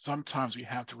sometimes we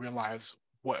have to realize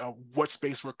what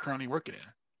space we're currently working in.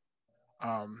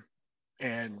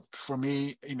 And for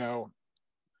me,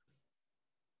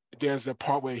 there's the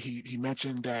part where he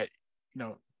mentioned that,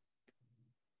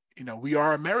 we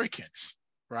are Americans,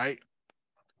 right?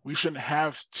 We shouldn't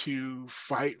have to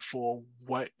fight for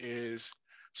what is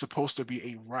supposed to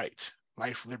be a right,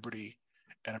 life, liberty,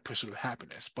 and a pursuit of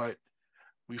happiness, but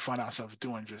we find ourselves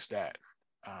doing just that.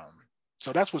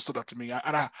 So that's what stood up to me.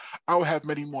 I will have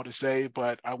many more to say,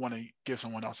 but I want to give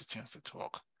someone else a chance to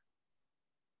talk.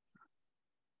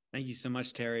 Thank you so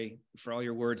much, Terry, for all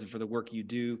your words and for the work you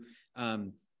do.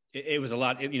 It was a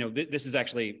lot. This is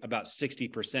actually about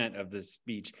 60% of the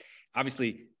speech.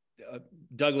 Obviously,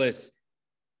 Douglass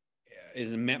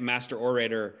is a master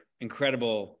orator,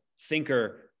 incredible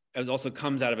thinker. It also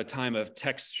comes out of a time of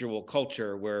textual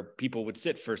culture where people would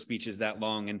sit for speeches that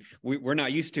long, and we're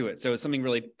not used to it. So it's something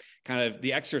really kind of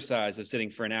the exercise of sitting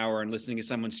for an hour and listening to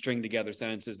someone string together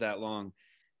sentences that long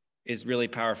is really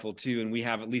powerful too. And we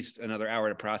have at least another hour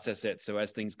to process it. So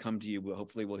as things come to you,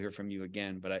 hopefully we'll hear from you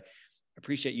again. But I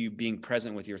appreciate you being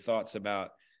present with your thoughts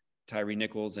about Tyre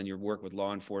Nichols and your work with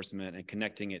law enforcement and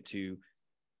connecting it to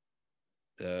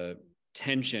the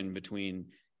tension between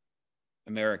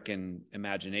American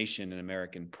imagination and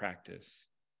American practice.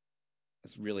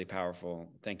 That's really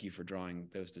powerful. Thank you for drawing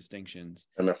those distinctions.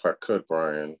 And if I could,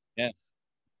 Bryan. Yeah.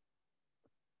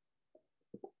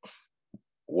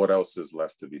 What else is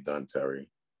left to be done, Terry?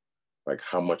 Like,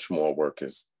 how much more work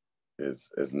is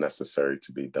necessary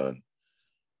to be done?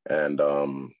 And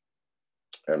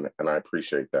I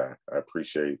appreciate that. I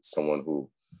appreciate someone who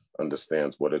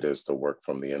understands what it is to work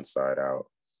from the inside out.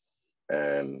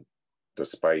 And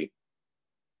despite,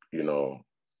 I'm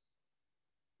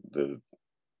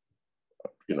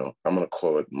going to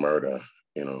call it murder,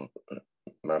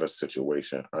 not a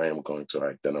situation. I am going to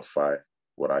identify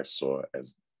what I saw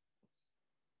as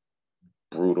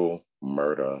brutal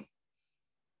murder,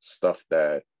 stuff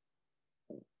that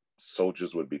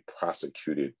soldiers would be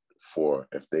prosecuted for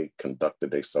if they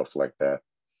conducted themselves like that,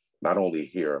 not only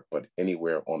here, but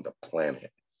anywhere on the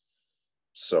planet.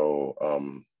 So,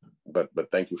 but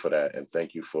thank you for that. And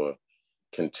thank you for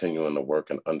continuing the work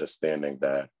and understanding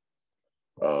that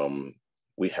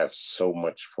we have so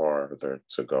much farther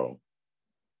to go.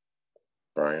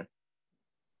 Bryan?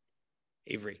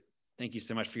 Avery, thank you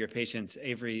so much for your patience.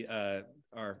 Avery,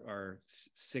 our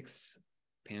sixth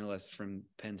panelist from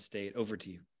Penn State, over to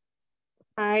you.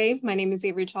 Hi, my name is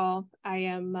Avery Chall. I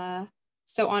am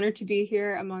so honored to be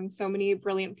here among so many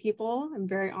brilliant people. I'm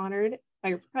very honored by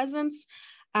your presence.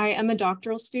 I am a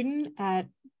doctoral student at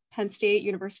Penn State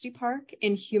University Park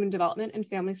in Human Development and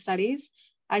Family Studies.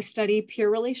 I study peer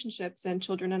relationships and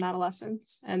children and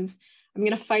adolescents, and I'm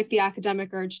going to fight the academic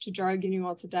urge to jargon you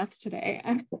all to death today.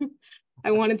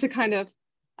 I wanted to kind of,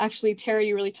 actually, Terry,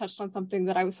 you really touched on something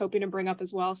that I was hoping to bring up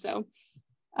as well. So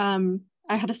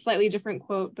I had a slightly different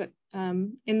quote, but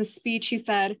in the speech, he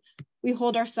said, "We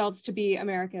hold ourselves to be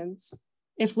Americans.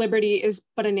 If liberty is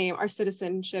but a name, our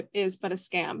citizenship is but a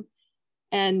scam."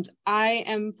 And I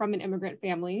am from an immigrant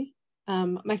family.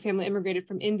 My family immigrated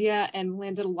from India and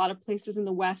landed a lot of places in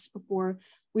the West before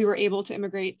we were able to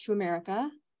immigrate to America.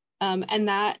 And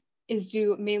that is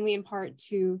due mainly in part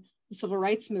to the civil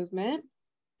rights movement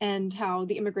and how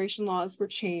the immigration laws were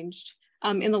changed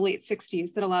in the late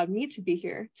 60s that allowed me to be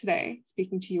here today,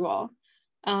 speaking to you all.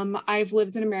 I've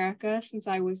lived in America since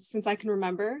I can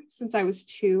remember, since I was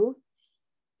 2.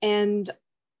 And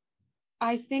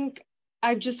I think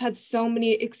I've just had so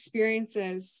many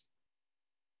experiences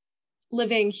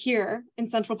living here in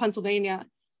central Pennsylvania,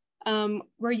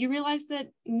 where you realize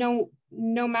that no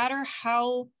matter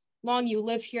how long you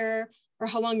live here or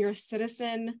how long you're a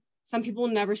citizen, some people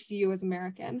will never see you as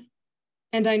American.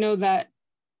 And I know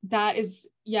that's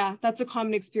a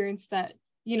common experience that,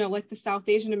 like the South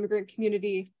Asian immigrant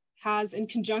community has in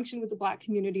conjunction with the Black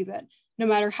community, that no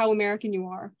matter how American you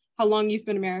are, how long you've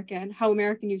been American, how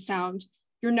American you sound,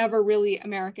 you're never really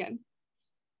American.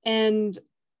 And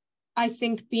I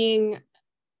think being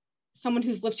someone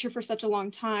who's lived here for such a long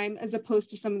time, as opposed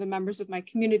to some of the members of my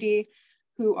community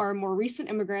who are more recent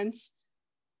immigrants,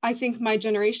 I think my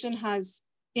generation has,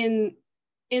 in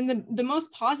the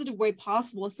most positive way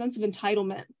possible, a sense of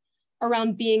entitlement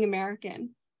around being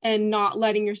American and not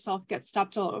letting yourself get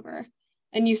stepped all over.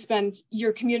 And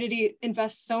your community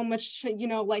invests so much,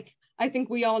 I think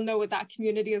we all know what that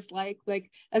community is like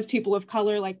as people of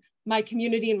color. Like, my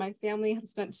community and my family have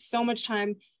spent so much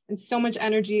time and so much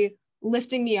energy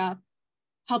lifting me up,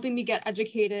 helping me get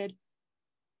educated,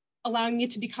 allowing me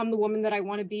to become the woman that I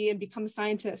want to be and become a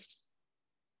scientist.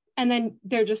 And then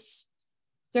there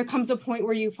comes a point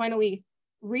where you finally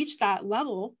reach that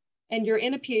level and you're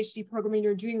in a PhD program and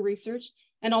you're doing research,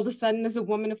 and all of a sudden, as a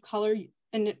woman of color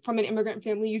and from an immigrant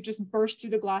family, you just burst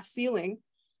through the glass ceiling.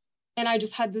 And I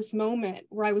just had this moment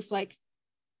where I was like,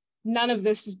 none of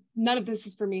this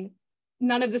is for me.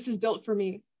 None of this is built for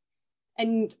me.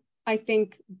 And I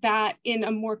think that, in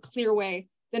a more clear way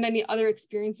than any other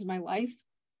experience in my life,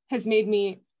 has made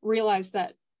me realize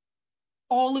that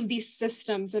all of these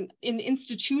systems and in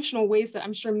institutional ways that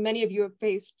I'm sure many of you have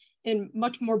faced in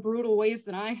much more brutal ways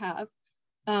than I have,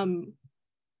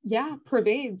 it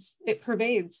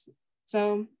pervades.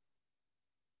 So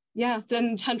yeah,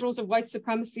 the tendrils of white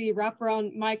supremacy wrap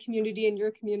around my community and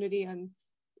your community. And,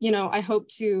 I hope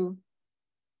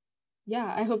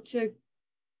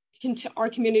our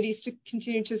communities to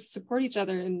continue to support each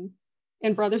other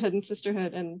in brotherhood and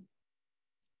sisterhood. And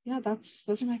yeah,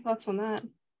 those are my thoughts on that.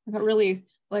 I got really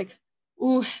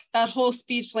that whole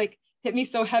speech hit me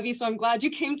so heavy. So I'm glad you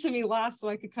came to me last so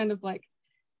I could kind of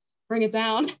bring it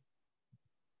down.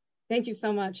 Thank you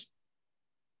so much.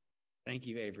 Thank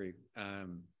you, Avery.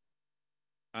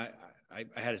 I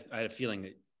had a feeling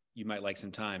that you might like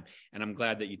some time, and I'm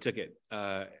glad that you took it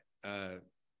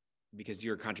because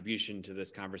your contribution to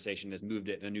this conversation has moved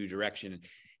it in a new direction.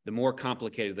 The more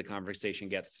complicated the conversation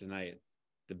gets tonight,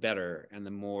 the better, and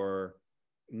the more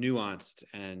nuanced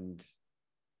and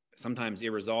sometimes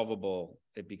irresolvable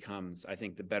it becomes, I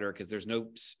think, the better, because there's no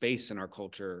space in our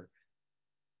culture,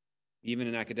 even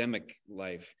in academic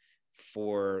life,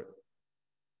 for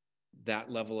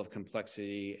that level of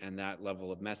complexity and that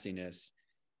level of messiness.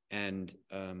 And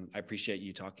I appreciate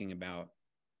you talking about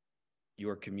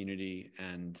your community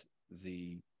and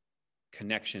the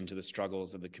connection to the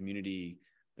struggles of the community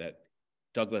that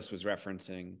Douglass was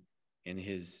referencing in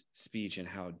his speech, and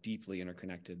how deeply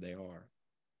interconnected they are,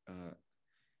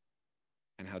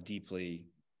 and how deeply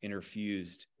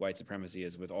interfused white supremacy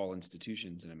is with all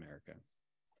institutions in America.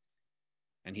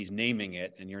 And he's naming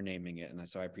it, and you're naming it. And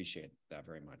so I appreciate that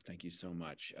very much. Thank you so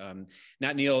much.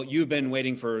 Nat Neal, you've been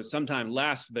waiting for some time,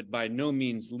 last but by no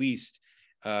means least,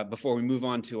 before we move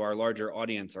on to our larger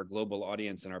audience, our global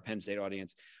audience and our Penn State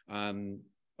audience.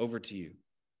 Over to you.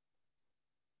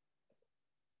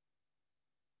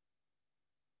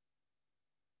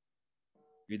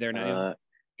 You there, Nat Neal?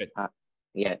 Good.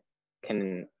 Yeah.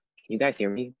 Can you guys hear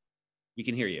me? We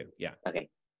can hear you. Yeah. Okay.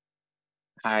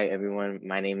 Hi, everyone.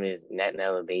 My name is Nat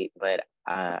Nelabate, but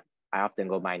I often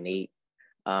go by Nate.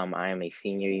 I am a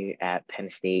senior at Penn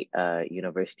State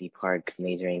University Park,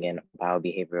 majoring in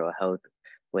biobehavioral health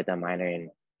with a minor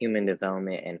in human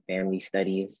development and family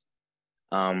studies.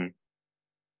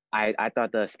 I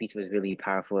thought the speech was really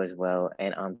powerful as well.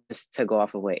 And just to go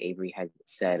off of what Avery had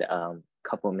said a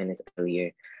couple minutes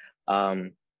earlier,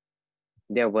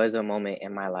 there was a moment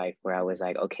in my life where I was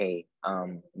like, okay,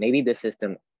 maybe the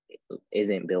system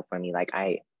isn't built for me. Like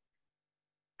I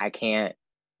can't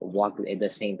walk the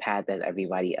same path as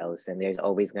everybody else. And there's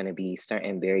always going to be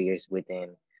certain barriers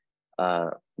within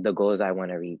the goals I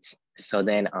want to reach. So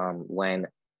then when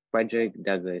Frederick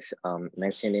Douglass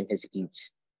mentioned in his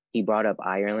speech, he brought up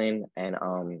Ireland and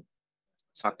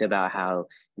talked about how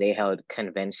they held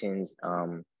conventions,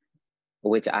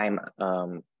 which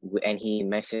and he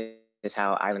mentioned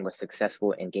how Ireland was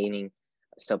successful in gaining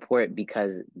support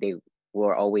because they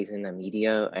were always in the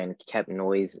media and kept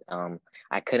noise.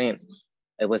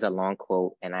 It was a long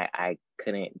quote and I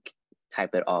couldn't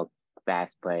type it all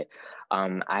fast, but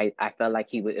I felt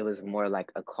like it was more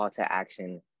like a call to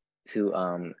action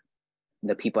to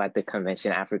the people at the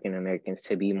convention, African Americans,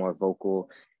 to be more vocal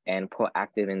and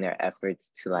proactive in their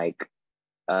efforts to like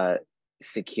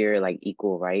secure like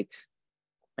equal rights.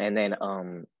 And then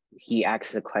he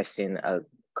asked a question a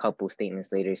couple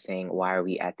statements later saying, why are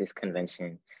we at this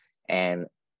convention? And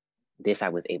this I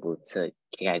was able to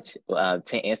catch.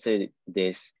 To answer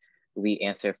this, we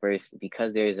answer first,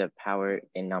 because there is a power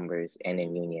in numbers and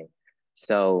in union.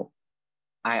 So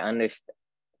I understand,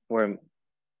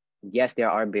 yes, there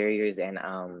are barriers and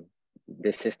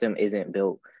the system isn't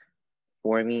built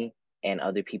for me and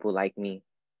other people like me,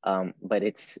 but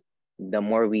it's the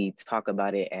more we talk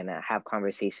about it and have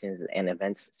conversations and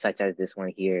events such as this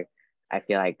one here, I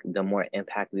feel like the more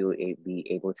impact we will be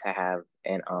able to have.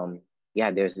 And yeah,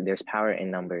 there's power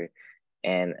in number,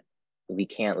 and we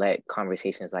can't let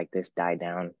conversations like this die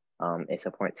down. It's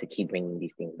important to keep bringing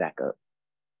these things back up.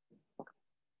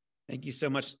 Thank you so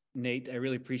much, Nate. I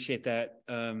really appreciate that.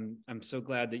 I'm so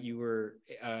glad that you were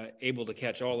able to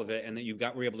catch all of it and that you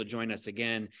were able to join us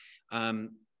again.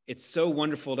 It's so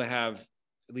wonderful to have,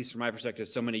 at least from my perspective,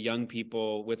 so many young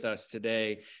people with us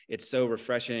today. It's so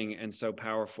refreshing and so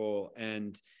powerful,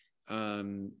 and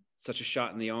such a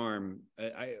shot in the arm.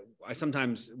 I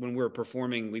sometimes, when we're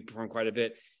performing, we perform quite a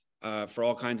bit for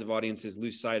all kinds of audiences,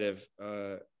 lose sight of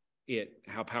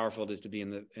how powerful it is to be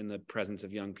in the presence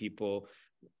of young people,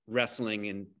 wrestling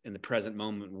in the present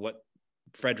moment, what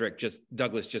Frederick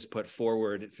Douglass just put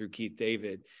forward through Keith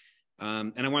David.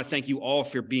 And I want to thank you all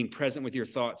for being present with your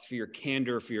thoughts, for your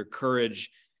candor, for your courage,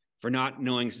 for not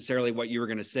knowing necessarily what you were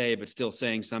going to say, but still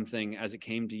saying something as it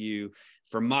came to you,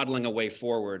 for modeling a way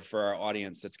forward for our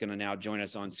audience that's going to now join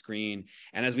us on screen.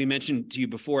 And as we mentioned to you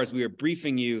before, as we were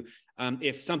briefing you,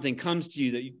 if something comes to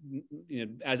you that, you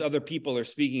know, as other people are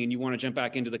speaking and you want to jump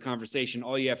back into the conversation,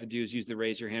 all you have to do is use the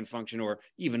raise your hand function, or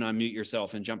even unmute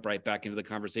yourself and jump right back into the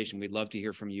conversation. We'd love to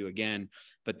hear from you again.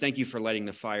 But thank you for lighting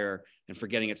the fire and for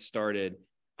getting it started.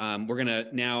 We're going to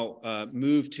now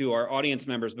move to our audience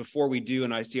members. Before we do,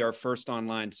 and I see our first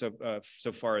online so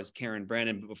far as Karen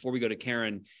Brandon, but before we go to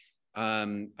Karen,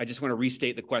 I just want to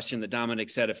restate the question that Dominic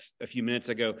said a few minutes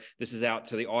ago. This is out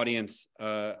to the audience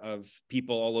of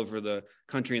people all over the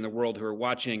country and the world who are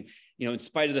watching. You know, in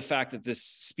spite of the fact that this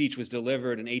speech was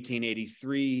delivered in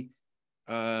 1883,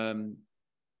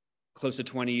 close to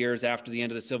 20 years after the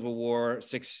end of the Civil War,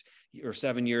 6 or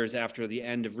 7 years after the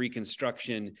end of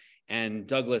Reconstruction, and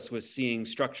Douglass was seeing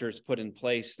structures put in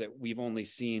place that we've only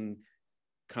seen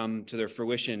come to their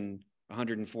fruition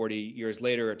 140 years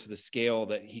later, to the scale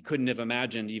that he couldn't have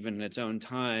imagined even in its own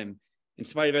time. In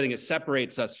spite of everything that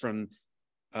separates us from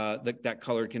that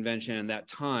colored convention and that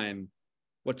time,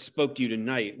 what spoke to you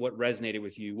tonight? What resonated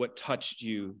with you? What touched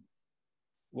you?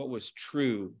 What was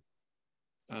true?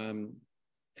 And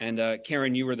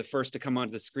Karen, you were the first to come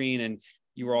onto the screen, and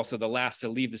you were also the last to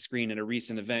leave the screen in a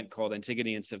recent event called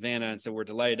Antigone and Savannah. And so we're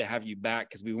delighted to have you back,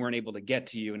 because we weren't able to get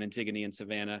to you in Antigone and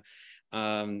Savannah.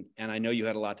 And I know you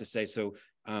had a lot to say, so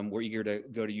we're eager to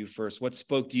go to you first. What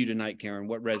spoke to you tonight, Karen?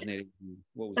 What resonated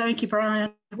with you? Thank you,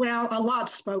 Brian. Well, a lot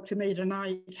spoke to me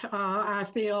tonight. I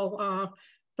feel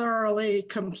thoroughly,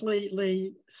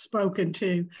 completely spoken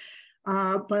to.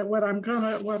 But what I'm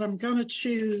gonna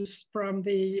choose from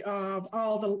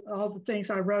all the things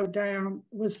I wrote down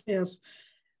was this: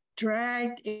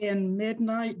 dragged in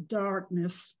midnight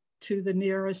darkness to the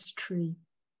nearest tree.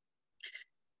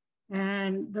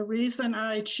 And the reason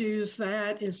I choose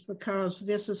that is because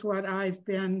this is what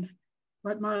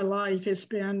my life has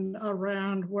been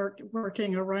around,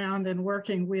 working around and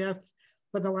working with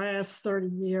for the last 30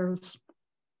 years.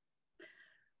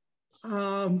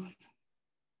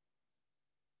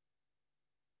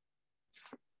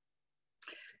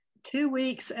 2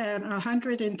 weeks and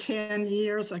 110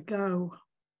 years ago,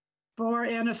 4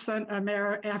 innocent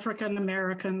African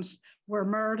Americans were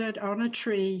murdered on a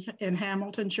tree in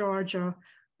Hamilton, Georgia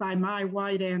by my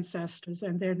white ancestors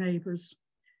and their neighbors.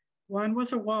 One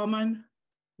was a woman,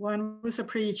 one was a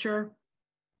preacher,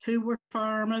 2 were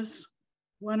farmers.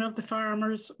 One of the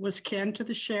farmers was kin to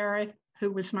the sheriff,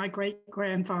 who was my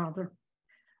great-grandfather.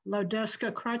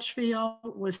 Loduska Crutchfield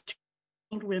was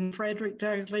killed when Frederick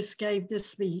Douglass gave this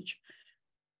speech,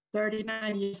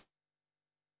 39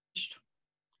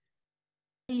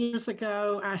 years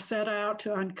ago. I set out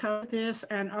to uncover this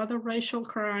and other racial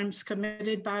crimes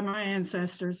committed by my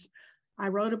ancestors. I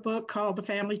wrote a book called The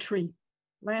Family Tree.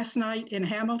 Last night in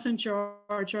Hamilton,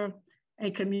 Georgia,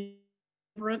 a community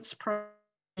project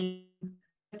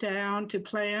down to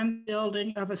plan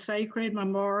building of a sacred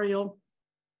memorial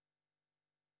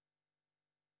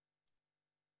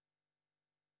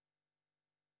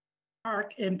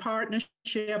park in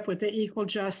partnership with the Equal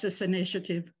Justice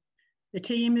Initiative. The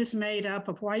team is made up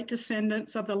of white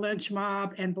descendants of the lynch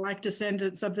mob and Black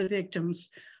descendants of the victims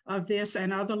of this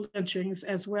and other lynchings,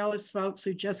 as well as folks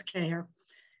who just care.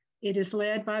 It is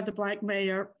led by the Black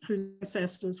mayor whose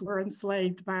ancestors were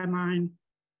enslaved by mine.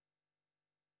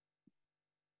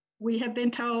 We have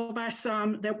been told by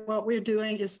some that what we're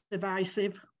doing is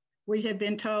divisive. We have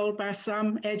been told by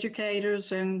some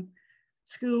educators and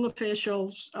school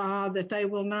officials that they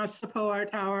will not support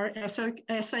our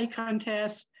essay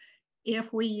contest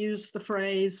if we use the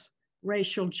phrase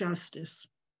racial justice.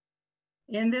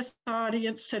 In this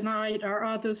audience tonight are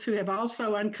others who have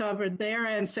also uncovered their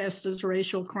ancestors'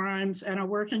 racial crimes and are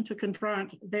working to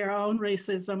confront their own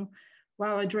racism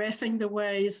while addressing the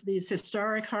ways these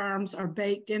historic harms are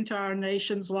baked into our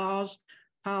nation's laws,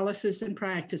 policies, and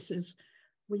practices.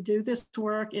 We do this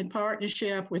work in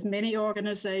partnership with many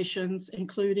organizations,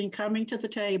 including Coming to the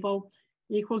Table,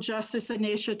 Equal Justice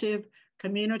Initiative,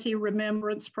 community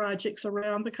remembrance projects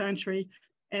around the country,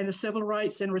 and the Civil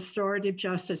Rights and Restorative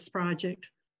Justice Project.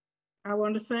 I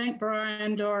want to thank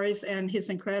Bryan, Doerries, and his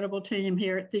incredible team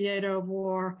here at Theater of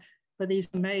War for these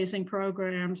amazing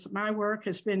programs. My work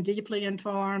has been deeply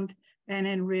informed and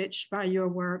enriched by your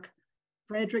work.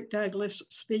 Frederick Douglass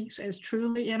speaks as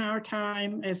truly in our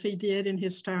time as he did in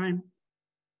his time.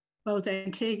 Both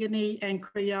Antigone and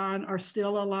Creon are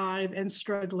still alive and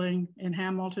struggling in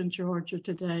Hamilton, Georgia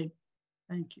today.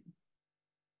 Thank you.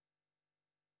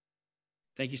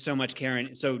 Thank you so much,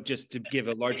 Karen. So just to give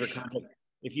a larger context,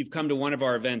 if you've come to one of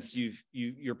our events,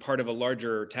 you're part of a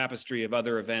larger tapestry of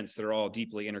other events that are all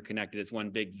deeply interconnected. It's one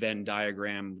big Venn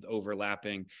diagram with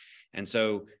overlapping. And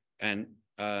so,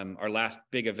 our last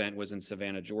big event was in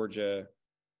Savannah, Georgia,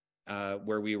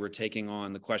 where we were taking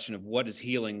on the question of what does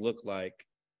healing look like?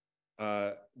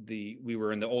 We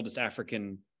were in the oldest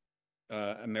African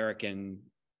American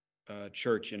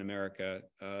church in America,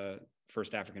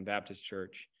 First African Baptist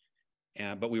Church.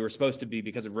 But we were supposed to be,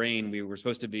 because of rain, we were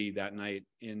supposed to be that night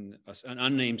in an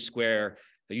unnamed square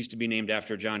that used to be named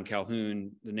after John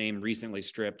Calhoun, the name recently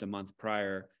stripped a month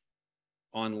prior,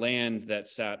 on land that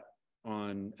sat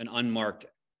on an unmarked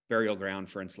burial ground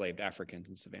for enslaved Africans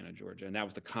in Savannah, Georgia. And that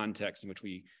was the context in which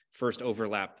we first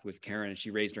overlapped with Karen, and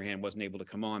she raised her hand, wasn't able to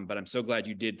come on. But I'm so glad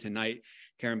you did tonight,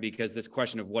 Karen, because this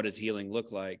question of what does healing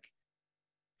look like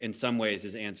in some ways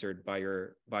is answered by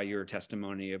your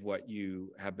testimony of what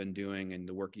you have been doing and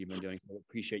the work you've been doing. So I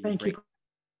appreciate you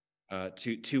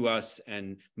bringing to us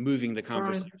and moving the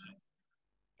conversation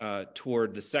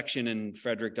toward the section in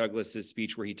Frederick Douglass's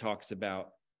speech where he talks about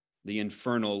the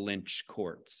infernal lynch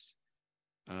courts.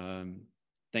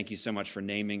 Thank you so much for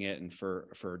naming it and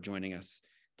for joining us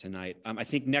tonight. I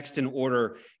think next in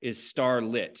order is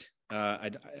Starlit.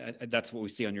 That's what we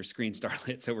see on your screen,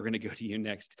 Starlit. So we're going to go to you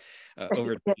next.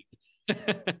 Over to you.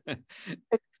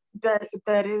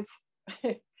 that is,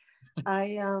 I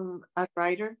am a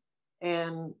writer,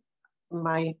 and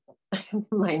my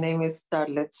name is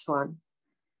Starlit Swan.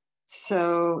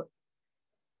 So,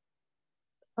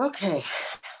 okay,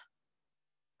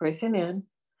 breathing in.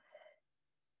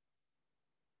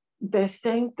 The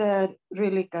thing that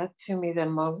really got to me the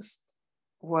most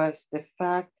was the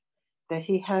fact that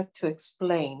he had to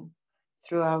explain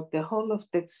throughout the whole of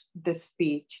the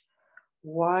speech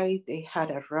why they had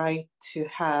a right to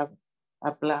have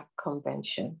a Black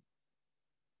convention,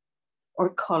 or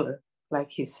color, like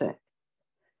he said.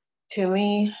 To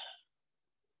me,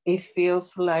 it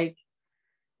feels like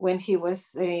when he was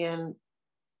saying,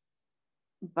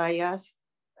 by us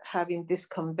having this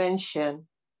convention,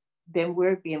 then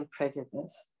we're being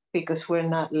prejudiced because we're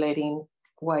not letting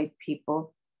white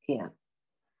people in.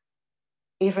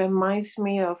 It reminds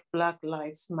me of Black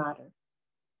Lives Matter.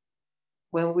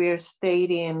 When we're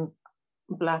stating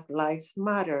Black Lives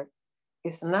Matter,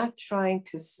 It's not trying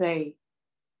to say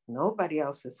nobody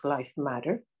else's life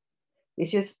matters.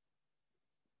 It's just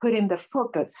putting the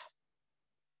focus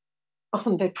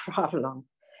on the problem,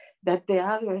 that the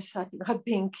others are not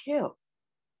being killed,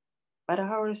 but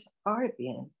ours are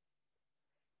being.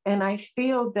 And I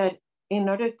feel that in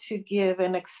order to give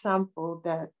an example,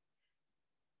 that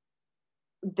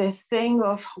the thing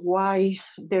of why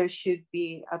there should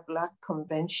be a Black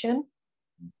convention,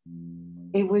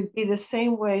 it would be the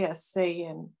same way as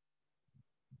saying,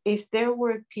 if there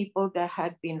were people that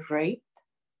had been raped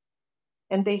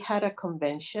and they had a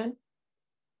convention,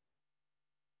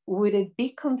 would it be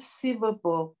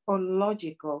conceivable or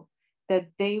logical that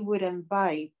they would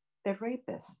invite the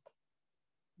rapist?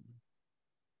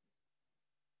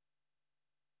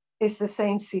 It's the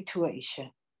same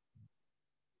situation.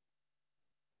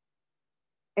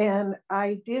 And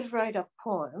I did write a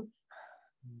poem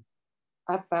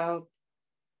about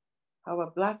how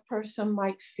a Black person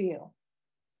might feel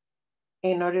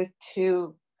in order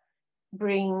to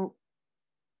bring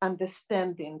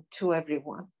understanding to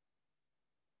everyone.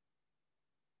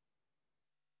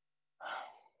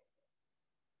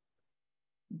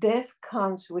 Death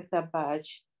comes with a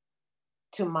badge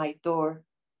to my door,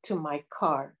 to my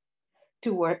car,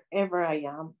 to wherever I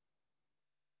am.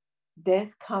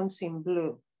 Death comes in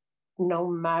blue, no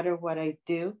matter what I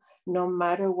do, no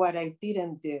matter what I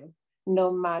didn't do,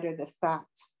 no matter the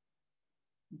facts.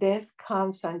 Death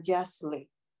comes unjustly,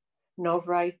 no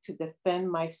right to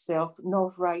defend myself,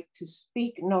 no right to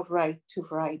speak, no right to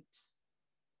rights.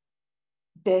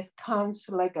 Death comes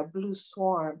like a blue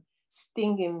swarm,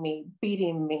 stinging me,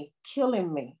 beating me,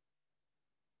 killing me.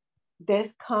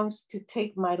 Death comes to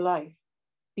take my life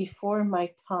before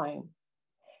my time.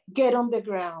 Get on the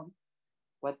ground.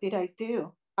 What did I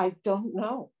do? I don't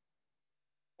know.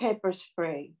 Pepper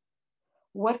spray.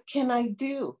 What can I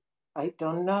do? I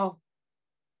don't know.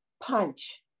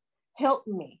 Punch. Help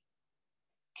me.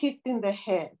 Kicked in the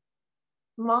head.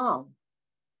 Mom.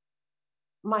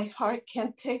 My heart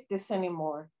can't take this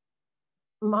anymore.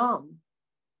 Mom.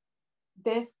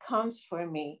 Death comes for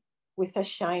me with a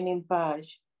shining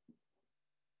badge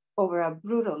over a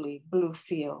brutally blue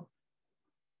field.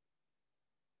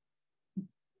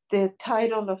 The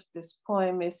title of this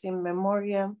poem is In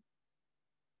Memoriam,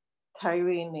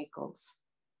 Tyree Nichols.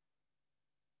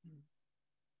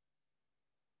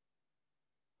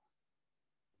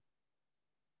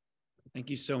 Thank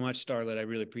you so much, Starlet. I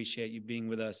really appreciate you being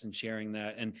with us and sharing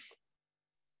that. And,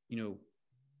 you know,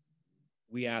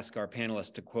 we ask our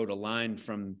panelists to quote a line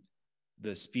from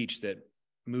the speech that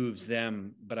moves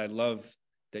them, but I love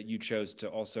that you chose to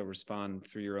also respond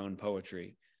through your own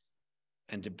poetry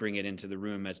and to bring it into the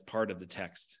room as part of the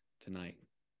text tonight.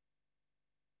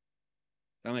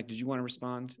 Dominic, did you want to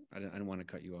respond? I didn't want to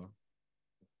cut you off.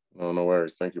 No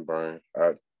worries. Thank you, Bryan.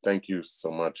 Thank you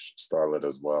so much, Starlet,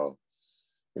 as well.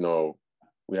 You know,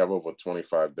 we have over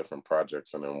 25 different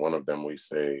projects, and in one of them we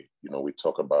say, you know, we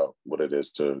talk about what it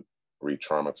is to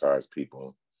re-traumatize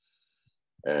people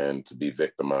and to be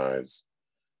victimized.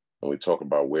 And we talk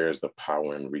about where's the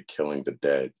power in re-killing the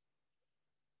dead.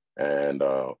 And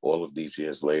all of these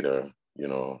years later, you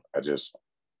know, I just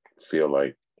feel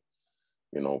like,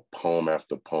 you know, poem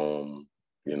after poem,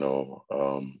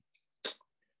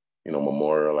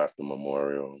 memorial after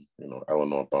memorial, you know,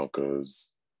 Eleanor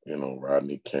Bunkers, you know,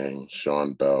 Rodney King,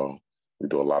 Sean Bell. We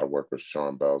do a lot of work with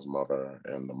Sean Bell's mother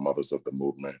and the mothers of the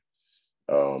movement,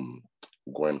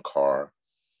 Gwen Carr.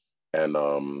 And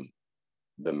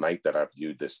the night that I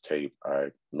viewed this tape,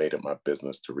 I made it my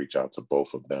business to reach out to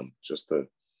both of them just to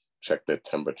check their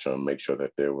temperature and make sure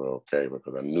that they were okay,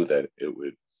 because I knew that it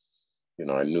would, you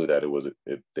know, I knew that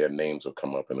their names would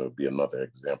come up and it would be another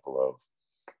example of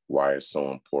why it's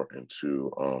so important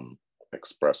to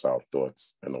express our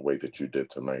thoughts in the way that you did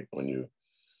tonight when you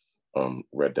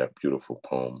read that beautiful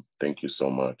poem. Thank you so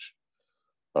much.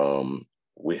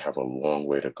 We have a long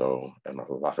way to go and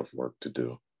a lot of work to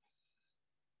do.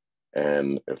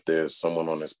 And if there's someone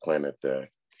on this planet that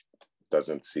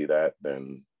doesn't see that,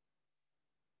 then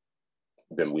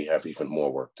we have even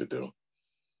more work to do.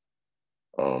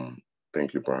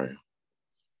 Thank you, Bryan.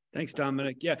 Thanks,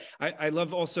 Dominic. Yeah, I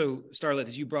love also, Starlet,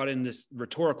 that you brought in this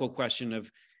rhetorical question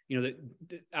of, you know,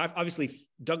 that obviously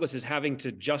Douglass is having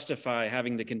to justify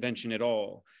having the convention at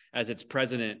all as its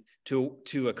president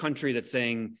to a country that's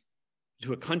saying,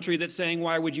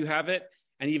 why would you have it?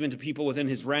 And even to people within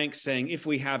his ranks saying, if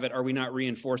we have it, are we not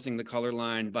reinforcing the color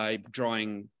line by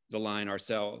drawing the line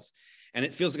ourselves? And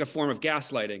it feels like a form of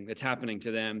gaslighting that's happening to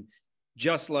them,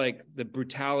 just like the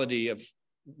brutality of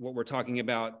what we're talking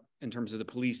about in terms of the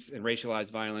police and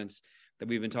racialized violence that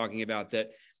we've been talking about. That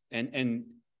and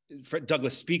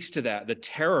Douglass speaks to that, the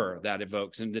terror that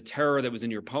evokes, and the terror that was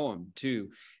in your poem too.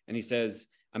 And he says,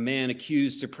 a man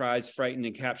accused, surprised, frightened,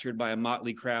 and captured by a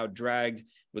motley crowd, dragged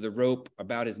with a rope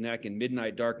about his neck in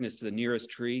midnight darkness to the nearest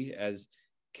tree, as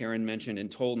Karen mentioned,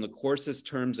 and told in the coarsest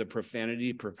terms of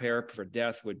profanity, prepare for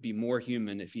death, would be more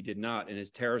human if he did not, in his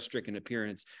terror-stricken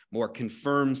appearance, more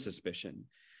confirmed suspicion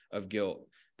of guilt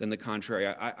than the contrary.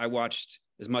 I watched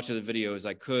as much of the video as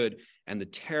I could, and the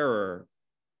terror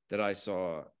that I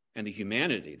saw and the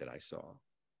humanity that I saw,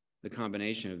 the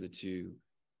combination of the two,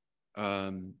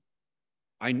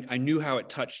 I knew how it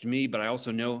touched me, but I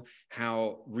also know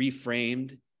how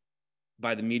reframed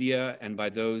by the media and by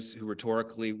those who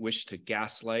rhetorically wish to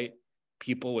gaslight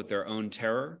people with their own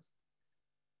terror,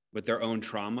 with their own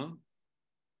trauma,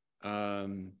 how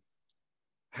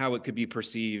it could be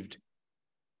perceived,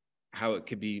 how it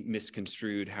could be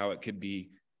misconstrued, how it could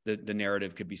be, the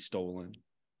narrative could be stolen.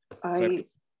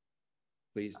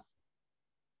 Please.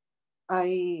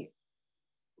 I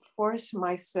forced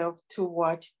myself to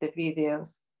watch the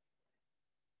videos.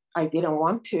 I didn't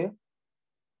want to,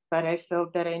 but I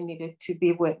felt that I needed to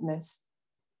be witness,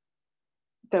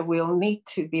 that we'll need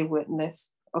to be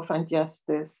witness of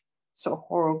injustice so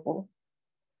horrible.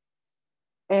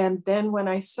 And then when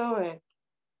I saw it,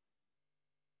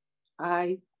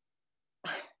 I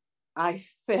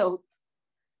felt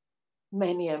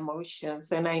many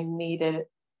emotions, and I needed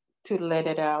to let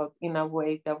it out in a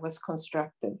way that was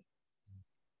constructive.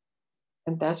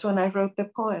 And that's when I wrote the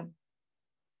poem.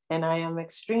 And I am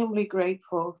extremely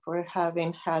grateful for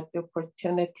having had the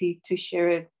opportunity to share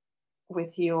it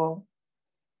with you all.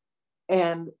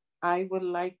 And I would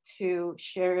like to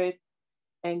share it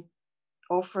and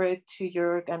offer it to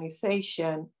your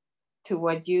organization, to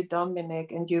what you,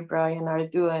 Dominic, and you, Bryan, are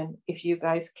doing. If you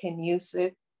guys can use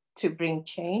it to bring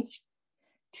change,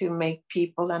 to make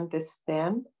people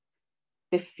understand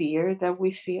the fear that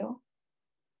we feel,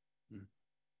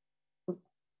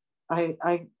 I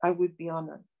would be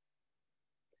honored.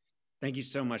 Thank you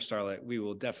so much, Starlet. We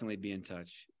will definitely be in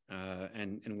touch.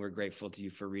 And we're grateful to you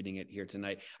for reading it here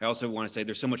tonight. I also want to say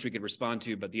there's so much we could respond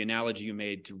to, but the analogy you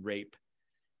made to rape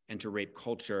and to rape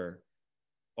culture,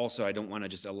 also, I don't want to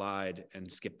just elide and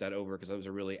skip that over, because that was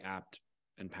a really apt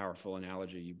and powerful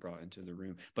analogy you brought into the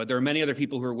room. But there are many other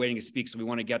people who are waiting to speak, so we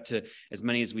want to get to as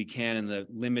many as we can in the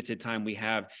limited time we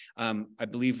have. I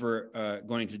believe we're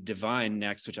going to Divine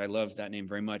next, which I love that name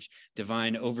very much.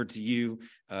 Divine, over to you.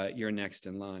 You're next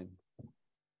in line.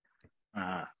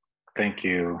 Thank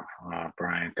you,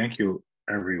 Bryan. Thank you,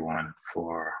 everyone,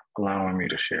 for allowing me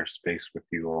to share space with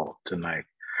you all tonight.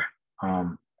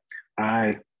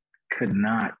 I could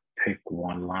not pick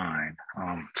one line.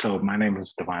 So my name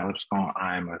is Divine Lipscomb.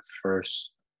 I'm a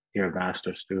first-year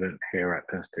master's student here at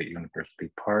Penn State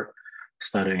University Park,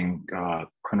 studying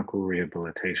clinical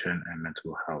rehabilitation and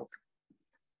mental health.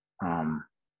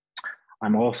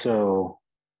 I'm also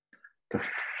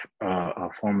a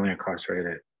formerly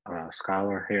incarcerated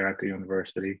scholar here at the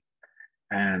university,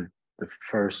 and the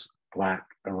first Black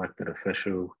elected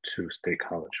official to State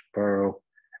College Borough,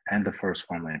 and the first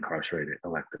formerly incarcerated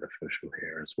elected official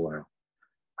here as well.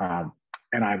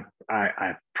 And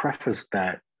I preface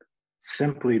that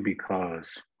simply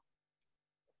because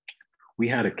we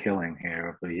had a killing here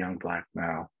of a young Black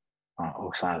male,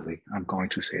 Osazi. I'm going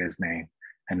to say his name.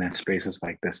 And in spaces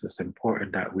like this, it's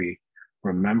important that we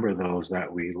remember those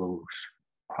that we lose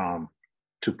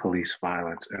to police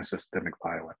violence and systemic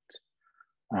violence.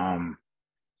 And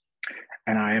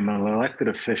I am an elected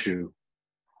official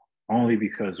only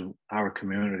because our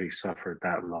community suffered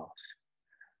that loss,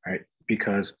 right?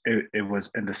 Because it was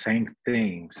in the same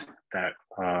themes that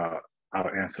our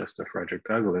ancestor Frederick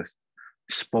Douglass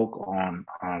spoke on,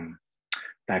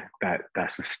 that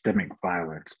systemic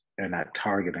violence and that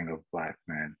targeting of Black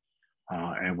men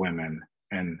and women,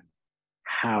 and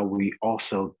how we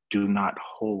also do not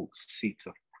hold seats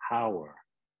of power,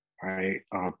 right?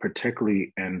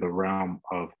 Particularly in the realm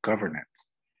of governance.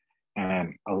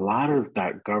 And a lot of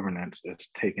that governance is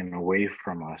taken away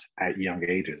from us at young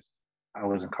ages. I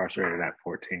was incarcerated at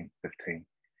 14, 15,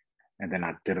 and then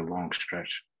I did a long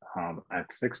stretch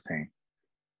at 16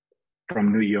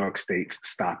 from New York State's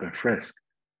stop and frisk.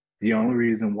 The only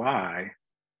reason why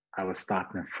I was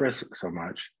stopped and frisked so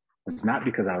much was not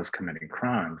because I was committing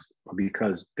crimes, but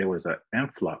because there was an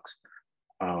influx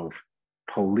of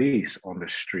police on the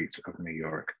streets of New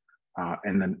York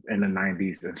in the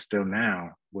 90s and still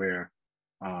now, where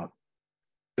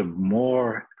the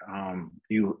more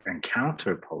you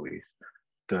encounter police,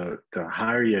 the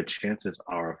higher your chances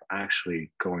are of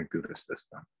actually going through the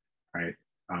system, right?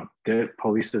 The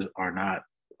police are not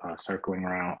circling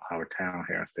around our town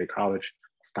here at State College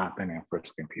stopping and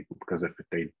frisking people, because if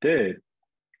they did,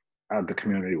 the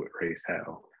community would raise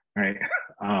hell, right?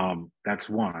 That's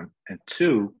one. And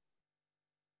two,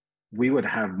 we would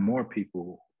have more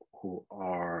people who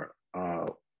are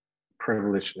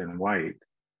privileged and white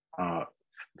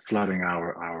flooding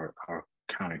our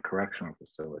county correctional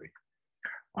facility.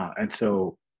 And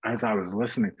so as I was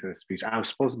listening to the speech, I was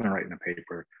supposed to have been writing a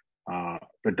paper,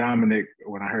 but Dominic,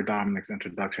 when I heard Dominic's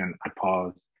introduction, I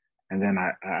paused, and then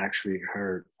I actually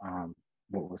heard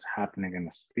what was happening in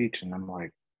the speech, and I'm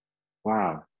like,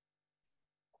 wow,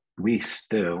 we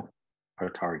still are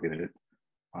targeted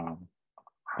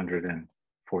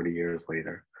 140 years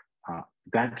later.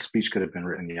 That speech could have been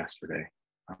written yesterday.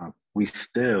 We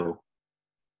still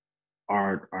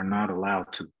are not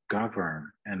allowed to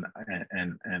govern in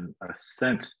a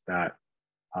sense that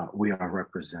we are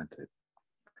represented.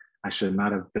 I should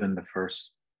not have been the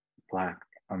first Black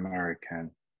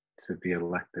American to be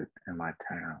elected in my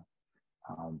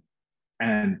town.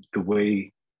 And the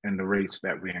way and the rates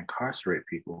that we incarcerate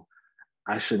people,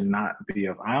 I should not be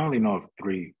I only know of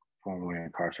 3 formerly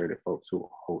incarcerated folks who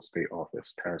hold state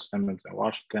office: Tara Simmons in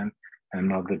Washington,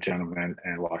 and another gentleman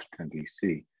in Washington,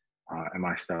 D.C., and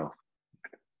myself.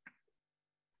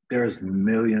 There's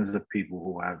millions of people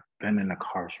who have been in the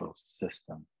carceral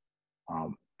system.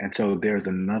 And so there's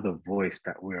another voice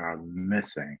that we are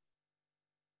missing.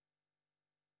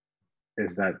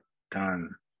 Is that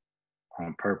done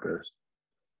on purpose?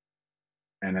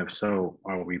 And if so,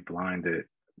 are we blinded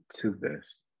to this?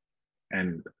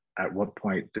 And at what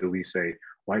point do we say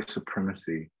white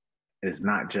supremacy is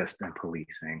not just in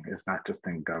policing, it's not just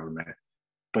in government,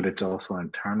 but it's also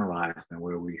internalized, and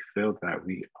where we feel that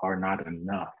we are not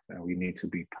enough and we need to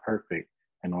be perfect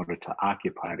in order to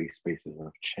occupy these spaces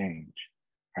of change,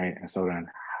 right? And so then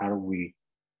how do we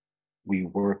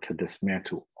work to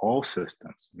dismantle all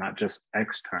systems, not just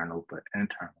external, but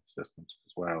internal systems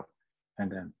as well? And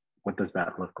then what does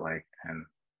that look like? And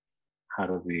how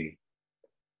do we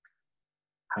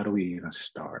even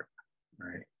start,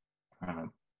 right?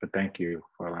 But thank you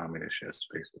for allowing me to share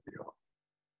space with you all.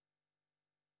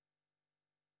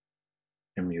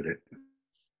 You're muted.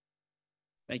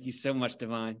 Thank you so much,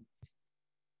 Divine.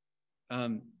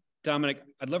 Dominic,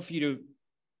 I'd love for you to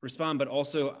respond, but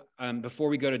also before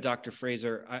we go to Dr.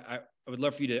 Fraser, I would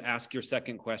love for you to ask your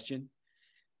second question.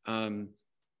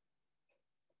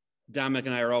 Dominic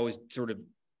and I are always sort of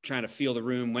trying to feel the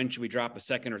room. When should we drop a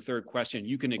second or third question?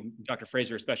 You can, Dr.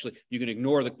 Fraser especially, you can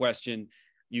ignore the question.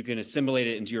 You can assimilate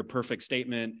it into your perfect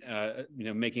statement,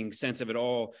 making sense of it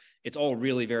all. It's all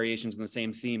really variations on the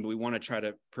same theme, but we want to try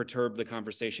to perturb the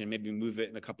conversation, maybe move it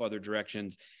in a couple other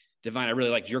directions. Divine, I really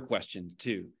liked your questions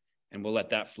too, and we'll let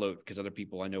that float because other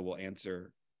people I know will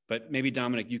answer. But maybe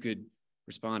Dominic, you could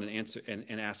respond and answer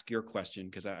and ask your question,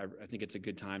 because I think it's a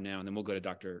good time now, and then we'll go to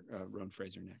Dr. Roan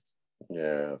Fraser next.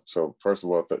 Yeah. So first of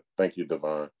all, thank you,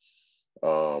 Divine.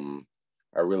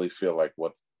 I really feel like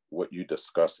what you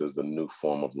discuss is the new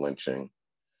form of lynching.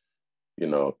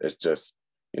 It's just,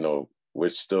 we're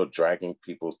still dragging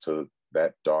people to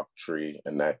that dark tree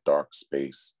and that dark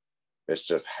space. It's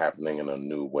just happening in a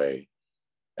new way.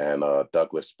 And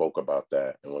Douglass spoke about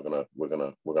that, and we're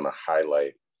gonna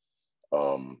highlight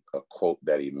a quote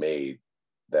that he made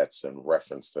that's in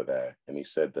reference to that. And he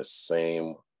said, the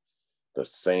same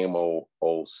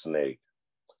old snake,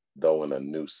 though in a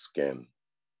new skin.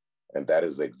 And that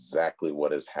is exactly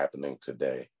what is happening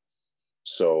today.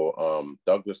 So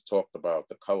Douglass talked about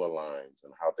the color lines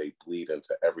and how they bleed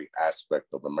into every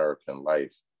aspect of American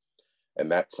life.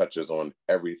 And that touches on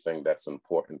everything that's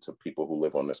important to people who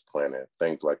live on this planet.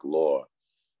 Things like law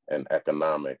and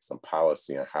economics and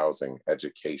policy and housing,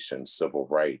 education, civil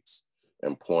rights,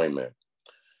 employment.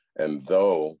 And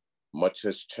though much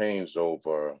has changed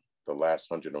over the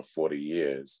last 140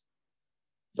 years,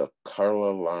 the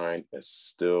color line is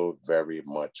still very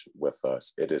much with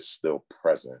us. It is still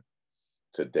present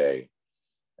today.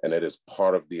 And it is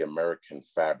part of the American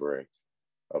fabric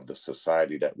of the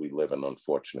society that we live in,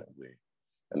 unfortunately.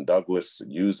 And Douglass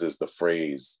uses the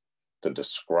phrase to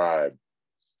describe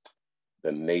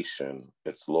the nation,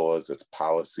 its laws, its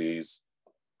policies,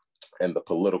 and the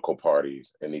political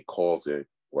parties. And he calls it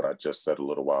what I just said a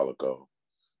little while ago,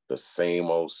 the same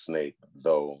old snake,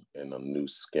 though in a new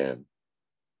skin.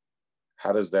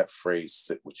 How does that phrase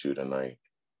sit with you tonight?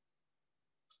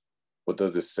 What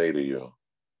does it say to you?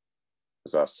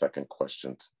 Is our second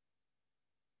question.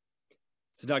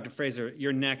 So Dr. Fraser,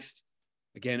 you're next.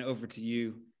 Again, over to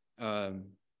you.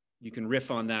 You can riff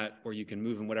on that, or you can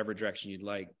move in whatever direction you'd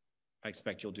like. I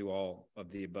expect you'll do all of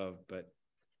the above, but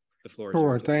the floor is yours.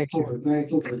 Sure, thank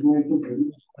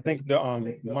you. I think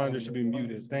the monitor should be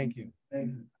muted. Thank you.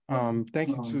 Thank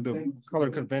you to the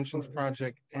Colored Conventions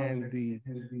Project and the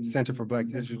Center for Black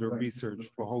Digital Research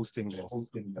for hosting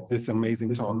this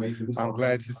amazing talk. I'm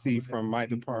glad to see from my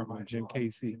department, Jim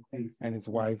Casey and his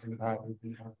wife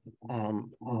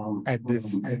at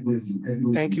this.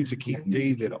 Thank you to Keith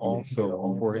David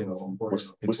also for his. We're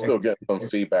still getting some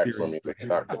feedback from you,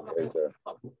 Dr. Fraser.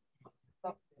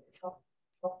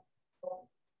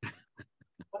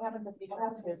 What happens if you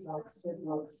have his and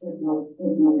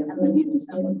then you just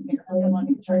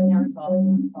turn yours off,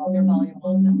 your volume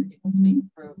on, and you can speak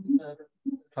through the.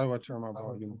 How do I turn my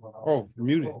volume? Oh,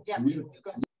 muted. Yeah, mute.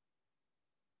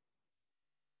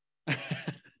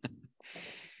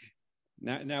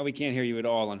 Now we can't hear you at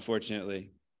all,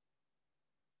 unfortunately.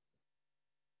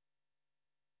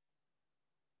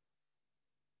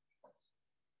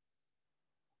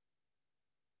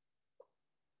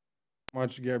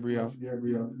 Much, Gabrielle.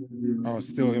 Oh,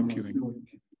 still imputing.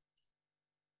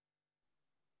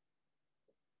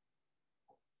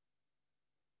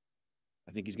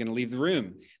 I think he's going to leave the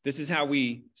room. This is how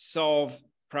we solve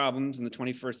problems in the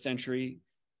 21st century.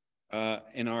 I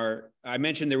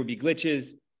mentioned there would be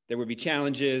glitches, there would be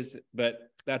challenges, but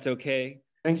that's okay.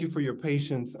 Thank you for your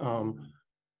patience. No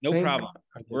problem.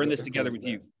 We're in this together with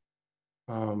you.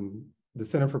 The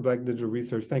Center for Black Digital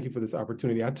Research, thank you for this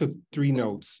opportunity. I took 3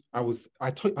 notes.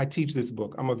 I teach this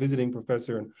book. I'm a visiting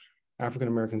professor in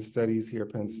African-American Studies here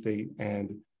at Penn State,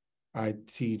 and I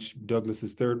teach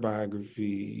Douglass's 3rd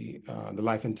biography, The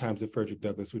Life and Times of Frederick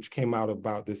Douglass, which came out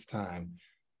about this time.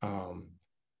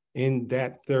 In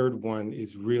that 3rd one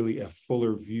is really a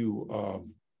fuller view of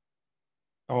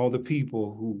all the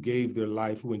people who gave their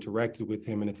life, who interacted with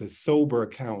him, and it's a sober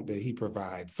account that he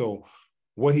provides. So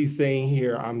what he's saying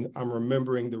here, I'm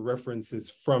remembering the references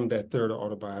from that 3rd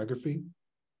autobiography,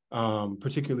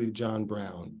 particularly John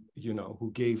Brown,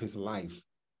 who gave his life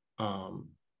in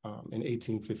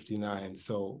 1859.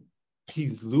 So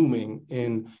he's looming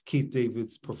in Keith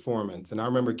David's performance. And I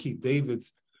remember Keith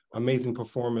David's amazing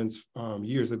performance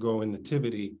years ago in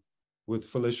Nativity with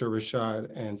Felicia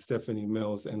Rashad and Stephanie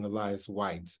Mills and Elias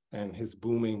White and his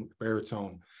booming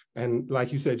baritone. And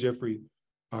like you said, Jeffrey,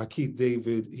 Keith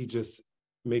David, he just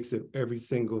makes it every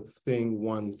single thing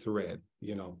one thread,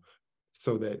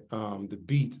 so that the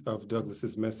beat of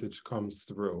Douglass's message comes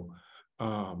through.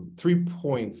 3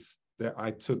 points that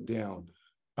I took down.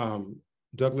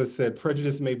 Douglass said,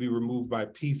 prejudice may be removed by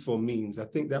peaceful means. I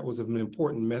think that was an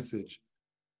important message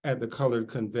at the Colored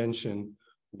Convention,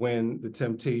 when the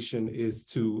temptation is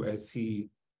to, as he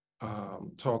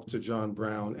talked to John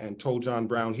Brown and told John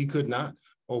Brown he could not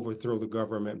overthrow the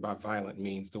government by violent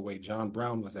means, the way John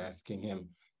Brown was asking him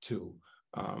to.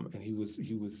 And he was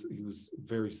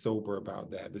very sober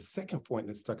about that. The second point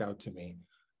that stuck out to me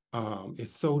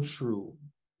is so true.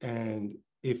 And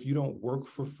if you don't work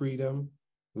for freedom,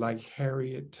 like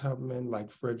Harriet Tubman,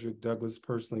 like Frederick Douglass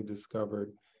personally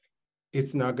discovered,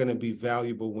 it's not going to be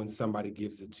valuable when somebody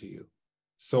gives it to you.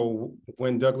 So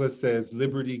when Douglass says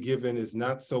liberty given is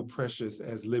not so precious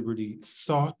as liberty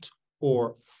sought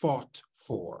or fought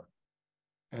for.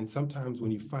 And sometimes when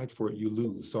you fight for it, you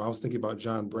lose. So I was thinking about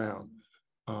John Brown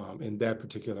in that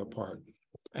particular part.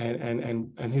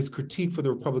 And his critique for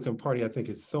the Republican Party, I think,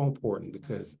 is so important,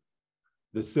 because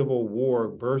the Civil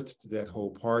War birthed that whole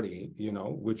party,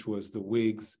 which was the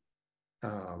Whigs,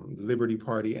 Liberty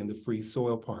Party, and the Free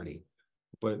Soil Party.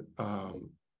 But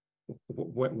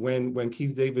when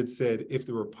Keith David said, if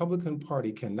the Republican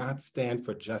Party cannot stand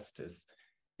for justice,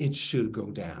 it should go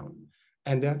down.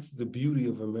 And that's the beauty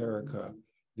of America,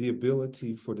 the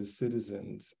ability for the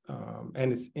citizens,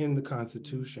 and it's in the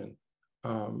Constitution.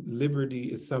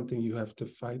 Liberty is something you have to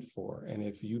fight for. And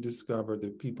if you discover, the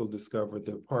people discover,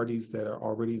 the parties that are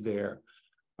already there,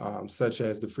 such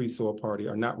as the Free Soil Party,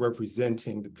 are not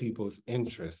representing the people's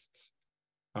interests,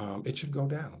 it should go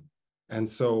down. And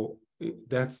so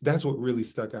that's what really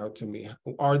stuck out to me.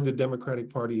 Is the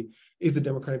Democratic Party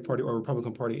or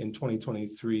Republican Party in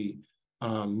 2023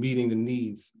 meeting the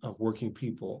needs of working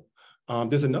people?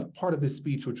 There's another part of this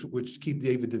speech which Keith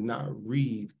David did not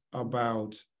read,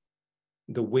 about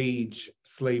the wage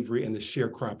slavery and the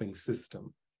sharecropping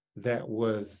system. That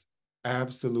was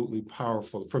absolutely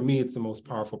powerful. For me, it's the most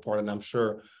powerful part, and I'm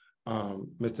sure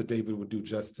Mr. David would do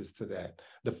justice to that.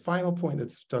 The final point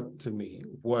that stuck to me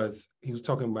was, he was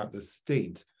talking about the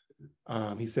state.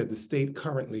 He said the state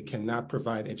currently cannot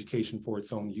provide education for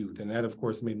its own youth. And that, of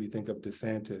course, made me think of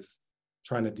DeSantis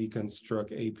trying to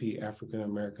deconstruct AP African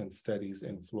American Studies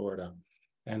in Florida,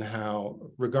 and how,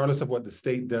 regardless of what the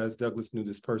state does, Douglass knew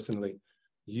this personally,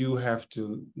 you have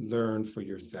to learn for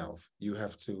yourself. You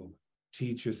have to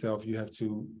teach yourself. You have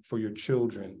to, for your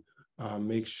children,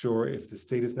 make sure if the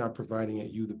state is not providing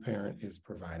it, you, the parent, is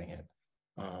providing it.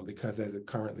 Because as it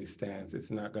currently stands,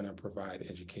 it's not going to provide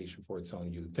education for its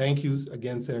own youth. Thank you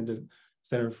again,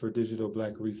 Center for Digital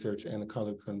Black Research and the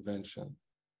Color Convention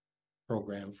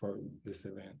program for this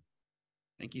event.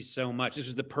 Thank you so much. This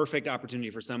was the perfect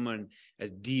opportunity for someone as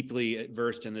deeply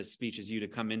versed in this speech as you to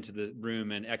come into the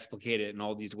room and explicate it in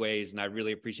all these ways. And I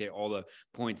really appreciate all the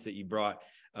points that you brought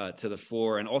to the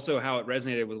fore, and also how it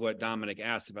resonated with what Dominic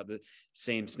asked about the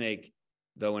same snake,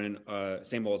 though in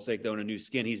same old snake, though in a new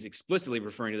skin. He's explicitly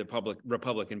referring to the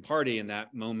Republican Party in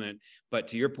that moment. But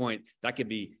to your point, that could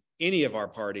be any of our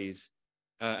parties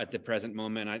at the present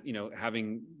moment.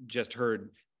 Having just heard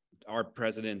our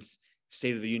president's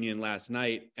State of the Union last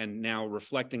night, and now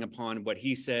reflecting upon what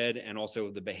he said, and also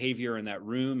the behavior in that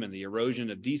room and the erosion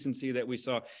of decency that we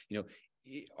saw,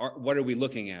 what are we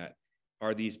looking at?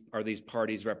 Are these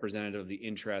parties representative of the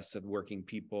interests of working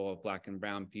people, of Black and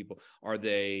brown people? Are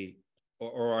they,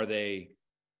 or are they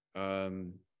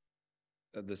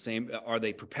the same? Are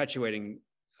they perpetuating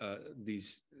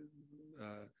these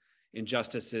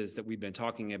injustices that we've been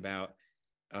talking about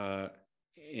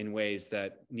in ways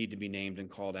that need to be named and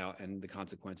called out, and the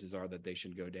consequences are that they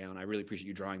should go down? I really appreciate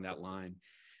you drawing that line.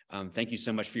 Thank you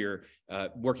so much for your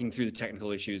working through the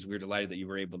technical issues. We're delighted that you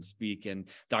were able to speak. And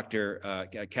Dr.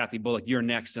 Kathy Bullock, you're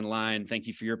next in line. Thank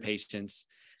you for your patience.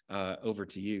 Over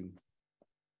to you.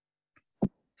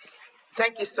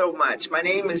 Thank you so much. My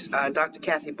name is Dr.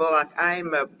 Kathy Bullock.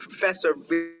 I'm a professor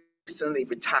recently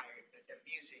retired in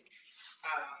music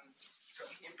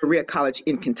from Berea College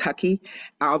in Kentucky,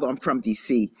 although I'm from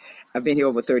DC. I've been here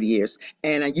over 30 years.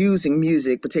 And I'm using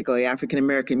music, particularly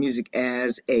African-American music,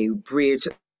 as a bridge.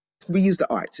 We use the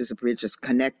arts as a bridge, as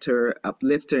connector,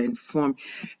 uplifter,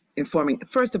 informing.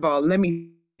 First of all, let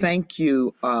me thank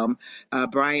you,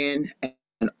 Bryan,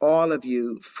 and all of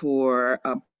you for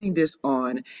putting this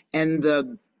on, and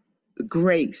the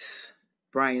grace,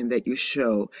 Bryan, that you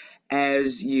show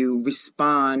as you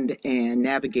respond and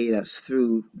navigate us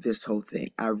through this whole thing.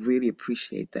 I really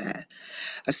appreciate that.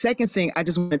 A second thing, I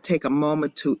just want to take a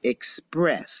moment to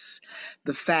express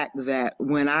the fact that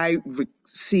when I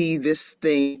see this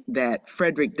thing that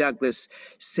Frederick Douglass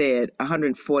said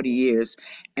 140 years,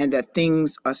 and that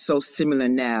things are so similar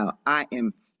now, I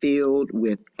am filled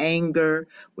with anger,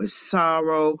 with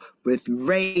sorrow, with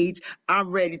rage.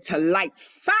 I'm ready to light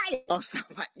fire on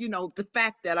somebody. The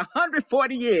fact that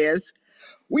 140 years,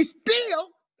 we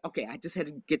still, okay, I just had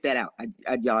to get that out.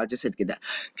 I just had to get that.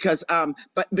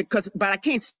 But I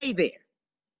can't stay there.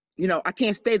 I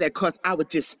can't stay there because I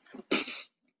would just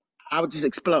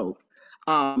explode.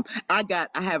 I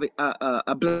have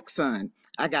a Black son.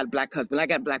 I got a Black husband. I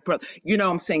got a Black brother. You know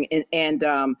what I'm saying?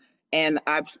 And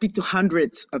I speak to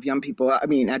hundreds of young people. I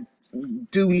mean, I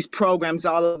do these programs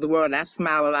all over the world, and I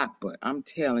smile a lot, but I'm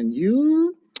telling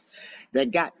you,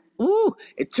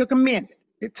 it took a minute.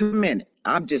 It took a minute.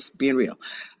 I'm just being real.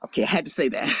 Okay, I had to say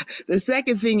that. The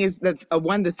second thing is that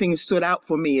one of the things stood out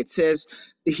for me.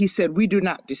 He said, we do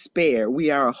not despair. We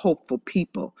are a hopeful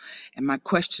people. And my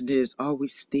question is, are we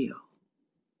still?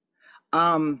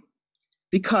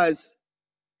 Because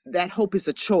that hope is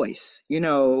a choice,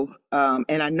 and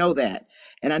I know that.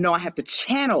 And I know I have to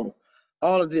channel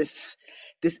all of this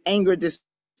anger, this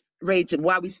rage, and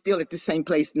why we still at the same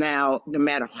place now, no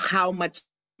matter how much,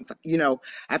 I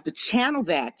have to channel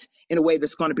that in a way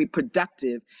that's going to be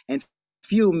productive and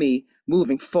fuel me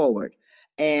moving forward.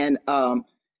 And I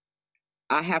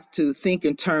have to think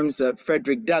in terms of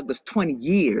Frederick Douglass, 20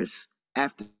 years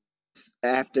after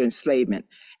enslavement.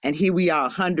 And here we are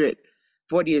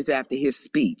 140 years after his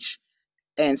speech,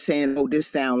 and saying, oh, this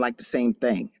sounds like the same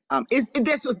thing.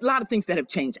 There's a lot of things that have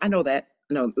changed. I know that.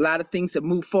 A lot of things have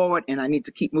moved forward, and I need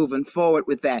to keep moving forward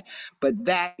with that. But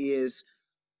that is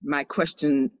my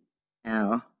question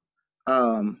now.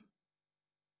 Not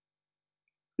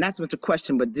so much a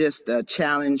question, but just a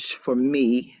challenge for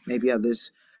me, maybe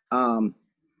others.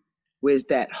 Where's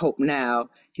that hope now?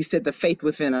 He said the faith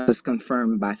within us is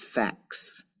confirmed by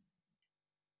facts.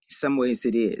 In some ways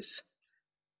it is.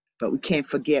 But we can't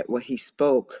forget what he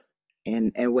spoke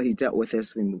and what he dealt with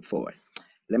as we move forward.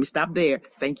 Let me stop there.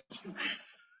 Thank you.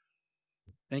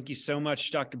 Thank you so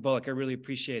much, Dr. Bullock. I really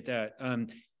appreciate that.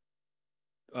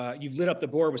 You've lit up the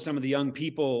board with some of the young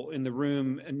people in the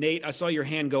room. Nate, I saw your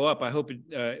hand go up. I hope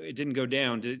it didn't go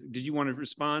down. Did you want to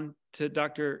respond to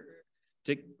Dr.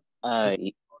 Dick?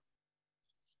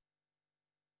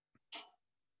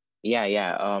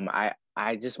 Yeah.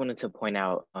 I just wanted to point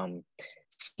out,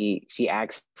 she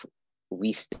asked if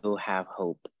we still have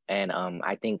hope. And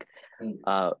I think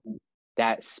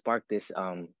that sparked this,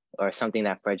 or something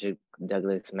that Frederick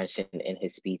Douglass mentioned in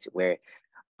his speech, where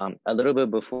A little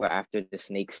bit before, after the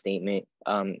snake statement,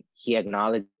 he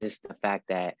acknowledges the fact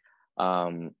that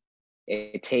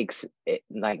it takes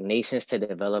like nations to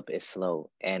develop is slow,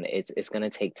 and it's going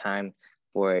to take time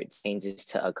for changes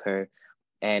to occur,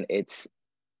 and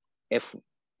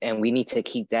we need to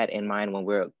keep that in mind when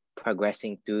we're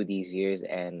progressing through these years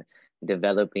and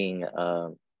developing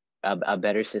a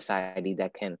better society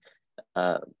that can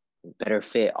better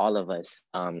fit all of us,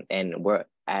 and we're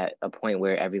at a point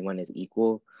where everyone is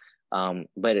equal.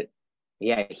 But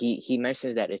yeah, he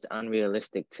mentions that it's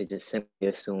unrealistic to just simply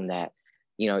assume that,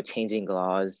 you know, changing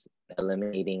laws,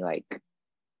 eliminating like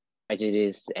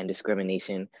prejudice and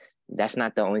discrimination, that's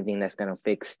not the only thing that's going to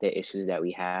fix the issues that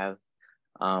we have.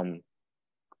 And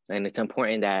it's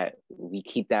important that we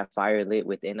keep that fire lit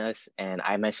within us. And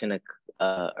I mentioned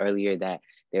earlier that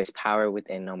there's power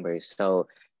within numbers. So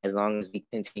as long as we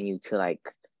continue to like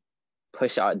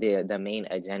push out the main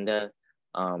agenda,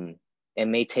 it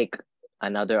may take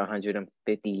another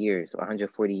 150 years or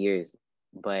 140 years,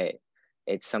 but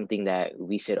it's something that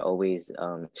we should always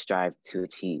strive to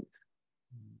achieve.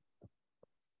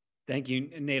 Thank you,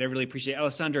 Nate. I really appreciate it.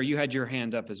 Alessandra, you had your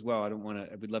hand up as well. I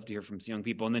would love to hear from some young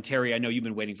people. And then Terry, I know you've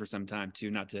been waiting for some time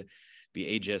too, not to be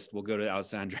ageist. We'll go to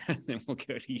Alessandra and then we'll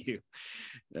go to you.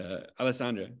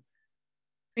 Alessandra.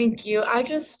 Thank you. I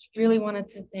just really wanted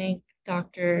to thank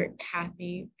Dr.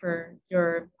 Kathy for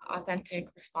your authentic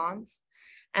response.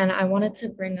 And I wanted to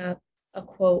bring up a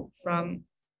quote from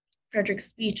Frederick's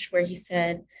speech where he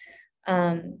said,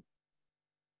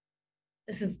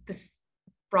 this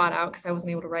brought out because I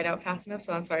wasn't able to write out fast enough,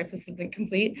 so I'm sorry if this isn't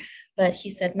complete, but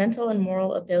he said mental and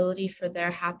moral ability for their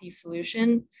happy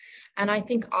solution. And I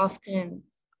think often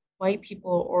white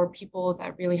people or people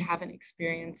that really haven't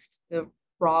experienced the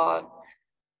raw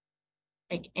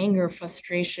like anger,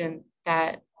 frustration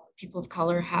that people of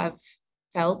color have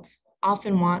felt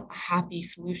often want a happy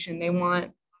solution. They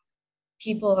want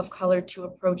people of color to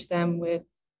approach them with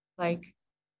like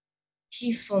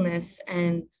peacefulness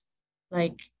and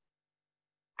like,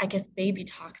 I guess, baby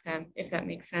talk them, if that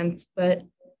makes sense. But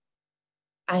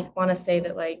I want to say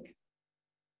that like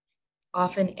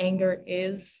often anger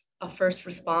is a first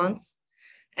response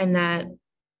and that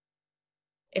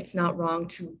it's not wrong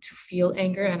to feel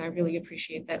anger. And I really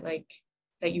appreciate that like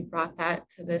that you brought that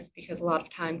to this, because a lot of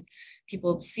times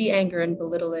people see anger and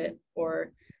belittle it,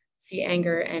 or see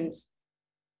anger and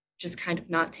just kind of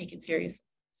not take it seriously.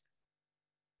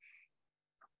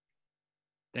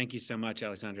 Thank you so much,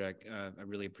 Alessandra. I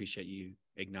really appreciate you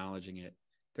acknowledging it.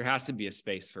 There has to be a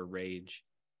space for rage,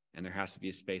 and there has to be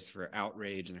a space for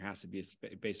outrage, and there has to be a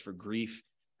space for grief.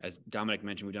 As Dominic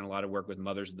mentioned, we've done a lot of work with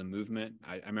Mothers of the Movement.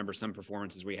 I remember some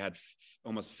performances we had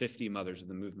almost 50 Mothers of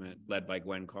the Movement led by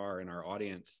Gwen Carr in our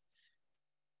audience.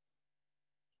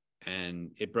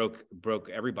 And it broke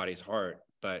everybody's heart,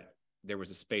 but there was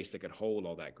a space that could hold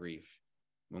all that grief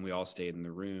when we all stayed in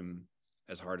the room,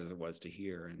 as hard as it was to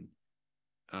hear. And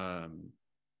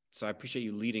so I appreciate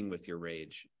you leading with your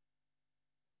rage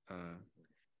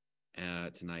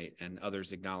tonight, and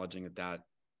others acknowledging that,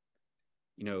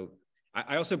 you know,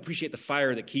 I also appreciate the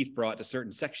fire that Keith brought to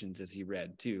certain sections as he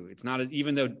read too. It's not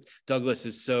even though Douglass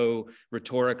is so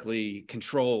rhetorically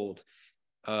controlled,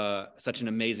 such an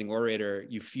amazing orator,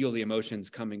 you feel the emotions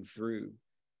coming through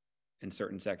in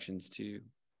certain sections too.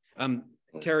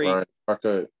 Terry, Bryan, I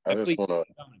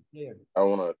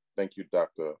want to thank you,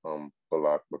 Dr.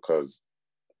 Bullock, because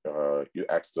you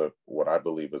asked what I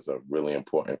believe is a really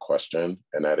important question,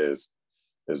 and that is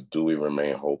do we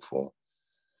remain hopeful?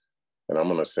 And I'm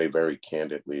going to say very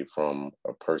candidly, from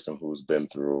a person who's been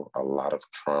through a lot of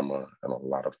trauma and a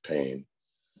lot of pain,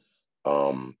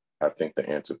 I think the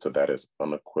answer to that is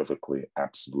unequivocally,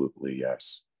 absolutely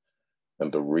yes. And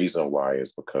the reason why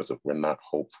is because if we're not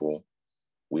hopeful,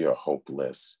 we are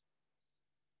hopeless.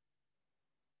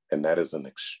 And that is an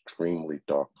extremely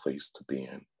dark place to be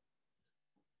in.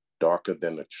 Darker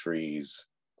than the trees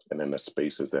and in the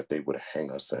spaces that they would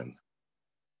hang us in.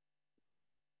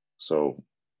 So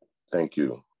thank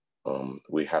you.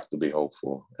 We have to be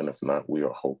hopeful, and if not, we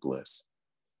are hopeless.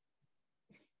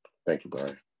 Thank you,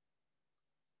 Bryan.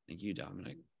 Thank you,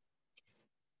 Dominic.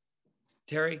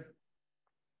 Terry?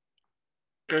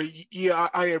 Yeah,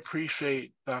 I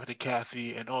appreciate Dr.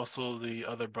 Kathy and also the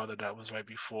other brother that was right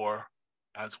before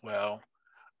as well.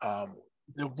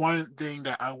 The one thing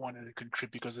that I wanted to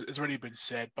contribute, because it's already been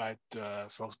said by the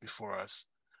folks before us,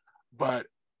 but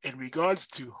in regards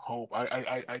to hope,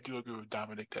 I do agree with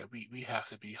Dominic that we have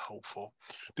to be hopeful.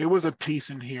 There was a piece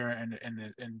in here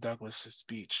in Douglass's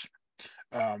speech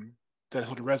that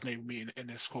sort of resonated with me in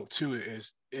this quote too,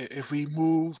 is if we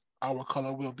move, our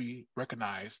color will be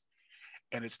recognized,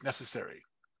 and it's necessary.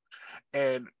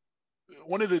 And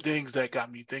one of the things that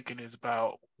got me thinking is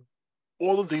about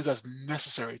all the things that's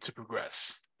necessary to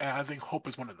progress. And I think hope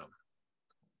is one of them.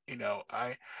 You know,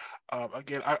 I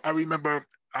remember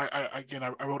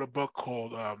I wrote a book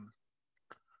called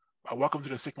Welcome to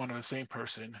the Sick Mind of the Same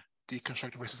Person,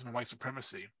 Deconstructing Racism and White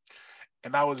Supremacy.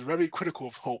 And I was very critical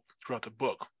of hope throughout the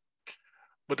book.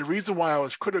 But the reason why I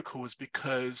was critical is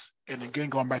because, and again,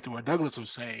 going back to what Douglass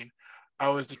was saying, I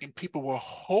was thinking people were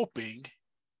hoping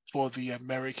for the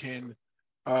American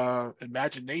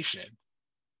imagination,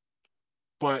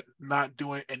 but not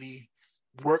doing any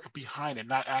work behind it,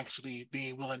 not actually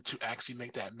being willing to actually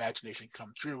make that imagination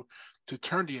come true, to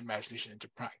turn the imagination into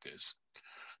practice.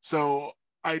 So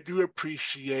I do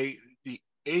appreciate the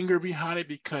anger behind it,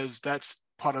 because that's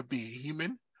part of being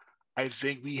human. I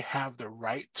think we have the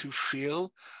right to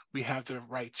feel, we have the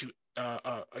right to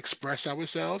express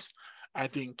ourselves. I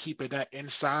think keeping that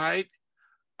inside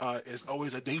is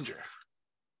always a danger,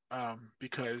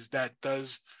 because that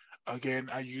does, again,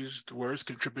 I use the words,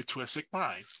 contribute to a sick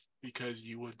mind, because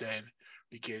you will then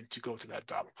begin to go to that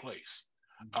dark place.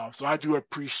 So I do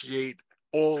appreciate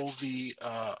all the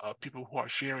people who are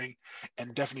sharing,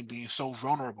 and definitely being so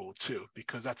vulnerable too,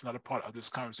 because that's another part of this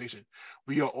conversation.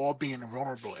 We are all being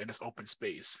vulnerable in this open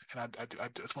space. And I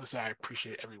just want to say I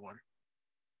appreciate everyone.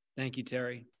 Thank you,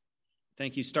 Terry.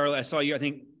 Thank you, Starlit. I saw you, I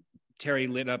think Terry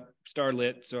lit up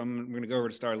Starlit, so I'm going to go over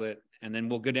to Starlit, and then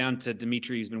we'll go down to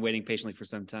Dimitri, who's been waiting patiently for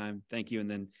some time. Thank you, and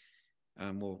then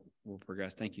we'll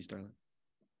progress. Thank you, Starlit.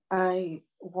 I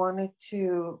wanted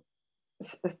to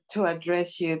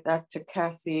address you, Dr.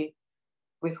 Kathy,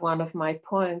 with one of my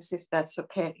poems, if that's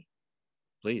okay.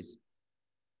 Please.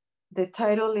 The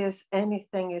title is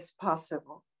Anything is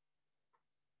Possible.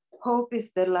 Hope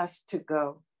is the last to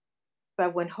go,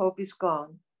 but when hope is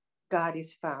gone, God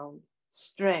is found,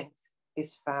 strength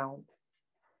is found.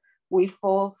 We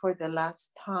fall for the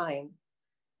last time,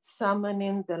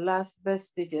 summoning the last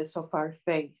vestiges of our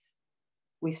faith.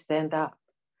 We stand up,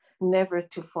 never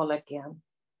to fall again.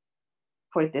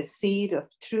 For the seed of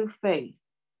true faith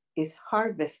is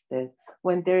harvested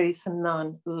when there is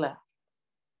none left.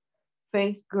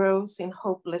 Faith grows in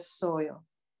hopeless soil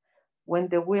when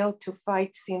the will to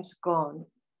fight seems gone,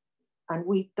 and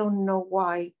we don't know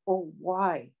why or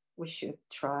why we should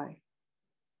try.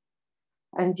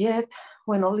 And yet,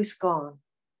 when all is gone,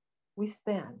 we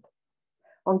stand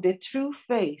on the true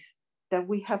faith that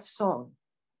we have sown.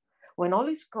 When all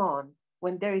is gone,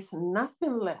 when there is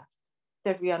nothing left,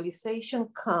 the realization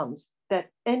comes that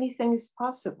anything is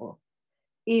possible,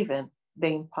 even the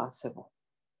impossible.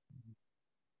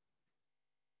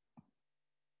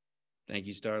 Thank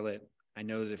you, Starlit. I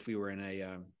know that if we were in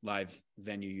a live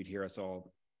venue, you'd hear us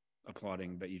all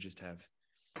applauding, but you just have.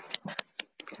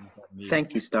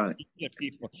 Thank you, Starlit.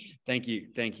 Thank you.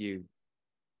 Thank you.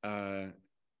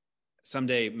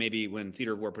 Someday, maybe when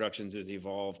Theater of War Productions is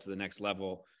evolved to the next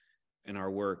level in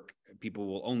our work, people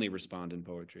will only respond in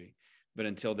poetry. But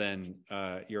until then,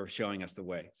 you're showing us the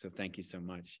way. So thank you so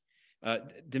much.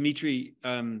 Dimitri,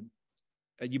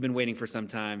 you've been waiting for some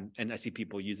time, and I see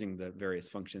people using the various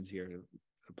functions here to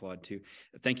applaud too.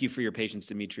 Thank you for your patience,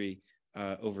 Dimitri.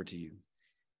 Over to you.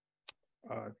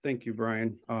 Thank you,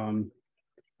 Brian.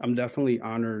 I'm definitely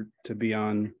honored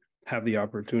to have the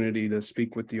opportunity to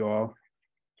speak with you all.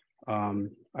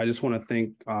 I just want to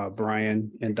thank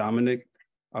Bryan and Dominic,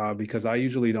 because I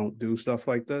usually don't do stuff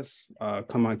like this,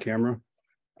 come on camera.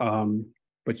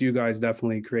 But you guys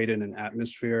definitely created an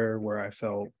atmosphere where I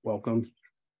felt welcome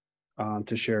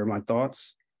to share my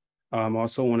thoughts. I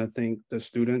also want to thank the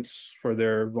students for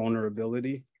their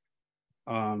vulnerability.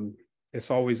 It's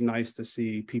always nice to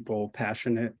see people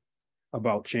passionate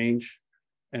about change,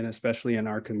 and especially in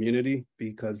our community,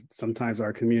 because sometimes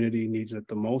our community needs it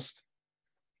the most.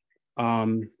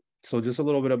 So just a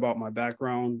little bit about my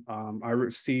background. I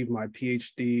received my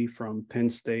PhD from Penn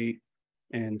State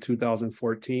in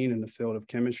 2014 in the field of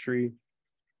chemistry.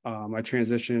 I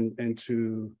transitioned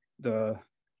into the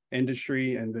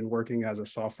industry and been working as a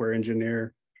software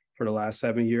engineer for the last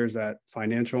 7 years at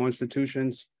financial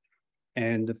institutions.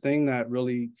 And the thing that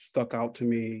really stuck out to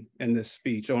me in this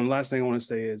speech, and the last thing I want to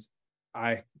say is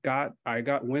I got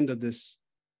wind of this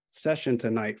session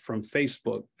tonight from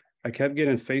Facebook. I kept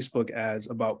getting Facebook ads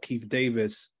about Keith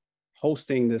Davis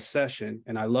hosting this session,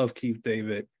 and I love Keith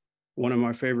David. One of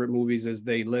my favorite movies is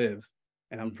They Live,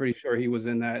 and I'm pretty sure he was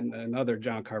in that in another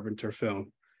John Carpenter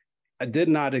film. I did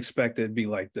not expect it to be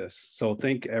like this, so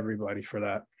thank everybody for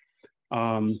that.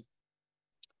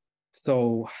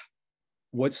 So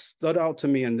what stood out to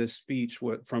me in this speech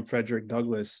from Frederick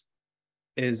Douglass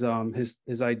is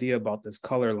his idea about this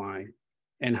color line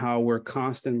and how we're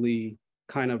constantly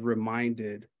kind of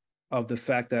reminded of the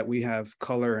fact that we have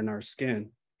color in our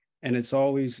skin. And it's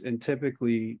always and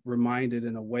typically reminded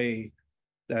in a way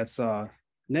that's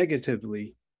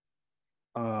negatively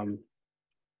kind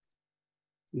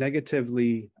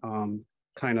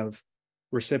of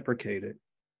reciprocated.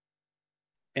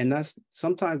 And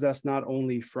sometimes that's not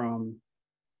only from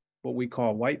what we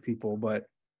call white people, but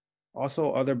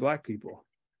also other Black people.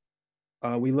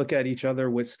 We look at each other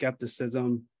with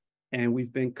skepticism, and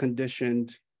we've been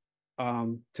conditioned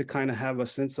to kind of have a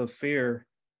sense of fear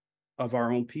of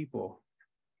our own people.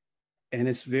 And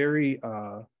it's very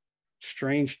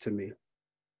strange to me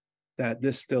that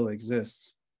this still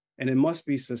exists. And it must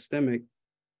be systemic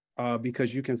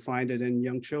because you can find it in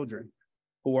young children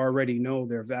who already know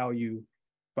their value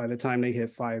by the time they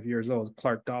hit 5 years old,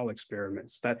 Clark doll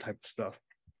experiments, that type of stuff.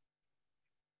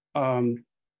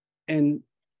 And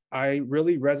I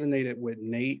really resonated with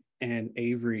Nate and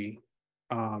Avery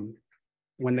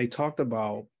when they talked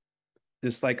about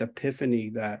this like epiphany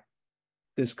that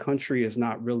this country is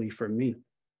not really for me,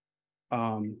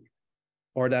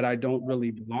 or that I don't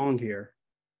really belong here.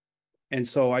 And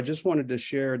so I just wanted to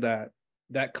share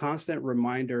that constant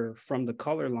reminder from the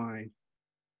color line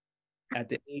at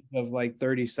the age of like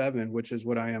 37, which is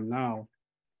what I am now.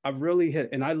 I've really hit,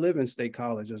 and I live in State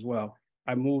College as well.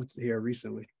 I moved here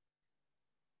recently.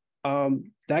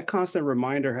 That constant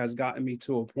reminder has gotten me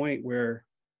to a point where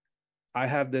I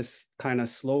have this kind of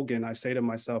slogan. I say to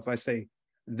myself, I say,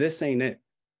 this ain't it.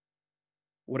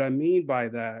 What I mean by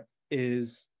that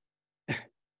is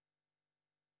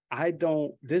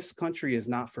this country is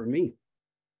not for me.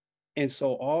 And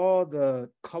so all the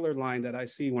color line that I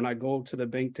see when I go to the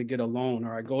bank to get a loan,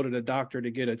 or I go to the doctor to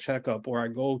get a checkup, or I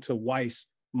go to Weiss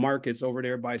Markets over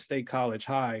there by State College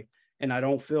High, and I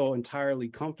don't feel entirely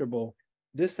comfortable,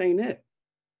 this ain't it.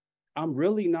 I'm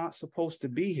really not supposed to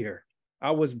be here.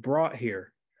 I was brought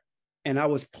here and I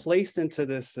was placed into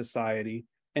this society,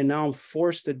 and now I'm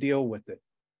forced to deal with it.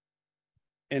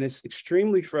 And it's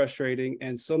extremely frustrating.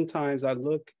 And sometimes I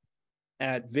look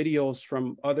at videos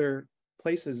from other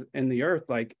places in the earth,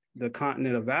 like the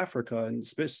continent of Africa and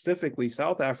specifically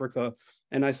South Africa,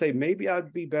 and I say, maybe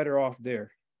I'd be better off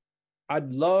there.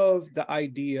 I'd love the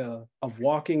idea of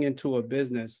walking into a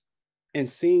business and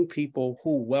seeing people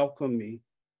who welcome me,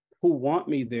 who want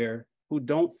me there, who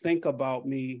don't think about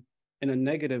me in a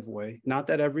negative way. Not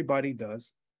that everybody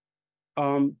does,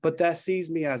 but that sees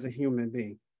me as a human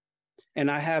being. And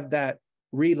I have that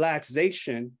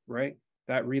relaxation, right?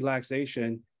 That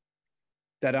relaxation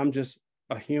that I'm just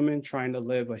a human trying to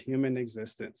live a human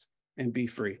existence and be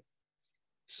free.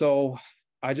 So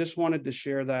I just wanted to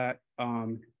share that,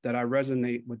 that I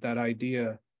resonate with that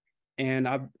idea. And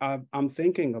I'm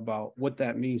thinking about what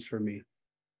that means for me,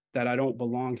 that I don't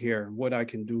belong here, what I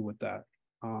can do with that.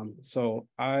 So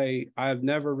I've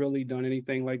never really done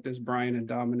anything like this, Bryan and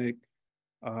Dominic.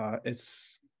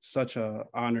 It's such an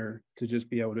honor to just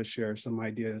be able to share some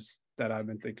ideas that I've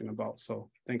been thinking about. So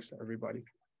thanks to everybody.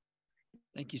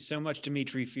 Thank you so much,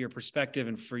 Dimitri, for your perspective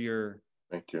and for your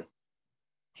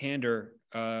candor.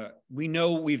 We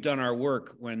know we've done our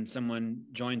work when someone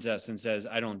joins us and says,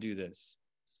 I don't do this.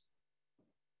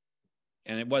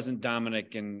 And it wasn't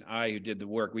Dominic and I who did the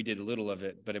work. We did a little of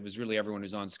it, but it was really everyone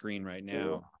who's on screen right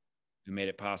now who made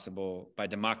it possible by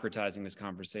democratizing this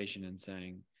conversation and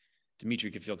saying,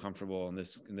 Dimitri could feel comfortable in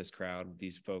this crowd, with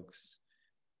these folks.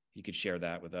 He could share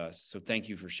that with us. So thank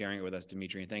you for sharing it with us,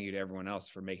 Dimitri, and thank you to everyone else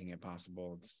for making it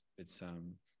possible.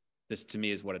 This to me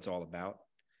is what it's all about.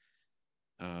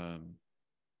 And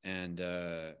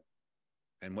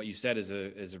what you said is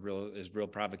real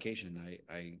provocation.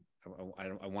 I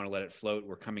want to let it float.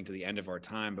 We're coming to the end of our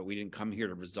time, but we didn't come here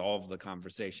to resolve the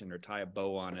conversation or tie a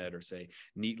bow on it or say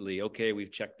neatly, okay,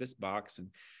 we've checked this box and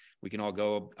we can all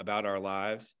go about our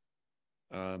lives.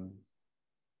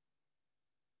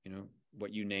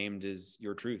 What you named is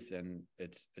your truth, and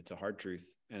it's a hard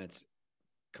truth, and it's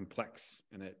complex,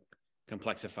 and it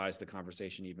complexifies the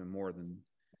conversation even more than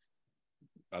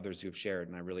others who have shared.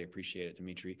 And I really appreciate it,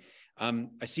 Dimitri. I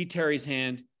see Terry's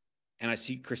hand, and I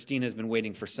see Christina's been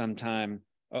waiting for some time.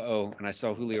 And I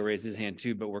saw Julio raise his hand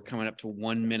too, but we're coming up to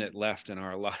 1 minute left in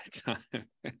our allotted time.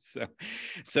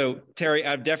 So Terry,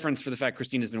 I have deference for the fact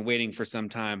Christina's been waiting for some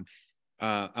time.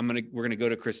 We're gonna go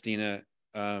to Christina.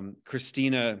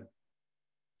 Christina,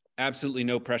 absolutely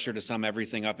no pressure to sum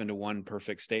everything up into one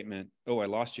perfect statement. Oh, I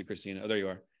lost you, Christina. Oh, there you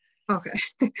are. Okay.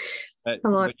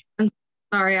 Hello.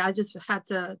 Sorry, I just had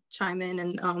to chime in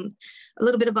and a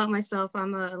little bit about myself.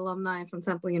 I'm an alumni from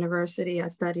Temple University. I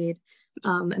studied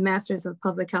a master's of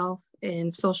public health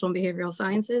in social and behavioral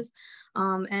sciences.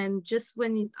 And just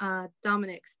when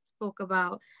Dominic spoke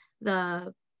about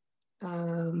the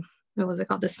what was it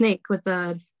called? The snake with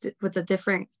the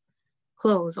different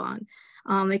clothes on.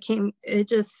 It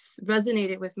just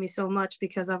resonated with me so much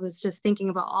because I was just thinking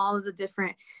about all of the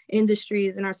different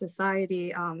industries in our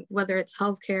society, whether it's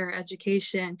healthcare,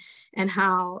 education, and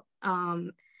how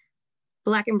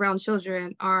Black and brown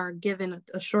children are given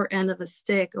a short end of a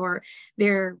stick, or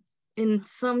they're in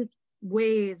some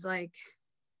ways like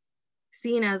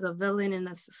seen as a villain in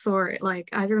a sort. Like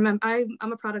I remember,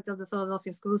 I'm a product of the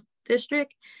Philadelphia School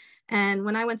District. And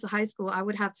when I went to high school, I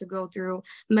would have to go through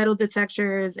metal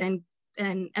detectors and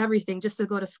everything just to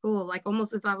go to school, like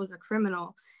almost if I was a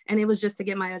criminal. And it was just to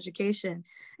get my education.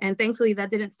 And thankfully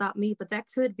that didn't stop me, but that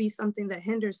could be something that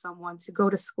hinders someone to go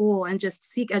to school and just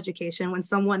seek education when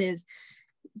someone is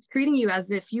treating you as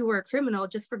if you were a criminal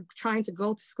just for trying to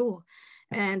go to school.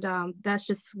 And that's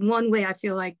just one way I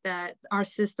feel like that our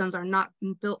systems are not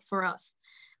built for us.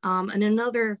 And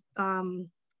another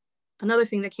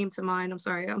thing that came to mind, I'm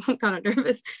sorry, I'm kind of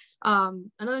nervous.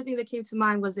 Another thing that came to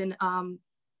mind was in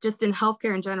just in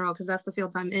healthcare in general, because that's the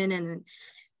field I'm in, and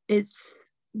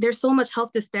there's so much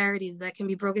health disparities that can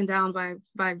be broken down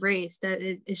by race, that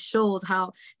it shows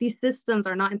how these systems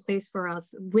are not in place for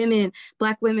us. Women,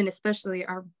 Black women especially,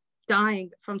 are dying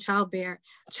from childbirth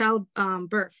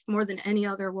more than any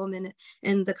other woman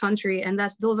in the country. And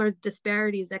those are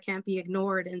disparities that can't be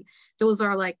ignored. And those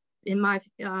are, like, in my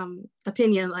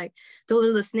opinion, like, those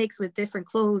are the snakes with different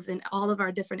clothes in all of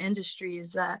our different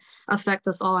industries that affect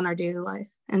us all in our daily life.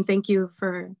 And thank you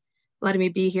for letting me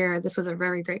be here. This was a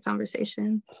very great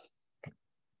conversation.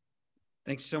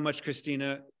 Thanks so much,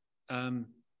 Christina. I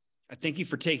thank you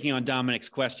for taking on Dominic's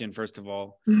question, first of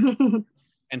all,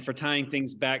 and for tying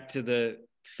things back to the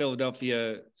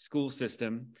Philadelphia school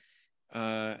system,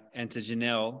 and to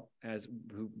Janelle,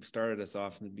 who started us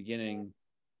off in the beginning,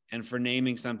 and for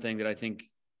naming something that I think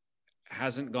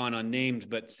hasn't gone unnamed,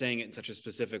 but saying it in such a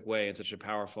specific way, in such a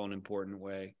powerful and important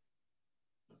way.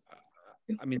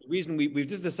 I mean, the reason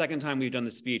this is the second time we've done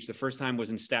the speech. The first time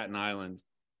was in Staten Island,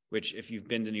 which, if you've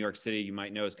been to New York City, you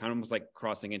might know is kind of almost like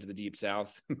crossing into the deep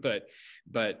South, but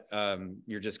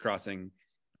you're just crossing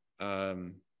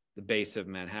the base of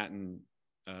Manhattan.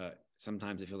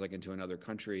 Sometimes it feels like into another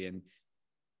country, and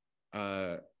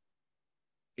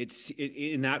it's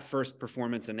in that first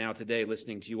performance, and now today,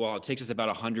 listening to you all, it takes us about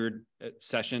 100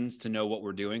 sessions to know what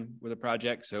we're doing with a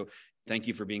project. So thank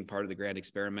you for being part of the grand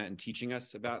experiment and teaching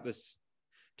us about this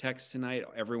text tonight.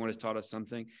 Everyone has taught us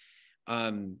something.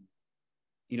 I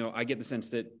get the sense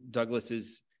that Douglass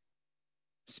is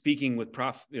speaking with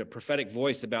prophetic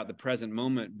voice about the present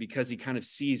moment, because he kind of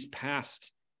sees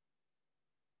past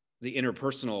the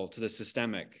interpersonal to the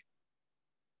systemic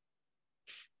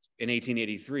in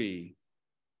 1883.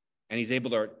 And he's able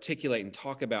to articulate and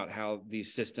talk about how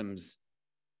these systems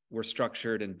were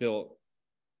structured and built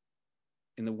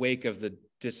in the wake of the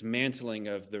dismantling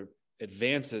of the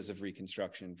advances of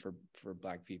Reconstruction for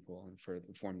Black people and for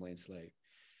the formerly enslaved.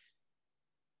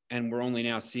 And we're only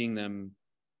now seeing them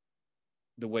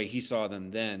the way he saw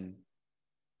them then,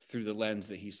 through the lens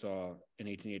that he saw in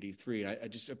 1883. And I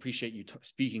just appreciate you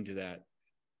speaking to that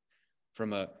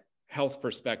from a health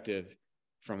perspective,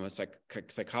 from a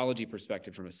psychology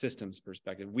perspective, from a systems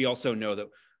perspective. We also know that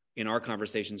in our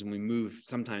conversations, when we move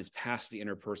sometimes past the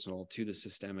interpersonal to the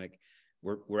systemic,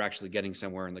 we're actually getting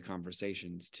somewhere in the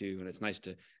conversations too. And it's nice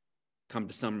to come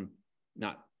to some,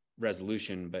 not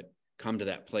resolution, but come to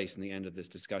that place in the end of this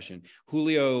discussion.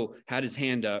 Julio had his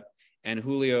hand up, and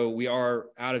Julio, we are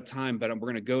out of time, but we're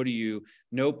going to go to you.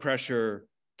 No pressure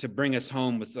to bring us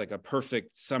home with like a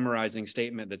perfect summarizing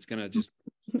statement that's going to just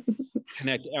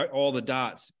connect all the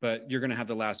dots, but you're going to have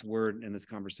the last word in this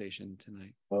conversation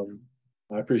tonight.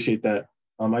 I appreciate that.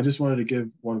 I just wanted to give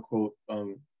one quote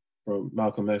from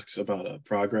Malcolm X about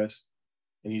progress.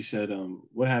 And he said,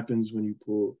 what happens when you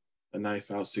pull a knife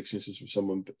out 6 inches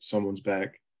from someone's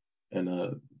back? And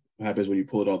what happens when you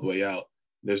pull it all the way out?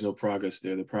 There's no progress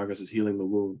there. The progress is healing the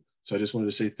wound. So I just wanted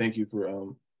to say thank you for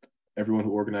everyone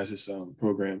who organized this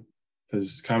program,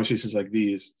 because conversations like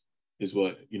these is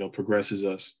what, progresses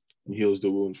us and heals the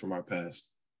wounds from our past.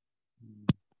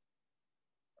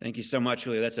 Thank you so much,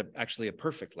 Julia. That's actually a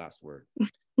perfect last word.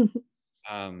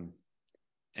 And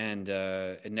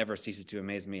it never ceases to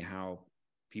amaze me how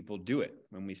people do it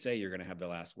when we say you're going to have the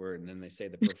last word, and then they say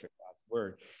the perfect last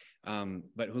word.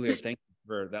 But Julio, thank you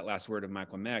for that last word of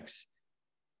Malcolm X,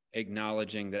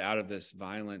 acknowledging that out of this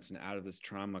violence and out of this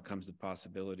trauma comes the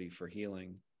possibility for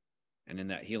healing. And in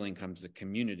that healing comes the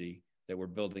community that we're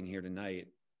building here tonight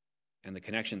and the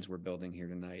connections we're building here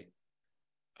tonight.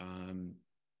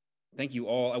 Thank you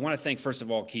all. I want to thank, first of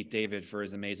all, Keith David for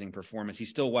his amazing performance. He's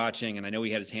still watching, and I know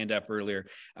he had his hand up earlier,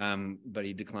 but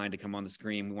he declined to come on the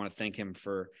screen. We want to thank him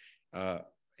for the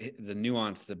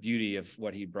nuance, the beauty of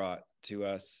what he brought to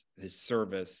us, his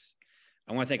service.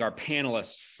 I want to thank our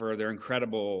panelists for their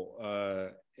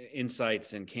incredible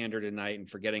insights and candor tonight, and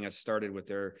for getting us started with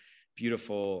their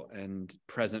beautiful and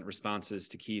present responses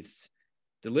to Keith's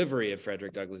delivery of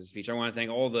Frederick Douglass's speech. I want to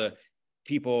thank all the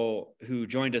people who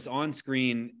joined us on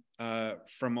screen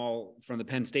from the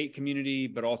Penn State community,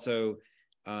 but also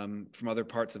from other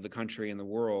parts of the country and the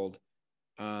world,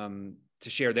 to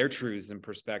share their truths and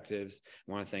perspectives.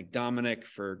 I want to thank Dominic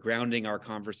for grounding our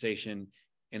conversation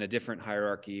in a different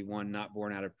hierarchy, one not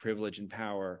born out of privilege and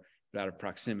power, but out of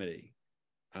proximity,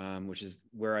 which is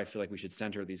where I feel like we should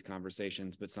center these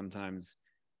conversations, but sometimes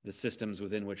the systems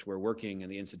within which we're working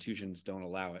and the institutions don't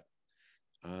allow it.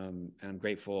 And I'm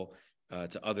grateful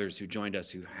to others who joined us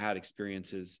who had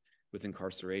experiences with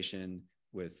incarceration,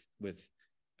 with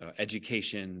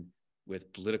education,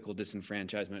 with political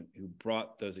disenfranchisement, who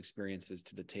brought those experiences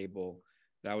to the table.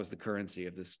 That was the currency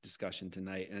of this discussion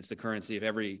tonight. And it's the currency of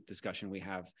every discussion we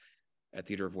have at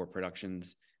Theater of War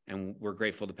Productions. And we're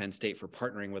grateful to Penn State for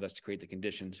partnering with us to create the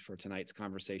conditions for tonight's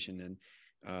conversation.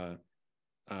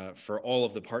 And for all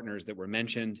of the partners that were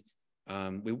mentioned,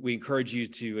 we encourage you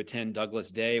to attend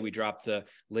Douglass Day. We dropped the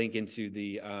link into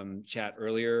the chat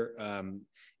earlier.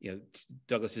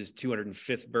 Douglass's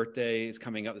 205th birthday is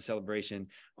coming up, the celebration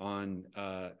on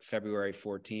February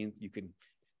 14th. You can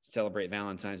celebrate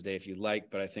Valentine's Day if you like,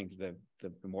 but I think the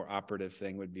more operative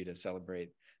thing would be to celebrate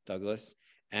Douglass,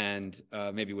 and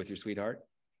maybe with your sweetheart.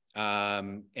 We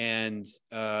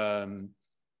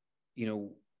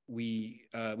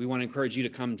want to encourage you to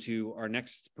come to our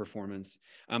next performance.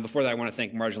 Before that, I want to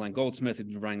thank Marjolaine Goldsmith, who's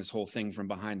been running this whole thing from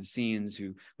behind the scenes,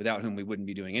 without whom we wouldn't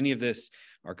be doing any of this,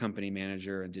 our company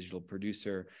manager and digital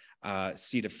producer,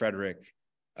 Sita Frederick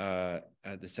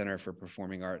at the Center for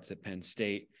Performing Arts at Penn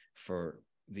State for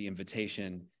the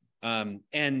invitation.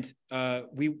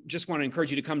 We just want to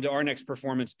encourage you to come to our next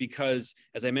performance because,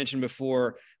 as I mentioned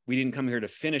before, we didn't come here to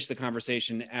finish the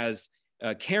conversation. As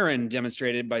Karen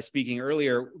demonstrated by speaking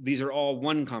earlier, these are all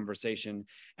one conversation.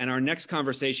 And our next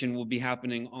conversation will be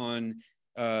happening on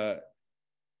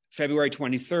February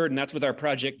 23rd, and that's with our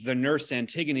project, The Nurse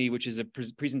Antigone, which is a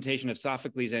presentation of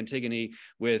Sophocles' Antigone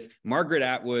with Margaret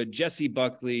Atwood, Jessie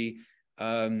Buckley,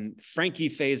 Frankie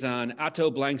Faison,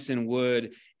 Otto Blankson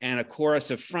Wood, and a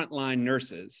chorus of frontline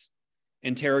nurses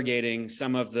interrogating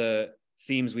some of the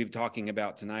themes we've been talking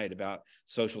about tonight about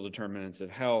social determinants of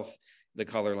health, the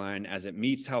color line as it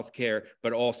meets healthcare,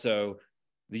 but also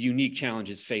the unique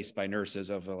challenges faced by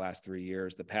nurses over the last 3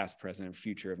 years, the past, present, and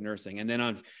future of nursing. And then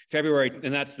on February,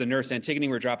 and that's The Nurse Antigone,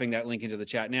 we're dropping that link into the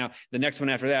chat now. The next one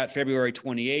after that, February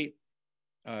 28th,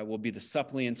 will be the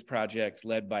Suppliants Project,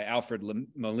 led by Alfred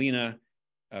Molina,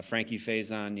 Frankie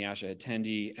Faison, Nyasha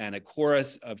Hatendi, and a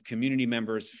chorus of community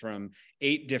members from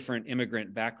 8 different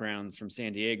immigrant backgrounds from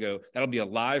San Diego. That'll be a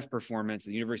live performance at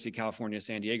the University of California,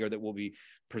 San Diego, that will be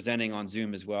presenting on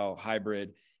Zoom as well,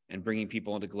 hybrid, and bringing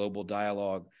people into global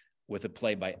dialogue with a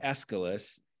play by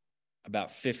Aeschylus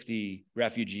about 50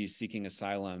 refugees seeking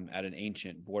asylum at an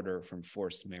ancient border from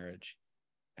forced marriage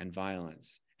and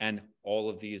violence. And all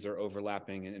of these are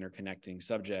overlapping and interconnecting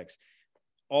subjects.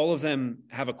 All of them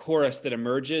have a chorus that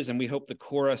emerges, and we hope the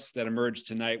chorus that emerged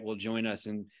tonight will join us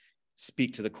and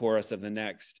speak to the chorus of the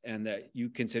next, and that you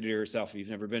consider yourself, if you've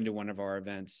never been to one of our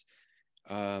events,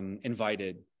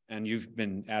 invited, and you've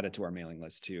been added to our mailing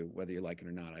list too, whether you like it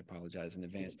or not. I apologize in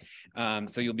advance.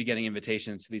 So you'll be getting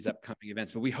invitations to these upcoming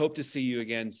events, but we hope to see you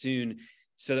again soon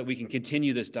so that we can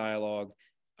continue this dialogue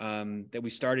that we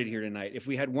started here tonight. If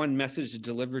we had one message to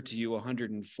deliver to you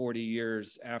 140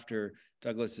 years after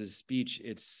Douglass's speech,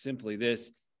 it's simply this: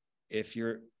 if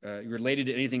you're related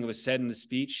to anything that was said in the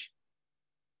speech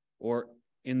or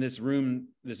in this room,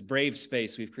 this brave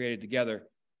space we've created together,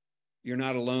 you're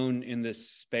not alone in this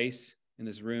space, in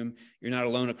this room. You're not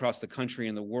alone across the country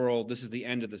and the world. This is the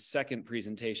end of the second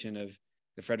presentation of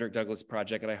the Frederick Douglass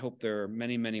Project, and I hope there are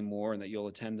many, many more and that you'll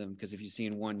attend them, because if you've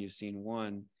seen one, you've seen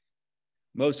one.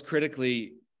 Most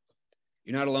critically,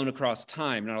 you're not alone across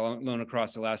time, not alone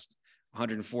across the last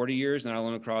 140 years, not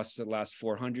alone across the last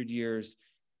 400 years.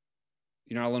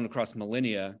 You're not alone across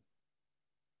millennia.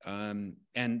 And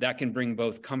that can bring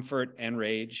both comfort and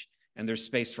rage. And there's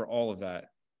space for all of that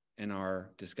in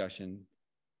our discussion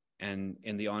and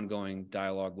in the ongoing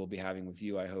dialogue we'll be having with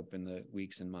you, I hope, in the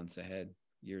weeks and months ahead,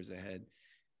 years ahead.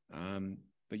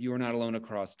 But you are not alone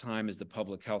across time is the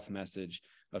public health message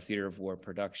of Theater of War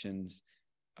Productions.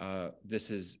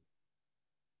 This is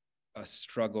a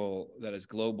struggle that is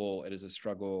global. It is a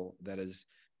struggle that is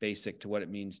basic to what it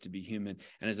means to be human,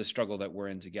 and is a struggle that we're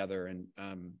in together. And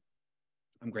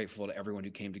I'm grateful to everyone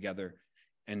who came together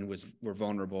and were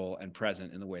vulnerable and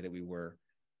present in the way that we were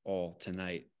all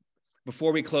tonight.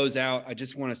 Before we close out, I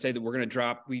just want to say that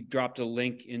we dropped a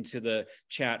link into the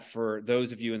chat for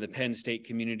those of you in the Penn State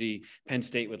community. Penn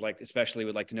State would like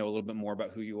to know a little bit more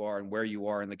about who you are and where you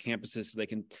are in the campuses, so they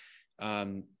can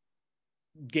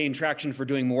gain traction for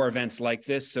doing more events like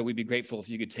this. So we'd be grateful if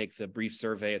you could take the brief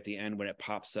survey at the end when it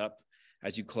pops up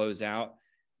as you close out.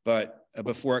 But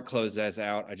before it closes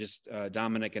out,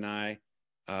 Dominic and I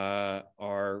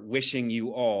are wishing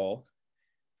you all,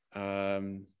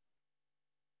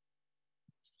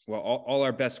 all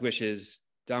our best wishes.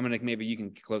 Dominic, maybe you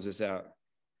can close this out.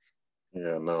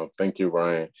 Yeah, no, thank you,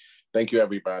 Ryan. Thank you,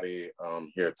 everybody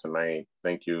here tonight.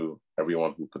 Thank you,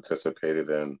 everyone who participated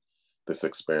in this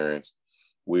experience.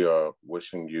 We are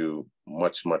wishing you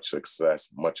much, much success,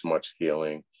 much, much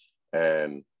healing,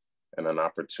 and an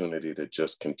opportunity to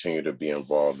just continue to be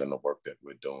involved in the work that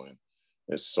we're doing.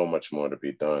 There's so much more to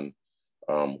be done.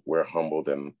 We're humbled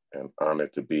and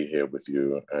honored to be here with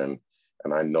you. And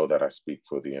I know that I speak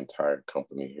for the entire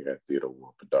company here at Theater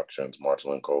World Productions,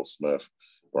 Marjolaine Goldsmith,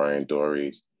 Bryan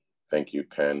Doerries. Thank you,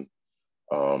 Penn.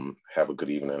 Have a good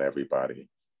evening, everybody.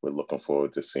 We're looking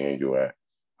forward to seeing you at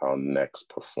our next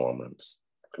performance.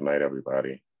 Good night,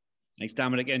 everybody. Thanks,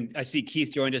 Dominic. And I see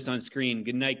Keith joined us on screen.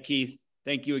 Good night, Keith.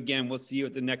 Thank you again. We'll see you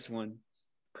at the next one.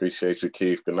 Appreciate you,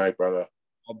 Keith. Good night, brother.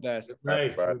 All best. Good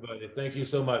night, everybody. Thank you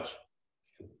so much.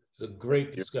 It's a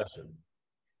great discussion.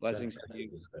 Blessings to you.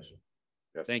 Discussion.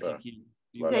 Yes, Thank sir. you,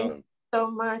 Keith. Thank you so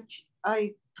much.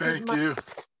 Thank you.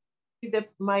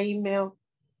 My email.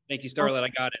 Thank you, Starlet.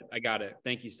 I got it.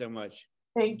 Thank you so much.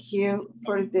 Thank you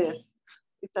for this.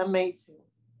 It's amazing.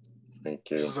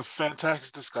 Thank you. This was a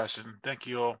fantastic discussion. Thank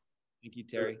you all. Thank you,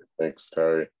 Terry. Thanks,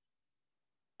 Terry.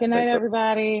 Good night,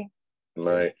 everybody. Good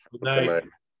night. Good night. Good night.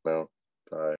 No.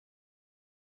 Bye.